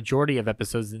are a majority of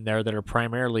episodes in there that are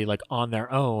primarily like on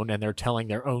their own and they're telling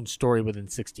their own story within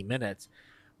 60 minutes.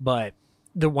 But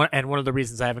one of the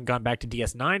reasons I haven't gone back to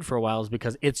DS9 for a while is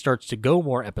because it starts to go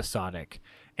more episodic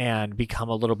and become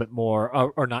a little bit more,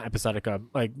 or not episodic,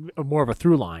 like more of a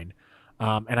through line.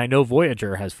 And I know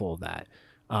Voyager has full of that.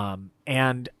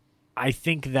 And I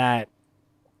think that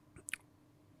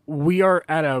we are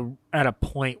at a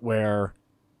point where,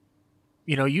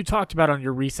 you talked about on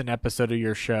your recent episode of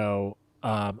your show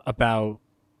about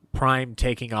Prime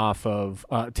taking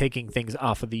things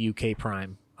off of the UK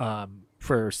Prime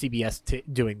for CBS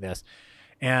doing this.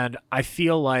 And I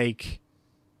feel like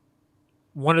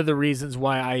one of the reasons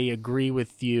why I agree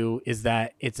with you is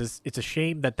that it's a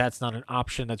shame that that's not an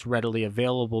option that's readily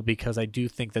available, because I do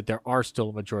think that there are still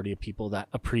a majority of people that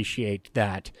appreciate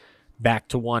that back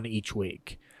to one each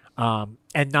week.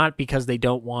 And not because they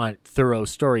don't want thorough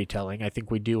storytelling. I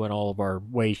think we do in all of our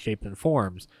ways, shapes, and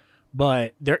forms.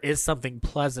 But there is something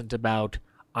pleasant about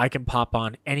I can pop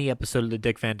on any episode of the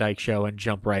Dick Van Dyke Show and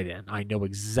jump right in. I know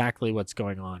exactly what's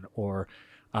going on. Or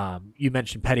you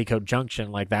mentioned Petticoat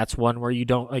Junction. Like that's one where you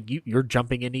don't you're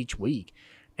jumping in each week.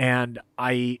 And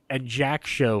Jack's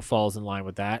show falls in line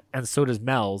with that, and so does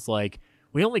Mel's. Like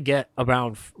we only get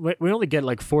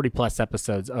like 40 plus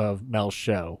episodes of Mel's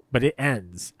show, but it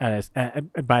ends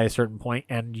by a certain point,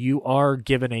 and you are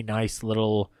given a nice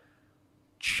little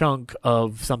chunk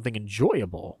of something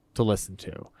enjoyable to listen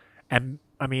to. And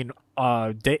I mean,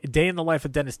 Day in the Life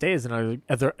of Dennis Day is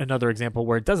another example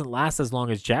where it doesn't last as long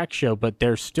as Jack's show, but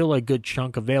there's still a good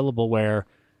chunk available where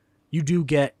you do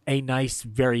get a nice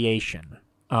variation.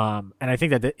 And I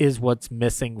think that is what's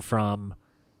missing from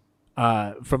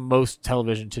most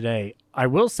television today. I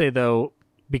will say, though,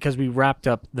 because we wrapped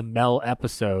up the Mel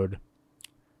episode,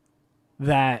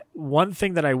 that one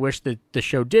thing that I wish that the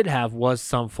show did have was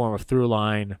some form of through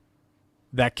line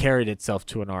that carried itself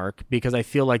to an arc, because I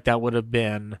feel like that would have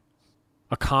been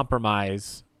a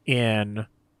compromise in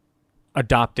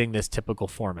adopting this typical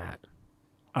format.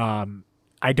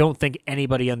 I don't think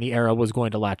anybody on the era was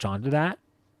going to latch onto that.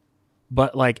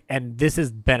 But and this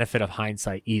is benefit of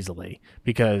hindsight easily,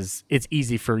 because it's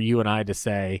easy for you and I to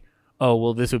say, oh,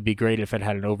 well, this would be great if it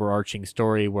had an overarching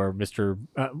story where Mr.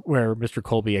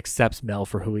 Colby accepts Mel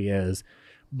for who he is.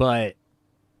 But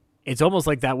it's almost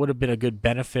like that would have been a good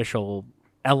beneficial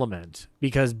element,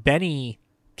 because Benny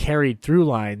carried through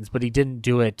lines, but he didn't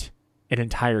do it an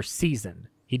entire season.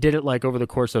 He did it over the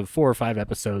course of 4 or 5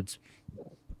 episodes.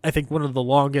 I think one of the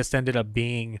longest ended up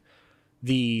being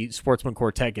the Sportsman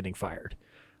Quartet getting fired.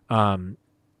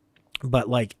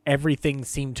 But everything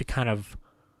seemed to kind of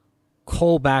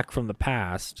cull back from the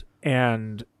past,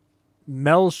 and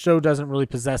Mel's show doesn't really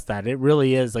possess that. It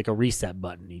really is like a reset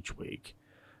button each week.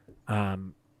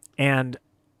 And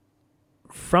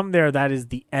from there, that is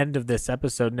the end of this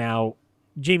episode. Now,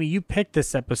 Jamie, you picked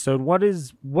this episode. What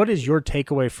is your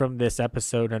takeaway from this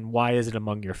episode, and why is it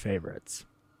among your favorites?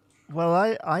 Well,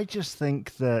 I just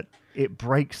think that it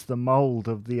breaks the mold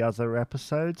of the other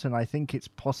episodes, and I think it's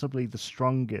possibly the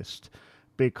strongest,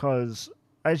 because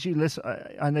as you listen,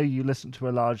 I know you listen to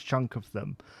a large chunk of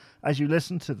them. As you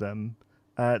listen to them,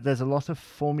 there's a lot of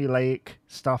formulaic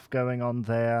stuff going on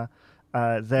there.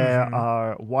 There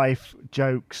are wife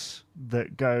jokes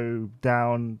that go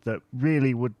down that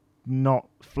really would not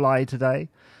fly today.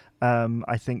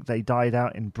 I think they died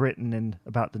out in Britain in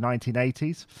about the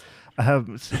 1980s.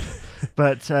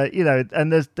 But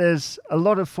and there's a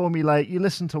lot of formulaic. You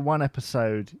listen to one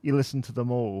episode, you listen to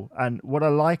them all, and what I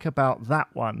like about that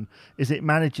one is it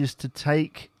manages to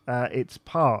take its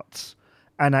parts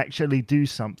and actually do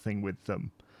something with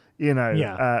them.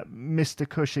 Mr.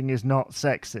 Cushing is not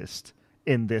sexist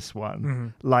in this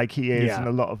one, like he is in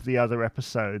a lot of the other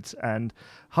episodes. And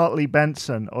Hartley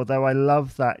Benson, although I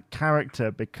love that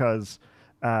character because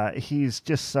he's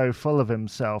just so full of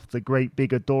himself, the great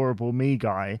big adorable me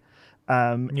guy,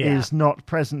 is not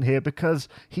present here because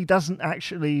he doesn't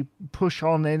actually push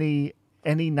on any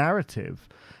narrative,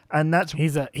 and that's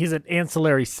he's an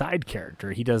ancillary side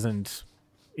character. He doesn't.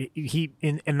 He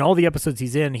in all the episodes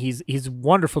he's in, he's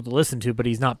wonderful to listen to, but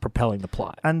he's not propelling the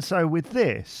plot. And so with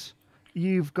this,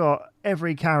 you've got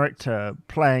every character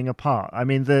playing a part. I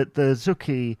mean, the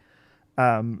Zuki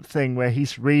thing where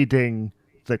he's reading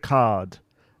the card,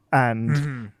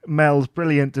 and Mel's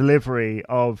brilliant delivery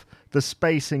of the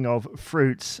spacing of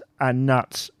fruits and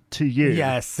nuts to you,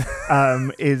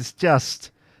 is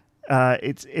just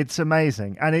it's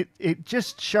amazing, and it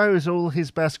just shows all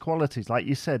his best qualities. Like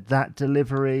you said, that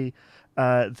delivery,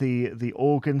 the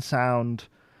organ sound,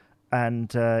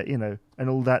 and and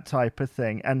all that type of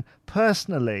thing. And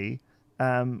personally,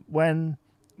 when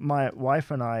my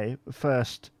wife and I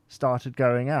first started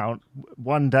going out,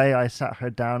 one day I sat her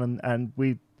down and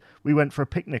we went for a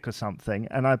picnic or something,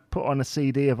 and I put on a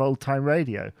CD of old time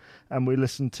radio, and we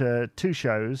listened to two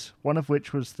shows, one of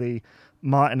which was the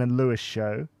Martin and Lewis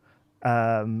show,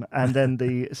 and then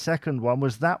the second one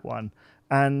was that one.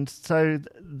 And so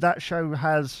that show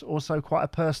has also quite a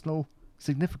personal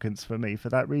significance for me for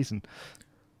that reason.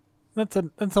 That's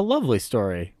a lovely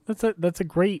story. That's a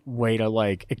great way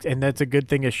to and that's a good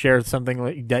thing to share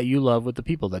something that you love with the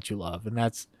people that you love, and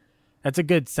that's a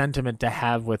good sentiment to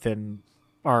have within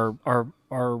our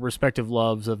respective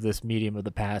loves of this medium of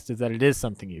the past, is that it is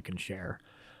something you can share.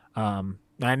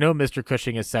 I know Mr.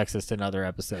 Cushing is sexist in other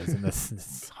episodes, and this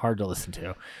is hard to listen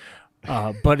to.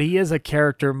 But he is a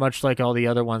character, much like all the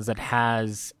other ones, that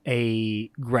has a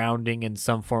grounding in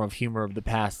some form of humor of the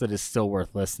past that is still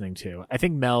worth listening to. I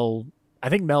think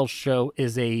Mel's show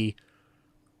is a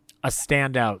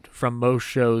standout from most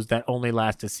shows that only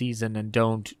last a season and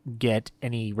don't get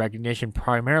any recognition,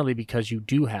 primarily because you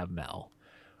do have Mel.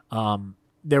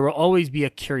 There will always be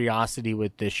a curiosity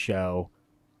with this show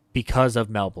because of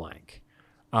Mel Blanc.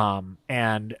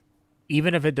 And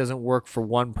even if it doesn't work for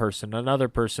one person, another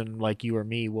person like you or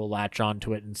me will latch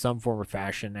onto it in some form or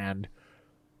fashion and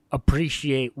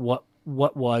appreciate what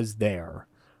was there.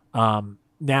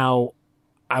 Now,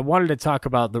 I wanted to talk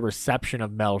about the reception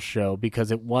of Mel's show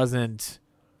because it wasn't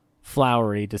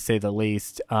flowery, to say the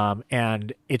least,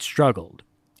 and it struggled.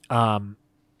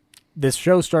 This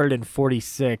show started in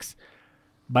 1946.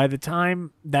 By the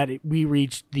time that we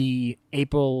reached the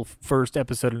April 1st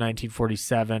episode of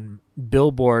 1947,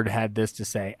 Billboard had this to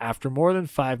say: after more than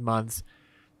 5 months,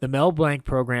 the Mel Blanc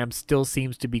program still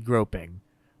seems to be groping.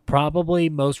 Probably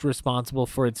most responsible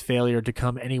for its failure to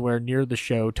come anywhere near the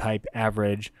show type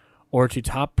average or to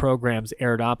top programs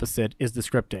aired opposite is the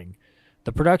scripting,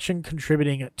 the production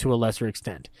contributing to a lesser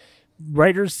extent.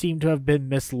 Writers seem to have been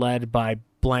misled by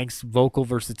Blanc's vocal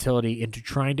versatility into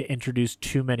trying to introduce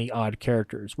too many odd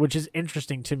characters, which is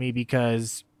interesting to me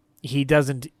because he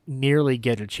doesn't nearly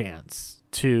get a chance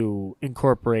to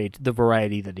incorporate the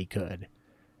variety that he could.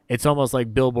 It's almost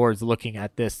like Billboard's looking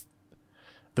at this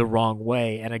the wrong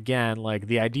way. And again, like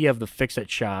the idea of the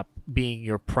Fix-It shop being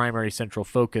your primary central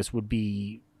focus would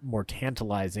be more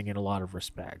tantalizing in a lot of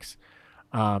respects.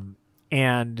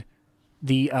 And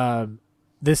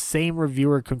this same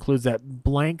reviewer concludes that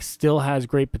Blanc still has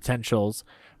great potentials.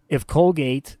 If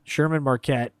Colgate, Sherman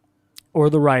Marquette, or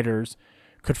the writers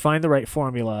could find the right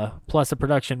formula, plus a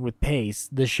production with pace,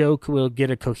 the show will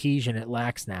get a cohesion it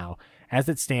lacks now. As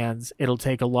it stands, it'll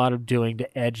take a lot of doing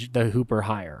to edge the Hooper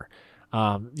higher.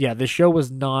 The show was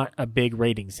not a big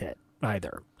ratings hit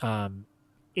either.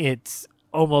 It's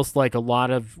almost like a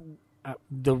lot of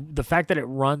the fact that it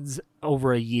runs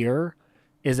over a year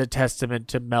is a testament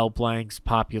to Mel Blanc's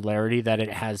popularity, that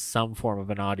it has some form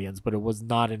of an audience, but it was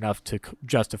not enough to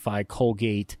justify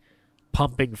Colgate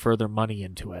pumping further money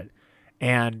into it.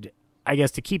 And I guess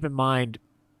to keep in mind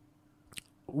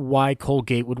why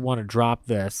Colgate would want to drop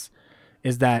this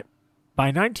is that by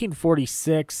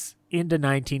 1946 into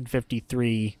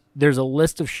 1953, there's a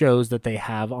list of shows that they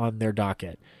have on their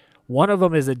docket. One of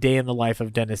them is A Day in the Life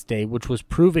of Dennis Day, which was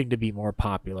proving to be more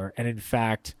popular, and in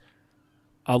fact,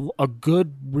 a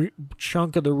good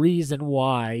chunk of the reason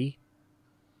why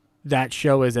that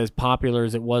show is as popular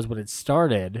as it was when it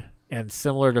started and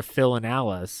similar to Phil and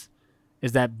Alice,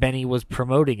 is that Benny was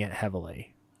promoting it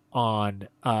heavily on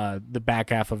the back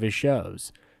half of his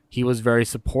shows. He was very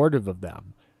supportive of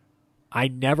them. I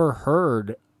never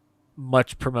heard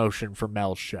much promotion for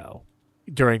Mel's show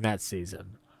during that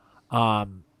season.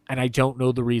 And I don't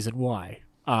know the reason why.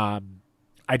 I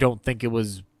don't think it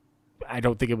was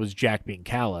Jack being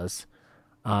callous.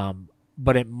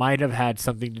 But it might have had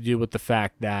something to do with the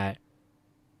fact that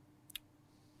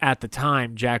at the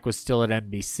time, Jack was still at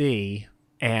NBC,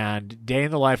 and Day in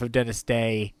the Life of Dennis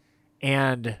Day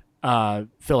and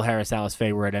Phil Harris, Alice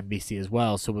Faye were at NBC as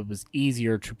well, so it was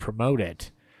easier to promote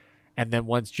it. And then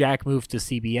once Jack moved to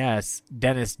CBS,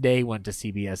 Dennis Day went to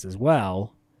CBS as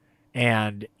well,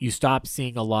 and you stopped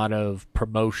seeing a lot of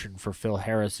promotion for Phil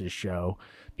Harris's show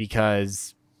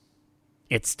because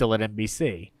it's still at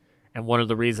NBC. And one of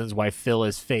the reasons why Phil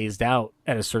is phased out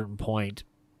at a certain point,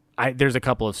 there's a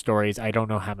couple of stories. I don't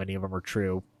know how many of them are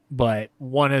true, but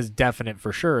one is definite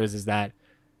for sure is that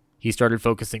he started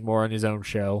focusing more on his own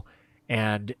show.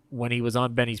 And when he was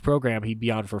on Benny's program, he'd be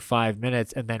on for 5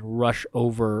 minutes and then rush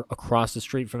over across the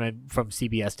street from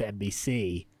CBS to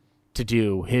NBC to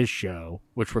do his show,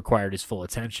 which required his full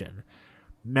attention.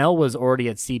 Mel was already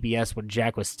at CBS when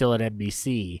Jack was still at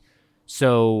NBC,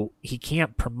 so he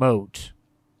can't promote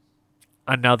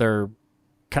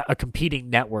a competing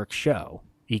network show.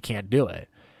 He can't do it.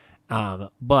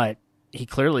 But he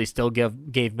clearly still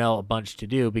gave Mel a bunch to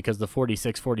do because the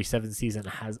 46-47 season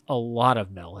has a lot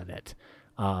of Mel in it.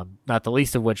 Not the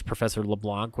least of which Professor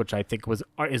LeBlanc, which I think is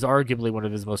arguably one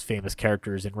of his most famous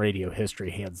characters in radio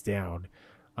history, hands down,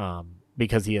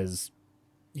 because he is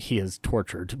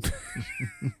tortured.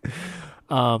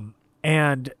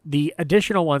 And the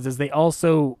additional ones is they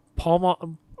also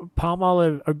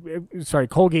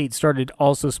Colgate started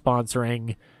also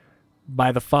sponsoring,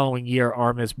 by the following year,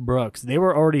 Armis Brooks. They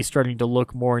were already starting to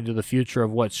look more into the future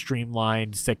of what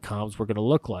streamlined sitcoms were going to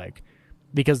look like.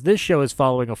 Because this show is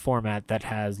following a format that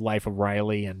has Life of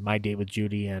Riley and My Date with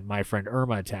Judy and My Friend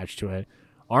Irma attached to it.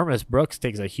 Armis Brooks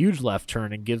takes a huge left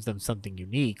turn and gives them something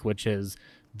unique, which is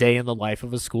Day in the Life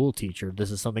of a School Teacher.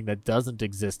 This is something that doesn't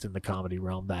exist in the comedy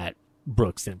realm that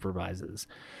Brooks improvises.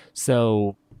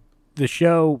 So the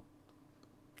show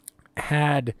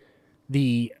had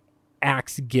the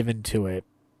axe given to it.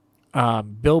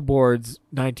 Billboard's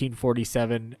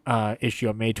 1947 issue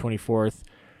on May 24th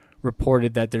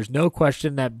reported that there's no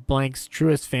question that Blank's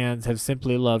truest fans have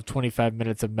simply loved 25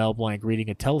 minutes of Mel Blanc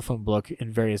reading a telephone book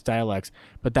in various dialects,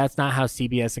 but that's not how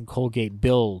CBS and Colgate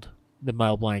billed the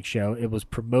Mel Blanc show. It was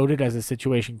promoted as a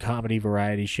situation comedy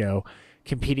variety show,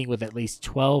 competing with at least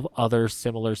 12 other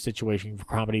similar situation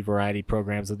comedy variety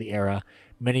programs of the era,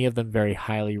 many of them very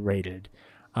highly rated.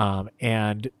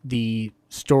 And the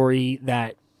story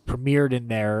that premiered in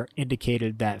there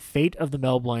indicated that fate of the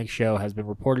Mel Blanc show has been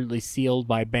reportedly sealed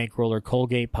by bankroller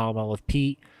Colgate-Palmolive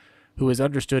Pete, who is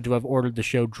understood to have ordered the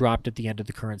show dropped at the end of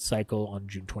the current cycle on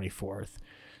June 24th.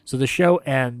 So the show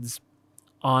ends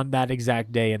on that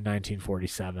exact day in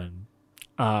 1947,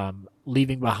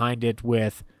 leaving behind it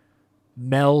with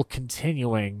Mel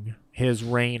continuing his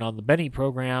reign on the Benny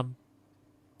program,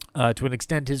 to an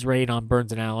extent his reign on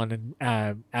Burns and Allen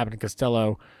and Abbott and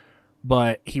Costello,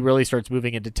 but he really starts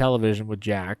moving into television with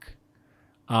Jack.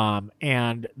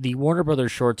 And the Warner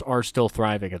Brothers shorts are still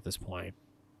thriving at this point.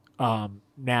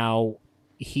 Now,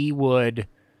 he would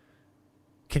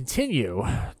continue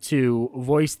to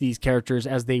voice these characters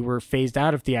as they were phased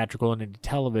out of theatrical and into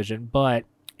television, but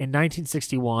in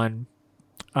 1961,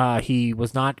 he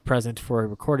was not present for a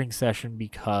recording session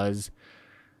because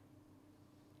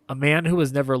a man who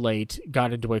was never late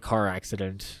got into a car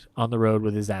accident on the road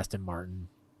with his Aston Martin.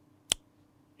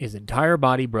 His entire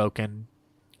body broken,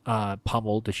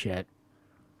 pummeled to shit.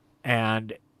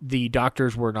 And the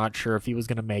doctors were not sure if he was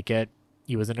going to make it.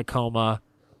 He was in a coma.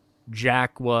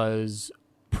 Jack was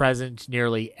present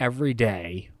nearly every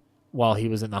day while he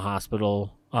was in the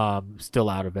hospital, still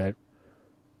out of it.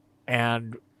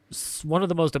 And one of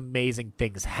the most amazing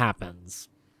things happens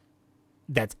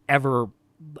that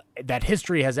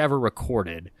history has ever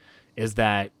recorded is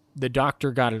that the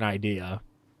doctor got an idea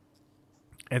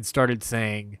and started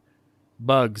saying,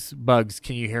 Bugs,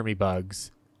 can you hear me,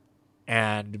 Bugs?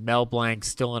 And Mel Blanc,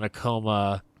 still in a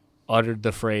coma, uttered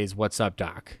the phrase, "What's up,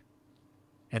 Doc?"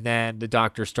 And then the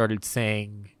doctor started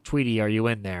saying, "Tweety, are you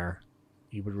in there?"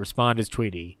 He would respond as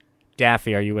Tweety.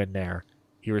 "Daffy, are you in there?"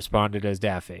 He responded as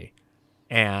Daffy.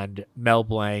 And Mel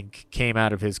Blanc came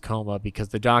out of his coma because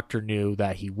the doctor knew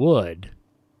that he would,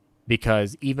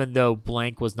 because even though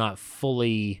Blanc was not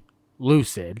fully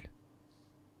lucid,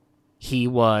 he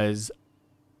was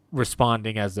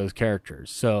responding as those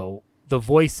characters. So the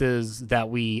voices that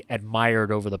we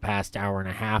admired over the past hour and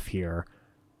a half here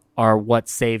are what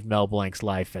saved Mel Blanc's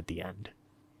life at the end.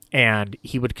 And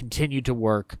he would continue to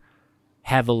work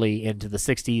heavily into the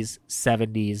 60s,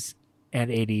 70s,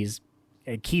 and 80s.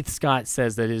 And Keith Scott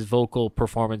says that his vocal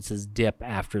performances dip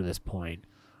after this point.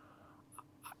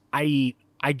 I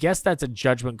guess that's a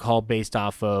judgment call based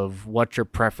off of what your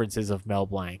preference is of Mel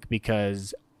Blanc,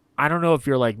 because I don't know if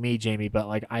you're like me, Jamie, but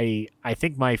like I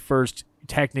think my first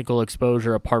technical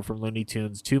exposure apart from Looney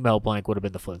Tunes to Mel Blanc would have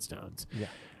been the Flintstones. Yeah.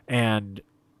 And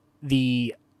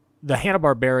the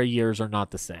Hanna-Barbera years are not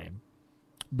the same,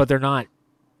 but they're not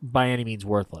by any means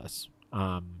worthless.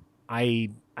 I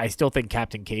still think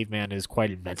Captain Caveman is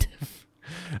quite inventive.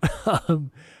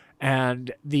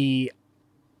 And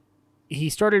he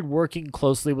started working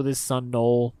closely with his son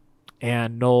Noel,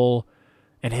 and Noel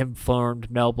and him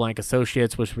formed Mel Blanc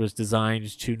Associates, which was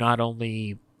designed to not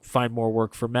only find more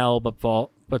work for Mel,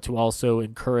 but to also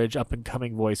encourage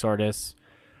up-and-coming voice artists.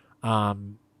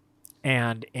 And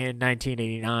in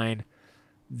 1989,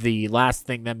 the last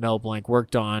thing that Mel Blanc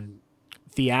worked on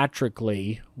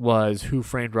theatrically was Who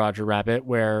Framed Roger Rabbit,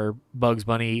 where Bugs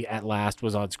Bunny at last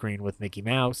was on screen with Mickey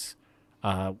Mouse.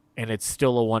 And it's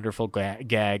still a wonderful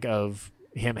gag of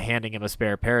him handing him a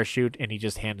spare parachute, and he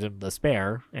just hands him the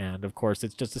spare. And, of course,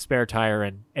 it's just a spare tire,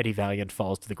 and Eddie Valiant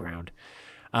falls to the ground.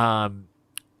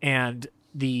 And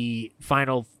the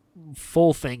final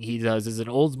full thing he does is an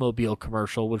Oldsmobile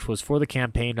commercial, which was for the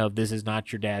campaign of This Is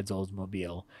Not Your Dad's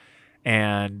Oldsmobile.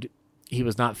 And he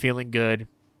was not feeling good.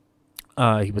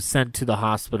 He was sent to the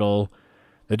hospital.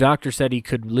 The doctor said he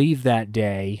could leave that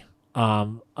day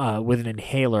with an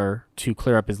inhaler to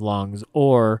clear up his lungs,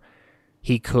 or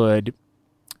he could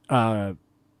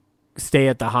stay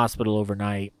at the hospital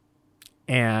overnight.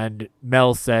 And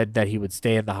Mel said that he would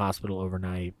stay in the hospital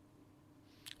overnight.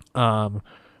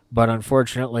 But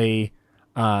unfortunately,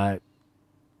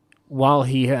 while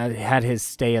he had his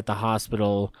stay at the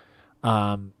hospital,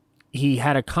 he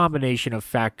had a combination of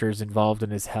factors involved in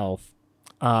his health.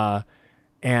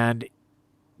 And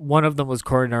one of them was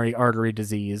coronary artery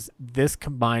disease. This,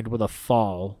 combined with a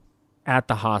fall at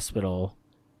the hospital,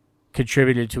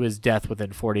 contributed to his death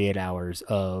within 48 hours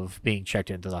of being checked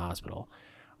into the hospital.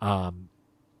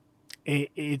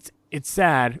 It's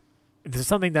sad. There's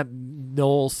something that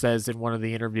Noel says in one of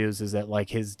the interviews is that, like,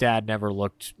 his dad never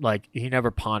looked like, he never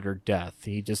pondered death.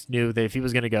 He just knew that if he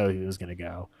was going to go, he was going to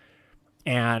go.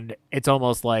 And it's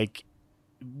almost like,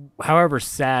 however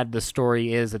sad the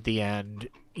story is at the end,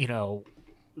 you know,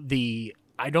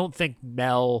 I don't think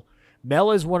Mel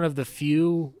is one of the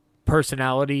few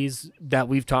personalities that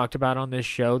we've talked about on this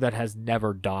show that has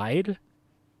never died,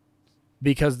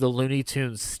 because the Looney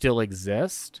Tunes still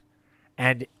exist.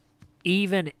 And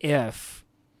even if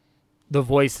the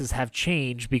voices have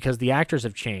changed because the actors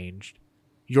have changed,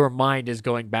 your mind is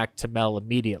going back to Mel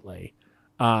immediately.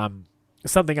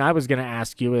 Something I was going to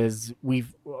ask you is, we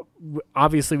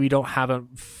don't have a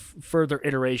further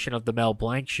iteration of the Mel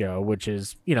Blanc show, which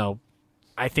is, you know,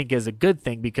 I think is a good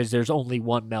thing, because there's only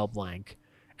one Mel Blanc.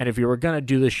 And if you were going to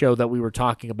do the show that we were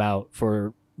talking about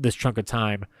for this chunk of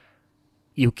time,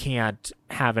 you can't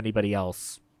have anybody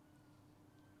else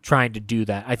trying to do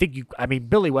that.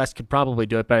 Billy West could probably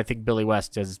do it, but I think Billy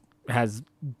West has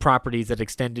properties that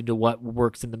extend into what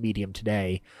works in the medium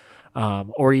today.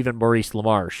 Or even Maurice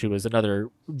LaMarche, who is another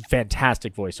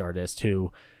fantastic voice artist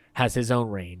who has his own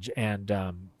range.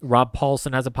 And Rob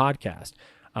Paulson has a podcast.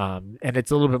 And it's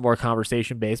a little bit more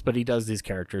conversation-based, but he does these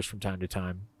characters from time to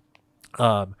time.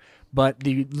 But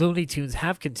the Looney Tunes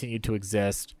have continued to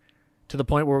exist to the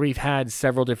point where we've had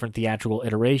several different theatrical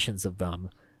iterations of them,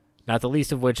 not the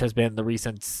least of which has been the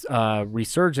recent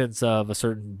resurgence of a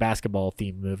certain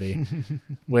basketball-themed movie,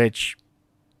 which...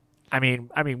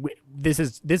 this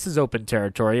is open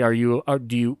territory.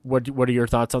 What are your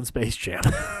thoughts on Space Jam?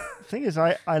 The thing is,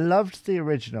 I loved the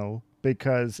original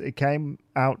because it came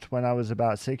out when I was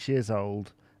about 6 years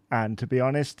old, and to be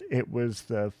honest, it was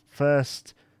the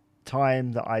first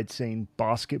time that I'd seen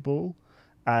basketball,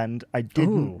 and I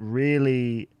didn't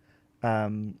really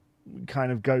kind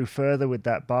of go further with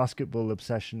that basketball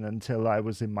obsession until I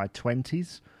was in my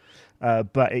 20s.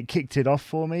 But it kicked it off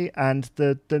for me, and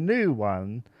the new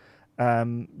one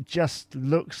just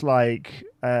looks like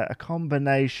a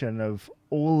combination of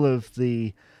all of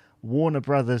the Warner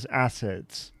Brothers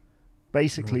assets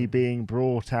basically being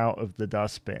brought out of the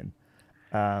dustbin,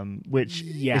 which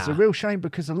is a real shame,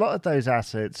 because a lot of those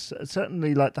assets,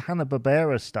 certainly like the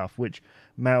Hanna-Barbera stuff, which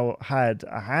Mel had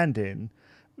a hand in,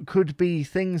 could be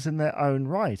things in their own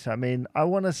right. I mean, I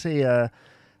want to see a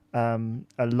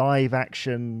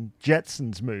live-action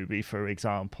Jetsons movie, for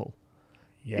example.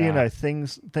 Yeah. You know,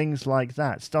 things like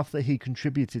that, stuff that he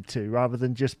contributed to, rather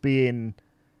than just being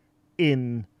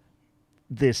in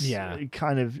this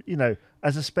kind of, you know,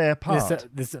 as a spare part.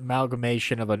 This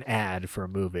amalgamation of an ad for a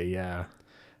movie, yeah.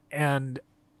 And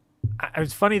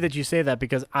it's funny that you say that,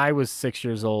 because I was 6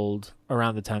 years old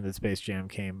around the time that Space Jam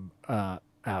came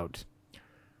out.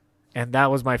 And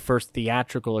that was my first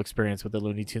theatrical experience with the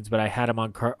Looney Tunes, but I had them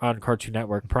on Cartoon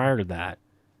Network prior to that.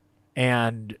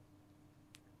 And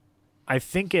I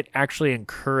think it actually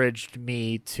encouraged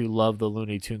me to love the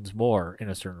Looney Tunes more in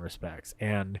a certain respects.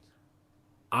 And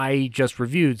I just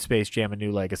reviewed Space Jam: A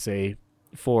New Legacy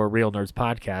for Real Nerds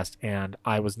podcast, and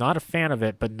I was not a fan of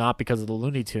it, but not because of the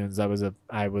Looney Tunes.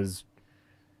 I was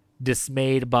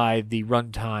dismayed by the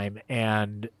runtime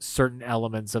and certain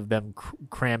elements of them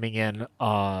cramming in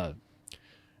all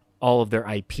of their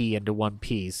IP into one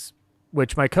piece,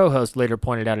 which my co-host later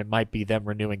pointed out it might be them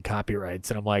renewing copyrights.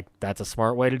 And I'm like, that's a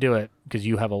smart way to do it, because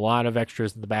you have a lot of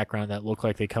extras in the background that look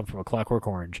like they come from A Clockwork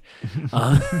Orange.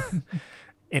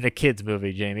 In a kid's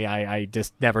movie, Jamie. I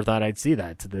just never thought I'd see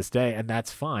that to this day, and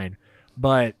that's fine.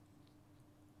 But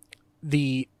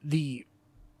the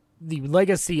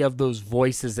legacy of those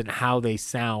voices and how they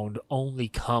sound only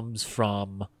comes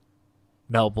from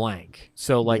Mel Blanc.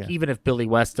 So, like, even if Billy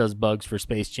West does Bugs for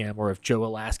Space Jam, or if Joe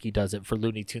Alasky does it for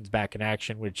Looney Tunes Back in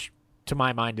Action, which to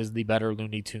my mind is the better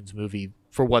Looney Tunes movie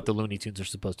for what the Looney Tunes are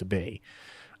supposed to be.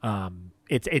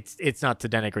 It's not to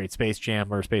denigrate Space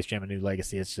Jam or Space Jam: A New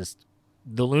Legacy. It's just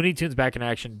the Looney Tunes Back in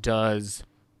Action does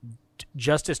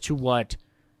justice to what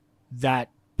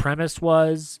that premise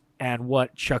was and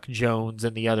what Chuck Jones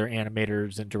and the other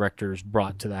animators and directors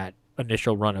brought to that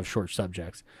initial run of short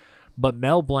subjects. But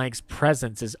Mel Blanc's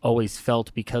presence is always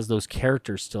felt because those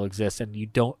characters still exist, and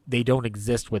they don't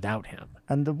exist without him.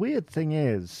 And the weird thing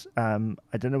is, I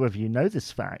don't know whether you know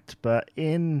this fact, but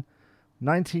in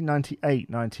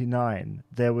 1998-99,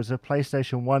 there was a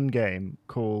PlayStation 1 game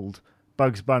called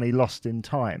Bugs Bunny Lost in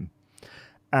Time.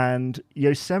 And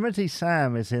Yosemite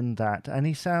Sam is in that, and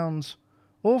he sounds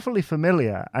awfully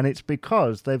familiar, and it's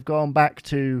because they've gone back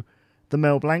to the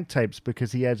Mel Blanc tapes,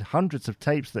 because he had hundreds of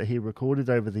tapes that he recorded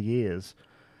over the years,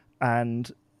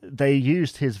 and they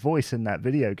used his voice in that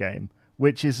video game,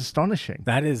 which is astonishing.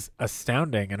 That is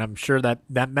astounding, and I'm sure that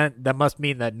must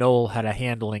mean that Noel had a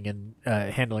handling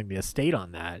the estate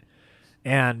on that.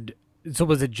 And so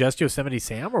was it just Yosemite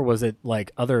Sam, or was it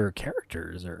like other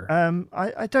characters? Or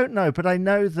I don't know, but I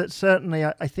know that certainly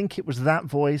I think it was that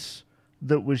voice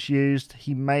that was used.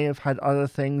 He may have had other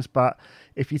things, but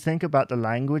if you think about the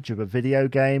language of a video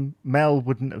game, Mel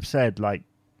wouldn't have said, like,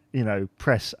 you know,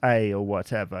 press A or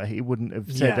whatever. He wouldn't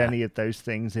have said any of those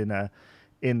things in the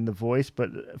voice.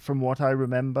 But from what I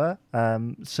remember,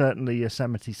 certainly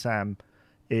Yosemite Sam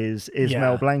is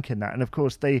Mel Blanc in that. And of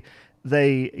course they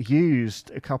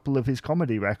used a couple of his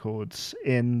comedy records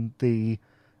in the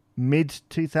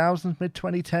mid-2000s,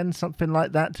 mid-2010s, something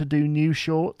like that, to do new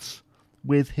shorts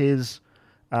with his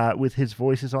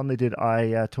voices on. They did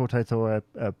I Taught I Thor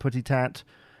Putty Tat,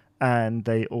 and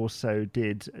they also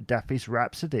did Daffy's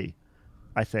Rhapsody,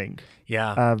 I think.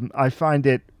 Yeah. I find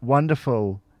it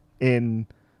wonderful in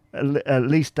at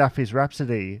least Daffy's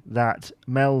Rhapsody that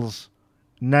Mel's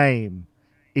name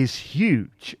is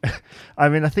huge. I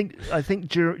mean, I think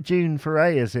June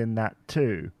Foray is in that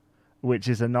too, which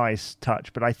is a nice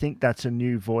touch, but I think that's a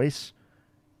new voice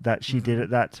that she did at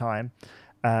that time.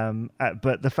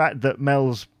 But the fact that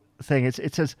Mel's thing,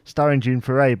 it says starring June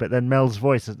Foray, but then Mel's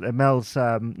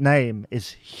name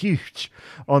is huge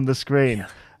on the screen,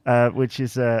 which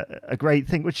is a great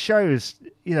thing, which shows,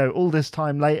 you know, all this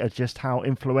time later, just how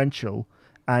influential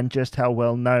and just how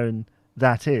well known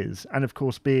that is. And of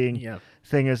course, being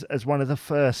thing as one of the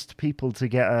first people to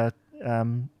get a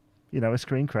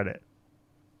screen credit,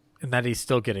 and that he's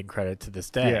still getting credit to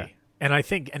this day. Yeah. And I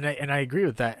think, and I agree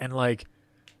with that. And like,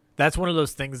 that's one of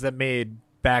those things that made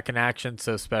Back in Action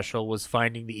so special, was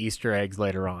finding the Easter eggs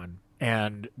later on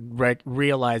and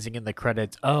realizing in the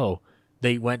credits, oh,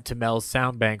 they went to Mel's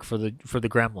sound bank for the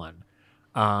Gremlin.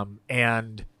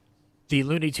 And the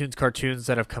Looney Tunes cartoons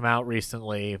that have come out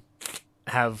recently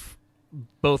have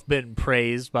both been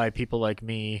praised by people like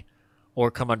me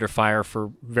or come under fire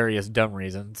for various dumb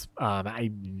reasons.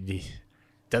 It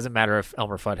doesn't matter if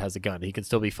Elmer Fudd has a gun. He can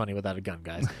still be funny without a gun,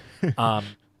 guys.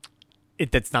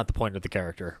 That's not the point of the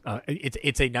character.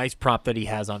 It's a nice prop that he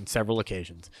has on several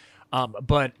occasions.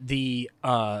 But the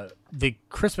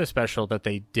Christmas special that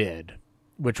they did,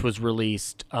 which was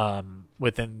released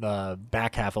within the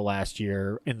back half of last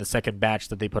year in the second batch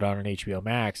that they put out on HBO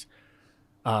Max,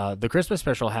 the Christmas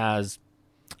special has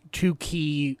two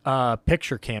key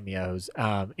picture cameos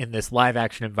in this live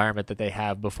action environment that they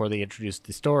have before they introduce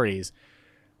the stories.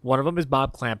 One of them is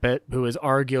Bob Clampett, who is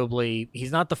arguably,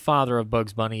 he's not the father of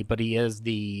Bugs Bunny, but he is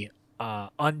the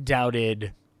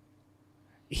undoubted,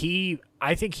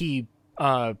 I think he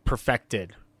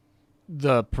perfected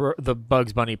the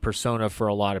Bugs Bunny persona for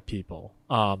a lot of people.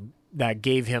 That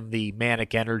gave him the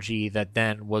manic energy that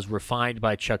then was refined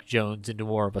by Chuck Jones into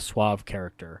more of a suave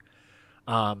character.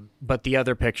 But the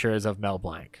other picture is of Mel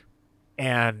Blanc.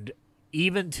 And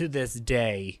even to this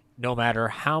day, no matter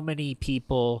how many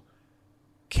people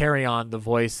carry on the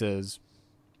voices,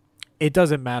 it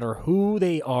doesn't matter who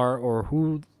they are or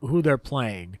who they're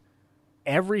playing.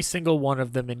 Every single one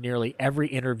of them in nearly every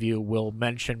interview will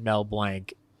mention Mel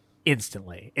Blanc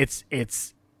instantly. It's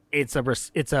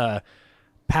a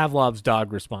Pavlov's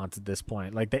dog response at this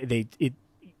point. Like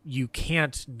you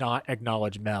can't not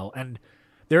acknowledge Mel. And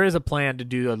there is a plan to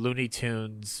do a Looney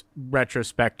Tunes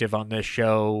retrospective on this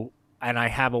show, and I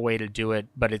have a way to do it,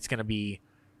 but it's going to be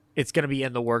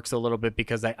in the works a little bit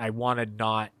because I want to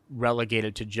not relegate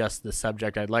it to just the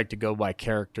subject. I'd like to go by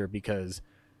character, because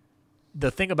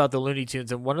the thing about the Looney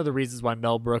Tunes, and one of the reasons why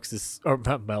Mel Brooks is a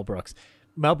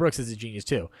genius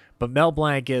too, but Mel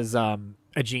Blanc is a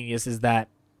genius, is that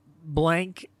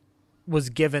Blanc was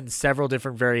given several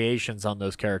different variations on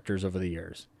those characters over the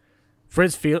years.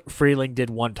 Fritz Freeling did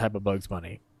one type of Bugs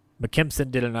Bunny.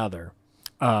 McKimson did another.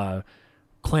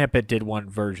 Clampett did one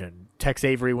version. Tex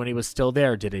Avery, when he was still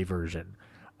there, did a version.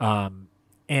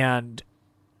 And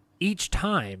each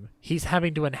time, he's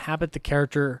having to inhabit the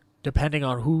character depending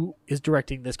on who is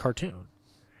directing this cartoon.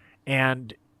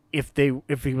 And if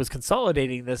he was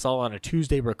consolidating this all on a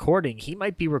Tuesday recording, he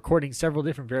might be recording several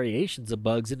different variations of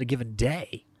Bugs in a given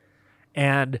day.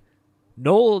 And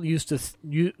Noel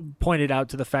pointed out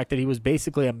to the fact that he was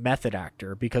basically a method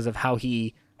actor because of how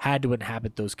he had to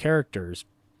inhabit those characters.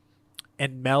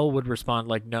 And Mel would respond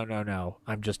like, no,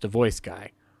 I'm just a voice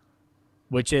guy.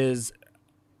 Which is,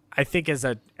 I think, is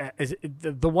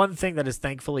the one thing that has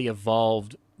thankfully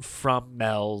evolved from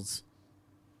Mel's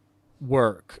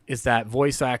work, is that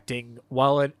voice acting,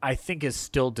 while it I think is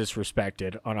still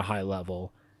disrespected on a high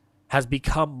level, has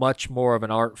become much more of an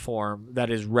art form that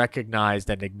is recognized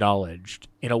and acknowledged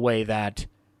in a way that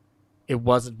it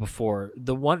wasn't before.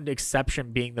 The one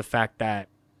exception being the fact that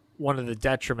one of the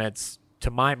detriments, to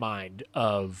my mind,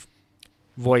 of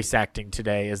voice acting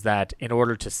today is that in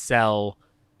order to sell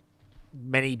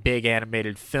many big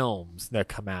animated films that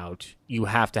come out, you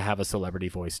have to have a celebrity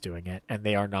voice doing it, and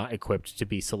they are not equipped to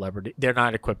be they're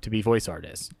not equipped to be voice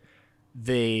artists.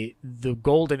 The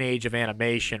golden age of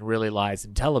animation really lies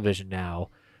in television now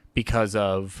because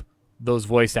of those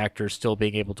voice actors still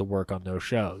being able to work on those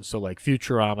shows. So like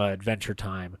Futurama, Adventure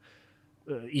Time,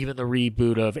 even the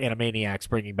reboot of Animaniacs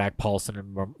bringing back Paulson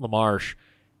and LaMarche,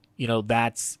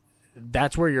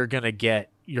 that's where you're going to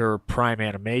get your prime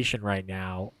animation right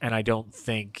now. And I don't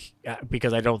think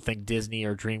Disney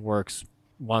or DreamWorks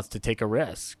wants to take a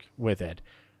risk with it.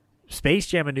 Space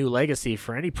Jam: A New Legacy,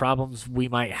 for any problems we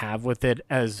might have with it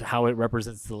as how it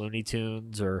represents the Looney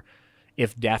Tunes, or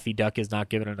if Daffy Duck is not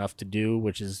given enough to do,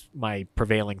 which is my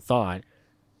prevailing thought,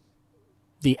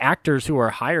 the actors who are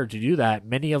hired to do that,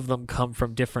 many of them come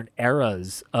from different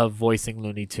eras of voicing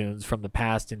Looney Tunes from the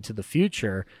past into the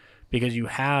future, because you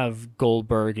have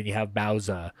Goldberg and you have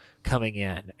Bowser coming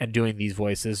in and doing these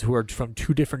voices who are from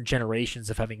two different generations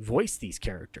of having voiced these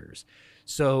characters.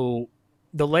 So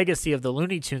the legacy of the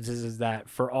Looney Tunes is that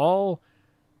for all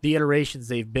the iterations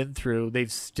they've been through,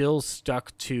 they've still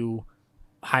stuck to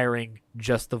hiring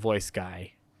just the voice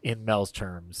guy in Mel's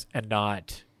terms and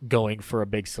not going for a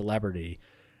big celebrity.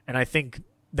 And I think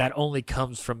that only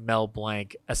comes from Mel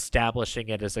Blanc establishing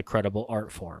it as a credible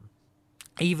art form,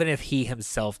 even if he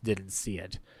himself didn't see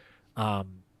it.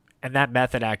 And that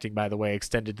method acting, by the way,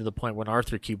 extended to the point when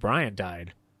Arthur Q. Bryan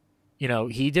died.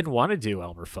 He didn't want to do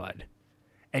Elmer Fudd.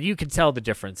 And you can tell the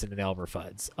difference in the Elmer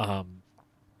Fudds.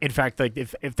 In fact, like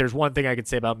if there's one thing I could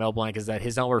say about Mel Blanc, is that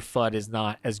his Elmer Fudd is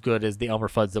not as good as the Elmer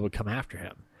Fudds that would come after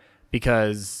him,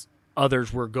 because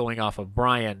others were going off of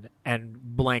Bryan and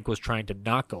Blanc was trying to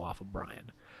not go off of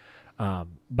Bryan.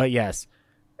 But yes,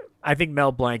 I think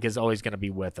Mel Blanc is always going to be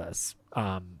with us.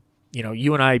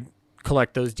 You and I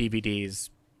collect those DVDs.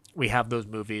 We have those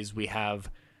movies. We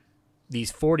have these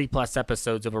 40 plus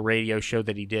episodes of a radio show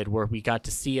that he did where we got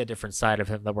to see a different side of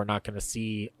him that we're not going to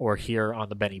see or hear on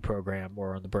the Benny program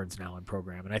or on the Burns and Allen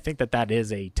program. And I think that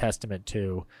is a testament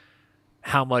to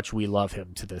how much we love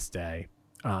him to this day.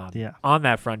 On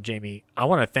that front, Jamie, I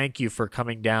want to thank you for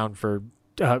coming down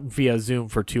via Zoom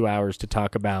for 2 hours to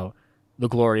talk about the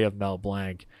glory of Mel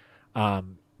Blanc.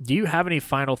 Do you have any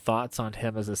final thoughts on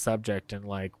him as a subject and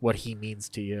like what he means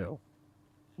to you?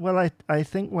 Well, I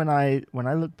think when I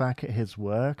look back at his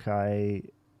work, I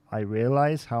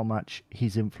realize how much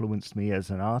he's influenced me as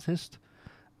an artist,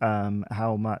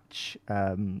 how much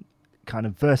kind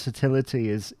of versatility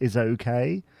is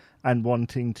okay, and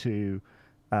wanting to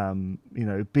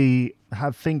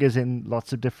have fingers in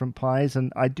lots of different pies.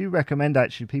 And I do recommend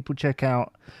actually people check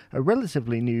out a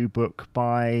relatively new book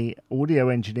by audio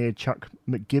engineer Chuck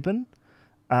McGibbon,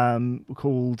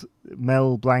 called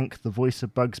Mel Blanc, The Voice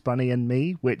of Bugs Bunny and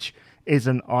Me, which is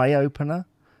an eye-opener.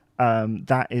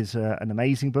 That is an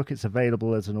amazing book. It's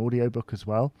available as an audiobook as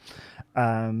well.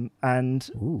 I've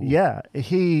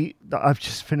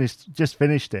just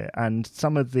finished it, and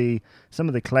some of the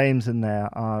claims in there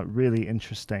are really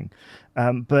interesting.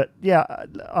 But yeah,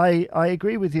 I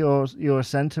agree with your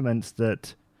sentiments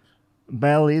that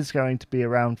Mel is going to be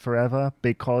around forever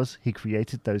because he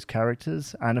created those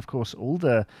characters, and of course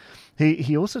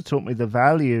he also taught me the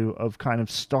value of kind of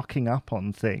stocking up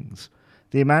on things.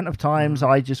 The amount of times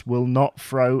I just will not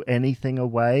throw anything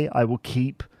away. I will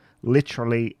keep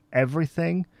literally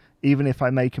everything, even if I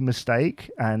make a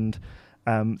mistake. And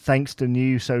thanks to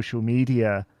new social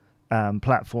media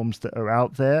platforms that are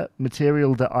out there,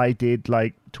 material that I did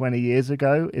like 20 years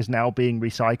ago is now being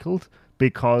recycled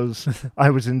because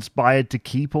I was inspired to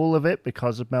keep all of it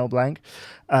because of Mel Blanc.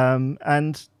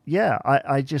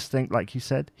 I just think, like you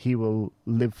said, he will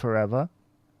live forever.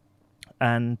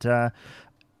 And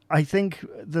I think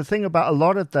the thing about a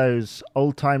lot of those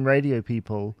old-time radio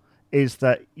people is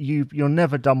that you're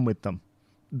never done with them.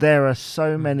 There are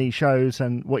so many shows,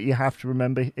 and what you have to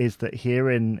remember is that here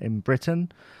in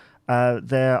Britain,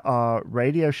 there are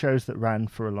radio shows that ran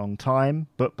for a long time,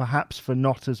 but perhaps for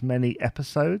not as many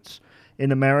episodes.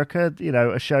 In America,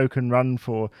 a show can run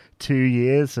for 2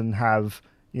 years and have,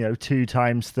 2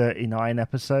 times 39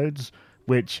 episodes,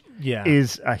 which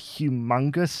is a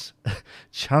humongous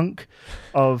chunk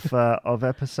of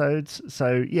episodes.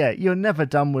 So yeah, you're never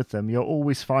done with them. You're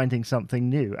always finding something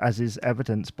new, as is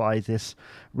evidenced by this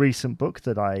recent book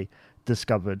that I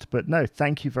discovered. But no,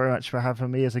 thank you very much for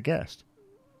having me as a guest.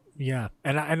 Yeah,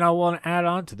 and I want to add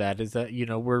on to that is that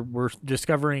we're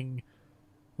discovering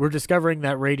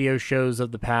that radio shows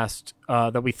of the past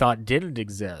that we thought didn't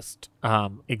exist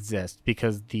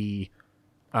because the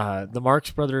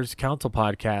Marx Brothers Council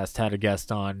podcast had a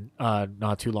guest on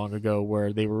not too long ago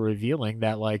where they were revealing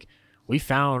that like we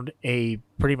found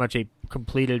pretty much a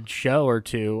completed show or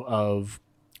two of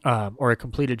or a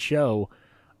completed show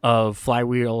of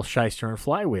Flywheel, Shyster, and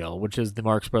Flywheel, which is the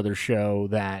Marx Brothers show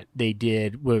that they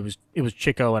did. It was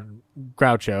Chico and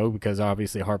Groucho, because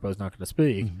obviously Harpo's not going to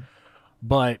speak,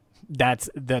 but that's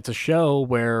a show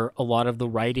where a lot of the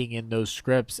writing in those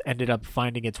scripts ended up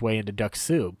finding its way into Duck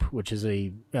Soup, which is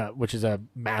a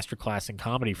masterclass in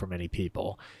comedy for many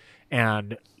people.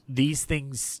 And these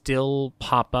things still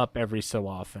pop up every so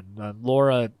often.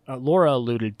 Laura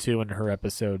alluded to in her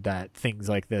episode that things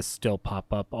like this still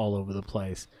pop up all over the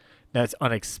place. That's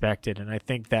unexpected. And I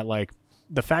think that like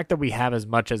the fact that we have as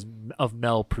much of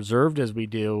Mel preserved as we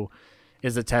do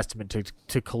is a testament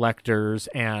to collectors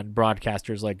and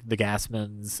broadcasters like the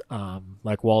Gassmans,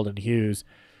 like Walden Hughes,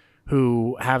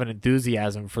 who have an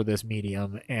enthusiasm for this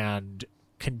medium and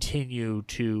continue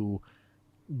to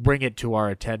bring it to our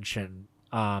attention.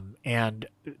 And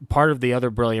part of the other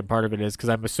brilliant part of it is, because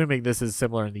I'm assuming this is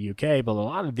similar in the UK, but a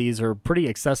lot of these are pretty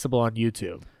accessible on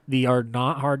YouTube. They are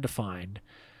not hard to find.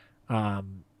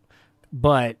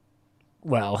 But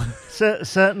well,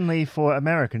 certainly for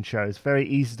American shows, very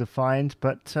easy to find.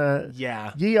 But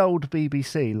ye old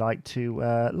BBC like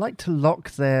to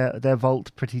lock their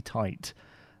vault pretty tight.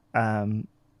 When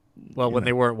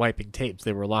they weren't wiping tapes,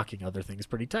 they were locking other things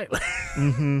pretty tightly.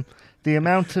 The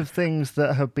amount of things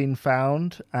that have been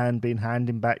found and been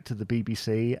handed back to the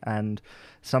BBC, and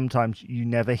sometimes you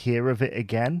never hear of it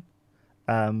again,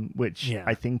 which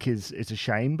I think is a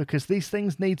shame, because these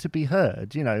things need to be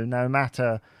heard, no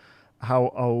matter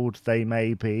how old they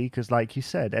may be, because like you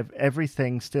said,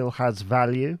 everything still has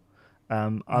value.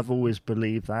 I've always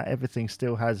believed that everything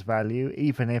still has value,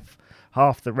 even if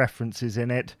half the references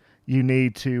in it you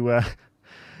need to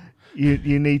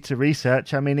you need to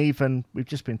research. I mean, even we've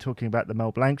just been talking about the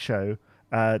Mel Blanc show,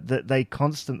 that they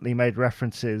constantly made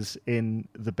references in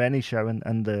the Benny show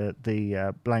and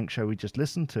the Blanc show we just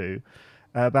listened to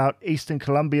about Eastern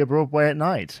Columbia Broadway at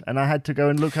night, and I had to go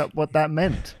and look up what that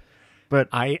meant. But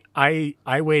I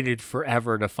waited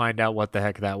forever to find out what the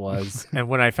heck that was. And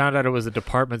when I found out it was a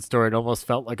department store, it almost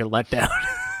felt like a letdown.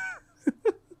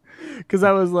 Because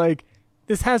I was like,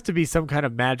 this has to be some kind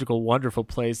of magical, wonderful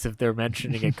place if they're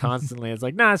mentioning it constantly. It's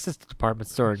like, nah, it's just a department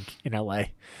store in LA.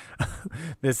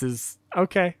 This is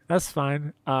okay. That's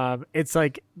fine. It's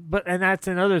like, and that's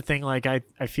another thing. Like, I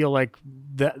feel like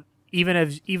that even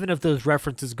if those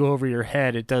references go over your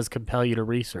head, it does compel you to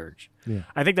research. Yeah.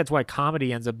 I think that's why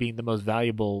comedy ends up being the most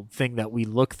valuable thing that we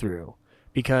look through,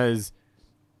 because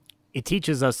it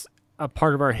teaches us a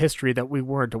part of our history that we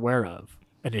weren't aware of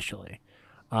initially.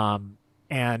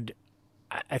 And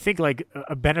I think like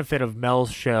a benefit of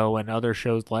Mel's show and other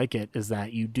shows like it is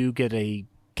that you do get a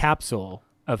capsule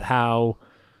of how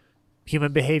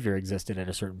human behavior existed at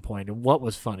a certain point and what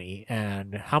was funny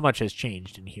and how much has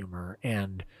changed in humor.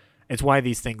 And it's why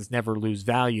these things never lose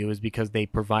value, is because they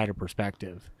provide a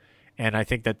perspective. And I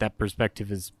think that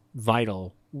perspective is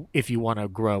vital if you want to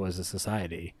grow as a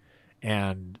society.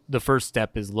 And the first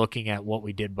step is looking at what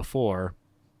we did before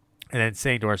and then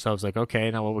saying to ourselves, like,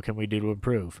 okay, now what can we do to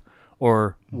improve?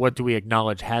 Or what do we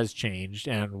acknowledge has changed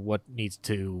and what needs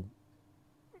to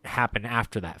happen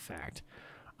after that fact?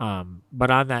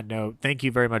 But on that note, thank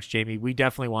you very much, Jamie. We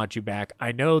definitely want you back.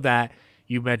 I know that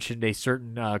you mentioned a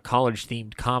certain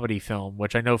college-themed comedy film,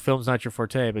 which I know film's not your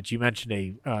forte, but you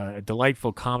mentioned a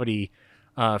delightful comedy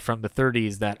from the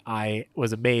 30s that I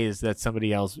was amazed that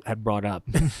somebody else had brought up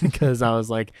because I was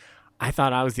like, I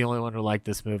thought I was the only one who liked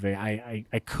this movie. I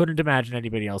couldn't imagine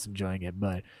anybody else enjoying it,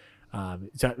 but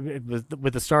so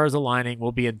with the stars aligning,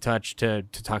 we'll be in touch to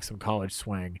talk some college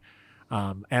swing.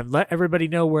 And let everybody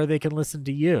know where they can listen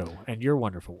to you and your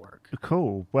wonderful work.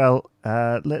 Cool. Well,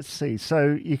 let's see.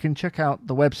 So you can check out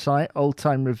the website,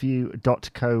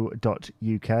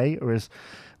 oldtimereview.co.uk, or as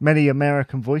many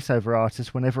American voiceover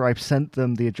artists, whenever I've sent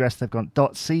them the address, they've gone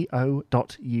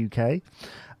 .co.uk.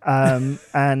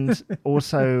 And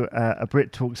also a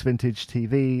Brit Talks Vintage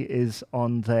TV is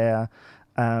on there.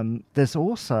 There's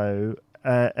also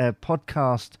a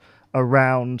podcast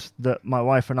around that my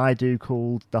wife and I do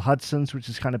called The Hudsons, which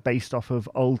is kind of based off of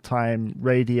old time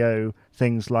radio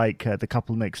things like The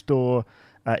Couple Next Door,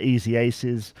 Easy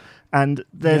Aces. And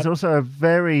there's also a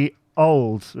very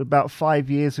old, about 5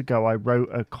 years ago, I wrote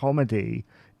a comedy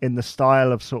in the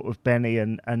style of sort of Benny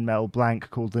and Mel Blanc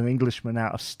called An Englishman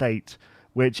Out of State,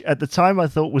 which at the time I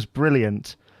thought was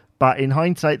brilliant. But in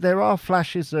hindsight, there are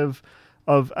flashes of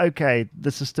okay,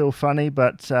 this is still funny,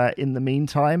 but in the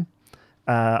meantime,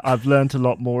 I've learned a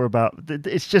lot more about.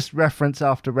 It's just reference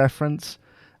after reference.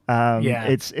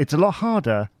 It's a lot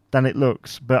harder than it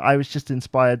looks, but I was just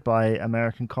inspired by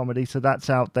American comedy, so that's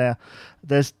out there.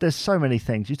 There's so many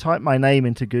things. You type my name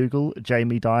into Google,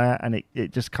 Jamie Dyer, and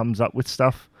it just comes up with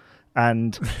stuff.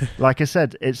 And like I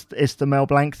said, it's the Mel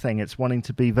Blanc thing. It's wanting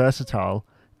to be versatile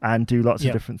and do lots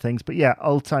of different things. But yeah,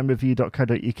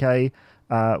 oldtimereview.co.uk.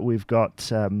 We've got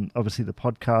obviously the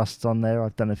podcasts on there.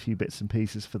 I've done a few bits and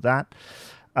pieces for that.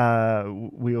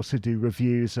 We also do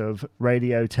reviews of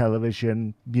radio,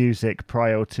 television, music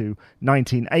prior to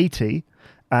 1980.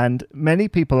 And many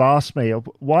people ask me,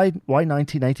 why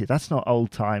 1980? That's not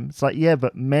old time. It's like, yeah,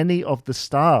 but many of the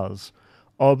stars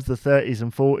of the 30s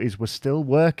and 40s were still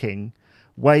working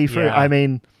way through. I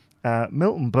mean,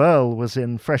 Milton Berle was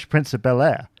in Fresh Prince of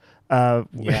Bel-Air.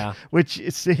 Which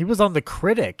is, he was on The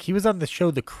Critic. He was on the show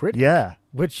The Critic. Yeah.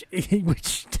 Which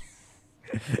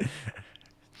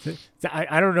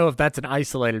I don't know if that's an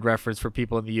isolated reference for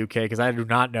people in the UK, because I do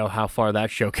not know how far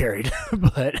that show carried.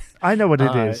 But I know what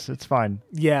it is. It's fine.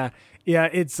 Yeah.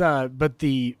 It's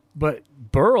but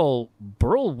Burl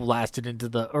lasted into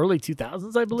the early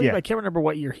 2000s, I believe. Yeah. I can't remember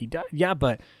what year he died. Yeah,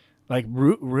 but like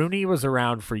Rooney was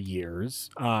around for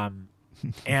years.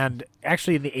 And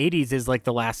actually in the 80s is like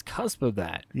the last cusp of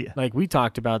that. Yeah. Like we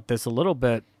talked about this a little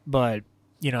bit, but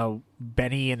you know,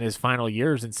 Benny in his final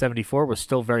years in 74 was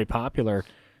still very popular.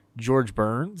 George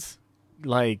Burns,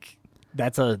 like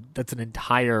that's an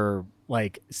entire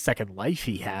like second life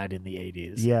he had in the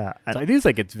 80s. Yeah. So I do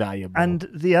think it's valuable. And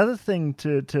the other thing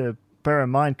to bear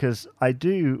in mind, because I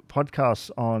do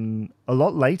podcasts on a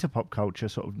lot later pop culture,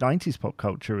 sort of 90s pop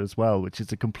culture as well, which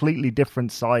is a completely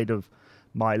different side of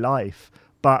my life.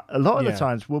 But a lot of the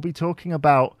times we'll be talking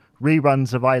about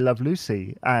reruns of I Love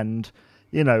Lucy and,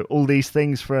 you know, all these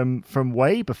things from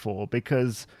way before,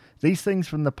 because these things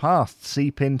from the past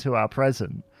seep into our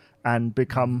present and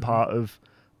become part of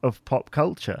pop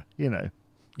culture, you know.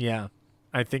 Yeah.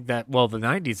 I think that, well, the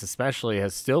 90s especially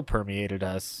has still permeated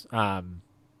us.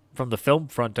 From the film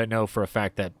front, I know for a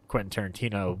fact that Quentin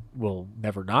Tarantino will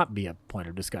never not be a point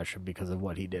of discussion because of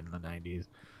what he did in the 90s.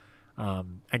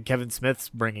 And Kevin Smith's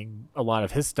bringing a lot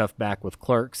of his stuff back with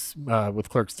Clerks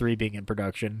 3 being in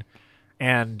production.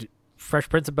 And Fresh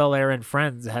Prince of Bel-Air and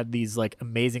Friends had these like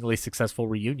amazingly successful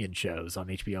reunion shows on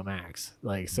HBO Max.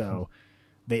 Like, so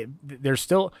There's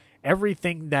still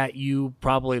everything that you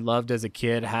probably loved as a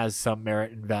kid has some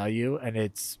merit and value, and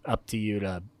it's up to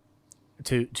you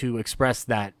to express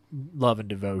that love and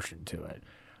devotion to it.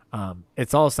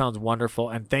 It all sounds wonderful,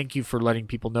 and thank you for letting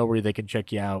people know where they can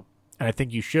check you out. And I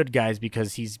think you should, guys,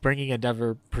 because he's bringing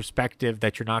another perspective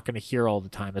that you're not going to hear all the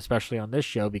time, especially on this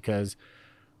show, because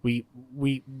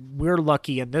we're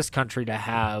lucky in this country to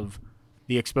have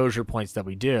the exposure points that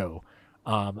we do.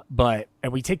 I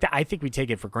think we take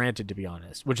it for granted, to be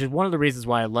honest, which is one of the reasons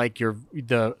why I like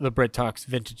the Brit Talks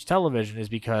Vintage Television, is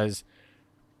because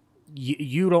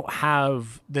you don't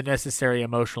have the necessary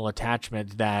emotional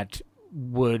attachment that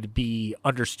would be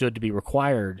understood to be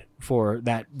required for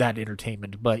that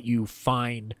entertainment, but you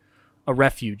find a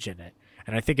refuge in it.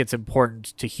 And I think it's important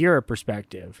to hear a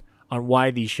perspective on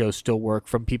why these shows still work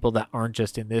from people that aren't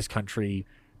just in this country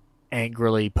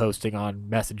angrily posting on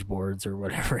message boards or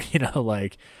whatever,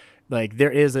 like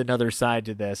there is another side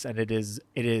to this, and it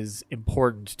is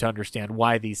important to understand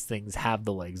why these things have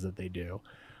the legs that they do.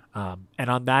 And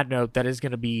on that note, that is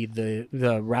going to be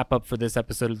the wrap up for this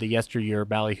episode of the Yesteryear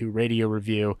Ballyhoo Radio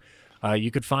Review. You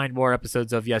could find more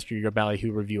episodes of Yesteryear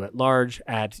Ballyhoo Review at large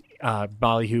at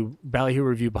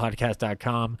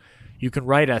ballyhooreviewpodcast.com. You can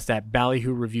write us at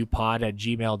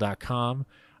ballyhooreviewpod@gmail.com.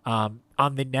 On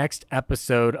the next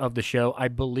episode of the show, I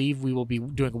believe we will be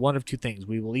doing one of two things.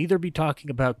 We will either be talking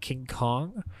about King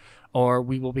Kong, or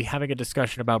we will be having a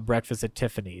discussion about Breakfast at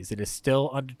Tiffany's. It is still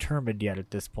undetermined yet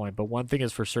at this point, but one thing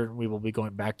is for certain, we will be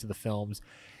going back to the films.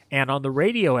 And on the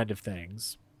radio end of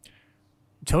things,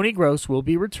 Tony Gross will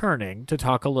be returning to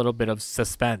talk a little bit of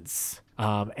suspense.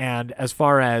 And as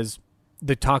far as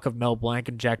the talk of Mel Blanc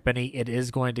and Jack Benny, it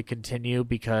is going to continue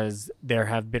because there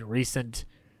have been recent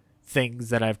things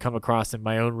that I've come across in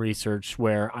my own research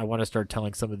where I want to start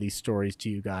telling some of these stories to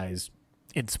you guys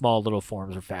in small little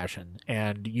forms or fashion.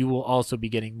 And you will also be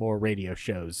getting more radio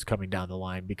shows coming down the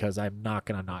line because I'm not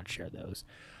going to not share those.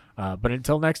 But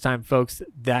until next time, folks,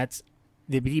 that's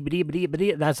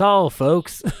all,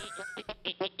 folks.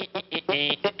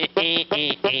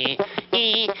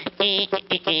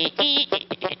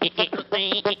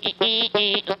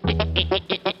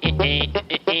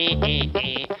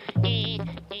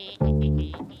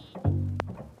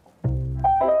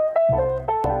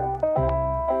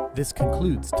 This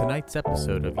concludes tonight's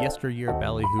episode of Yesteryear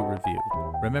Ballyhoo Review.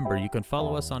 Remember, you can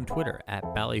follow us on Twitter at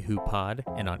BallyhooPod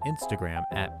and on Instagram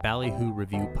at Ballyhoo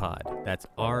Review Pod. That's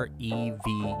REVUE.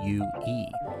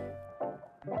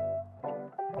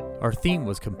 Our theme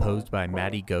was composed by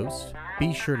Matty Ghost.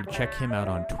 Be sure to check him out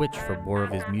on Twitch for more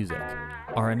of his music.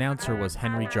 Our announcer was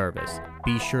Henry Jarvis.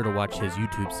 Be sure to watch his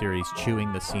YouTube series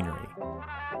Chewing the Scenery.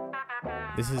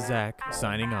 This is Zach,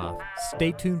 signing off.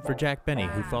 Stay tuned for Jack Benny,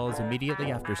 who follows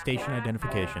immediately after station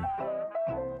identification.